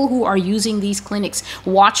and people who are using these clinics,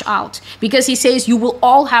 watch out. Because he says you will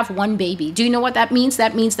all have one baby. Do you know what that means?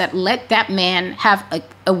 That means that let that man have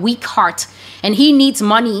a weak heart and he needs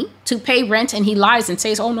money to pay rent and he lies and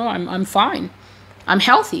says, oh no, I'm fine. I'm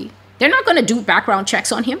healthy. They're not going to do background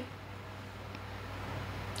checks on him.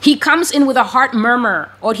 He comes in with a heart murmur,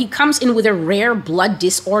 or he comes in with a rare blood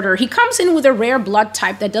disorder. He comes in with a rare blood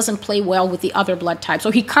type that doesn't play well with the other blood types.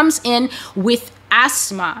 Or he comes in with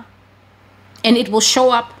asthma, and it will show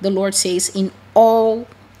up, the Lord says, in all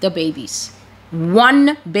the babies.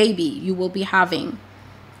 One baby you will be having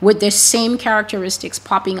with the same characteristics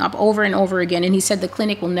popping up over and over again. And he said the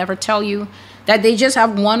clinic will never tell you that they just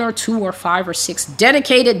have 1 or 2 or 5 or 6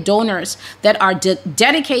 dedicated donors that are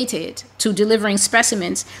dedicated to delivering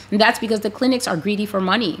specimens. And that's because the clinics are greedy for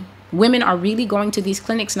money. Women are really going to these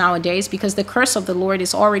clinics nowadays because the curse of the Lord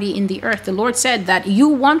is already in the earth. The Lord said that you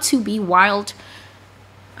want to be wild.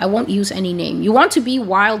 I won't use any name. You want to be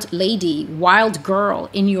wild lady, wild girl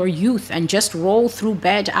in your youth and just roll through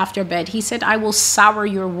bed after bed. He said, I will sour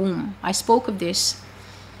your womb. I spoke of this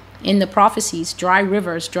in the prophecies, dry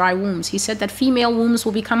rivers, dry wombs. He said that female wombs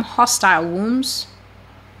will become hostile wombs.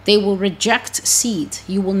 They will reject seed.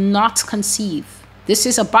 You will not conceive. This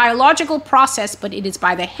is a biological process, but it is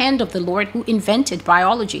by the hand of the Lord who invented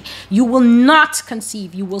biology. You will not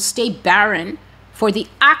conceive. You will stay barren for the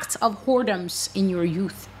act of whoredoms in your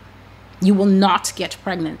youth. You will not get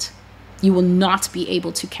pregnant. You will not be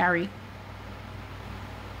able to carry.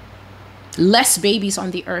 Less babies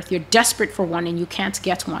on the earth. You're desperate for one and you can't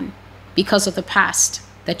get one because of the past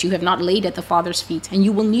that you have not laid at the Father's feet. And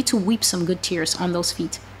you will need to weep some good tears on those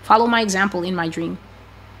feet. Follow my example in my dream.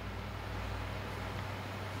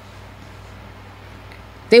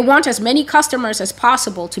 They want as many customers as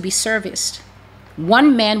possible to be serviced.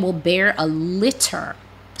 One man will bear a litter,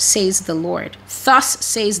 says the Lord. Thus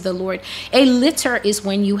says the Lord. A litter is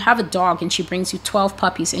when you have a dog and she brings you 12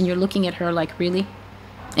 puppies and you're looking at her like, really?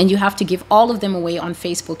 And you have to give all of them away on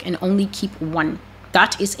Facebook and only keep one.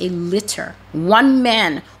 That is a litter. One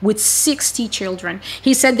man with 60 children.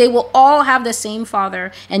 He said they will all have the same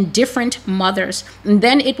father and different mothers. And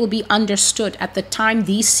then it will be understood at the time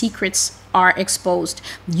these secrets are exposed.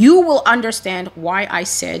 You will understand why I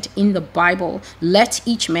said in the Bible, let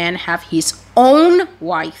each man have his own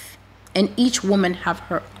wife and each woman have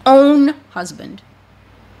her own husband.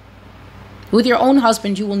 With your own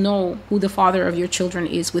husband, you will know who the father of your children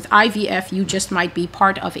is. With IVF, you just might be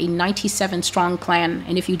part of a 97-strong clan.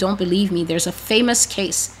 And if you don't believe me, there's a famous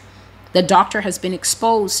case. The doctor has been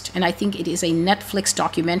exposed, and I think it is a Netflix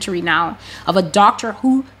documentary now, of a doctor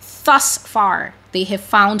who, thus far, they have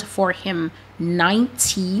found for him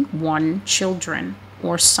 91 children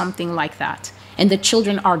or something like that. And the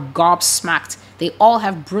children are gobsmacked. They all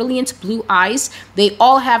have brilliant blue eyes. They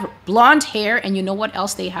all have blonde hair. And you know what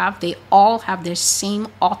else they have? They all have the same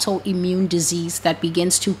autoimmune disease that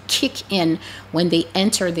begins to kick in when they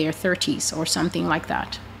enter their 30s or something like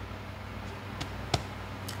that.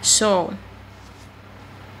 So,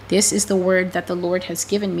 this is the word that the Lord has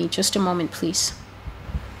given me. Just a moment, please.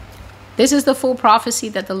 This is the full prophecy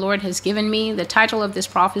that the Lord has given me. The title of this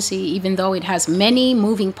prophecy, even though it has many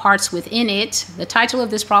moving parts within it, the title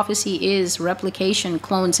of this prophecy is Replication,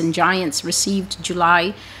 Clones and Giants, received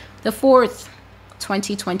July the 4th,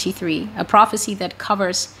 2023. A prophecy that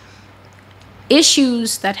covers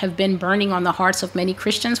issues that have been burning on the hearts of many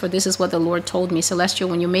Christians. For this is what the Lord told me, Celestial,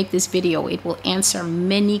 when you make this video, it will answer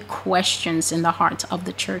many questions in the heart of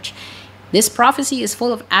the church. This prophecy is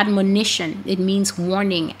full of admonition. It means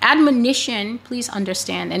warning. Admonition, please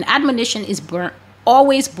understand, and admonition is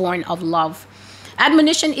always born of love.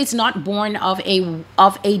 Admonition is not born of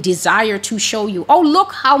a desire to show you, oh,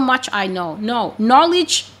 look how much I know. No,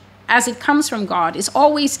 knowledge as it comes from God is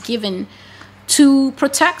always given to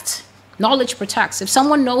protect. Knowledge protects. If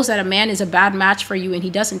someone knows that a man is a bad match for you and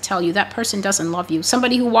he doesn't tell you, that person doesn't love you.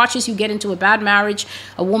 Somebody who watches you get into a bad marriage,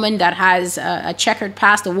 a woman that has a checkered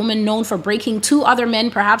past, a woman known for breaking 2 other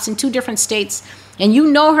men, perhaps in 2 different states, and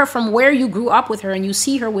you know her from where you grew up with her, and you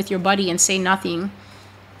see her with your buddy and say nothing,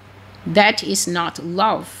 that is not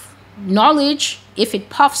love. Knowledge, if it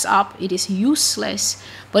puffs up, it is useless.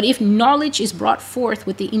 But if knowledge is brought forth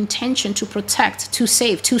with the intention to protect, to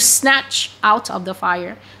save, to snatch out of the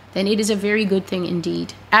fire, then it is a very good thing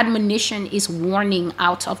indeed. Admonition is warning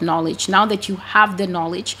out of knowledge. Now that you have the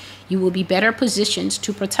knowledge, you will be better positioned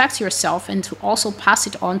to protect yourself and to also pass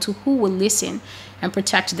it on to who will listen and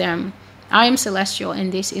protect them. I am Celestial,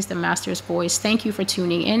 and this is the Master's Voice. Thank you for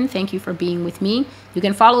tuning in. Thank you for being with me. You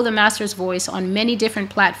can follow the Master's Voice on many different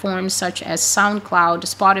platforms such as SoundCloud,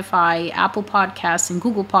 Spotify, Apple Podcasts, and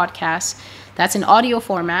Google Podcasts. That's an audio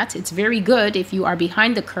format. It's very good if you are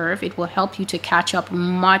behind the curve. It will help you to catch up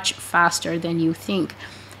much faster than you think.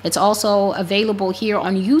 It's also available here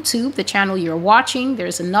on YouTube, the channel you're watching.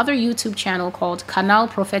 There's another YouTube channel called Canal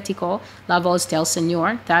Profético, La Voz del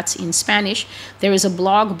Señor. That's in Spanish. There is a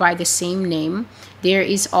blog by the same name. There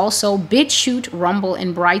is also BitChute, Rumble,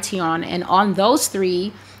 and Brighteon. And on those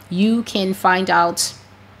three, you can find out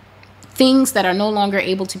things that are no longer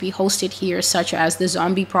able to be hosted here, such as the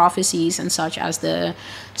zombie prophecies and such as the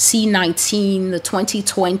C-19, the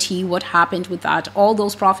 2020, what happened with that. All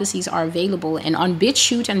those prophecies are available. And on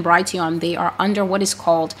BitChute and Brighteon, they are under what is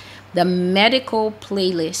called the medical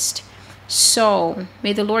playlist. So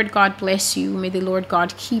may the Lord God bless you. May the Lord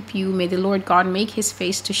God keep you. May the Lord God make his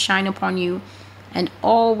face to shine upon you and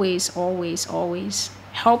always, always, always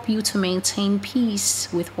help you to maintain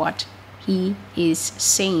peace with what he is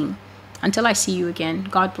saying. Until I see you again,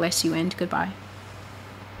 God bless you and goodbye.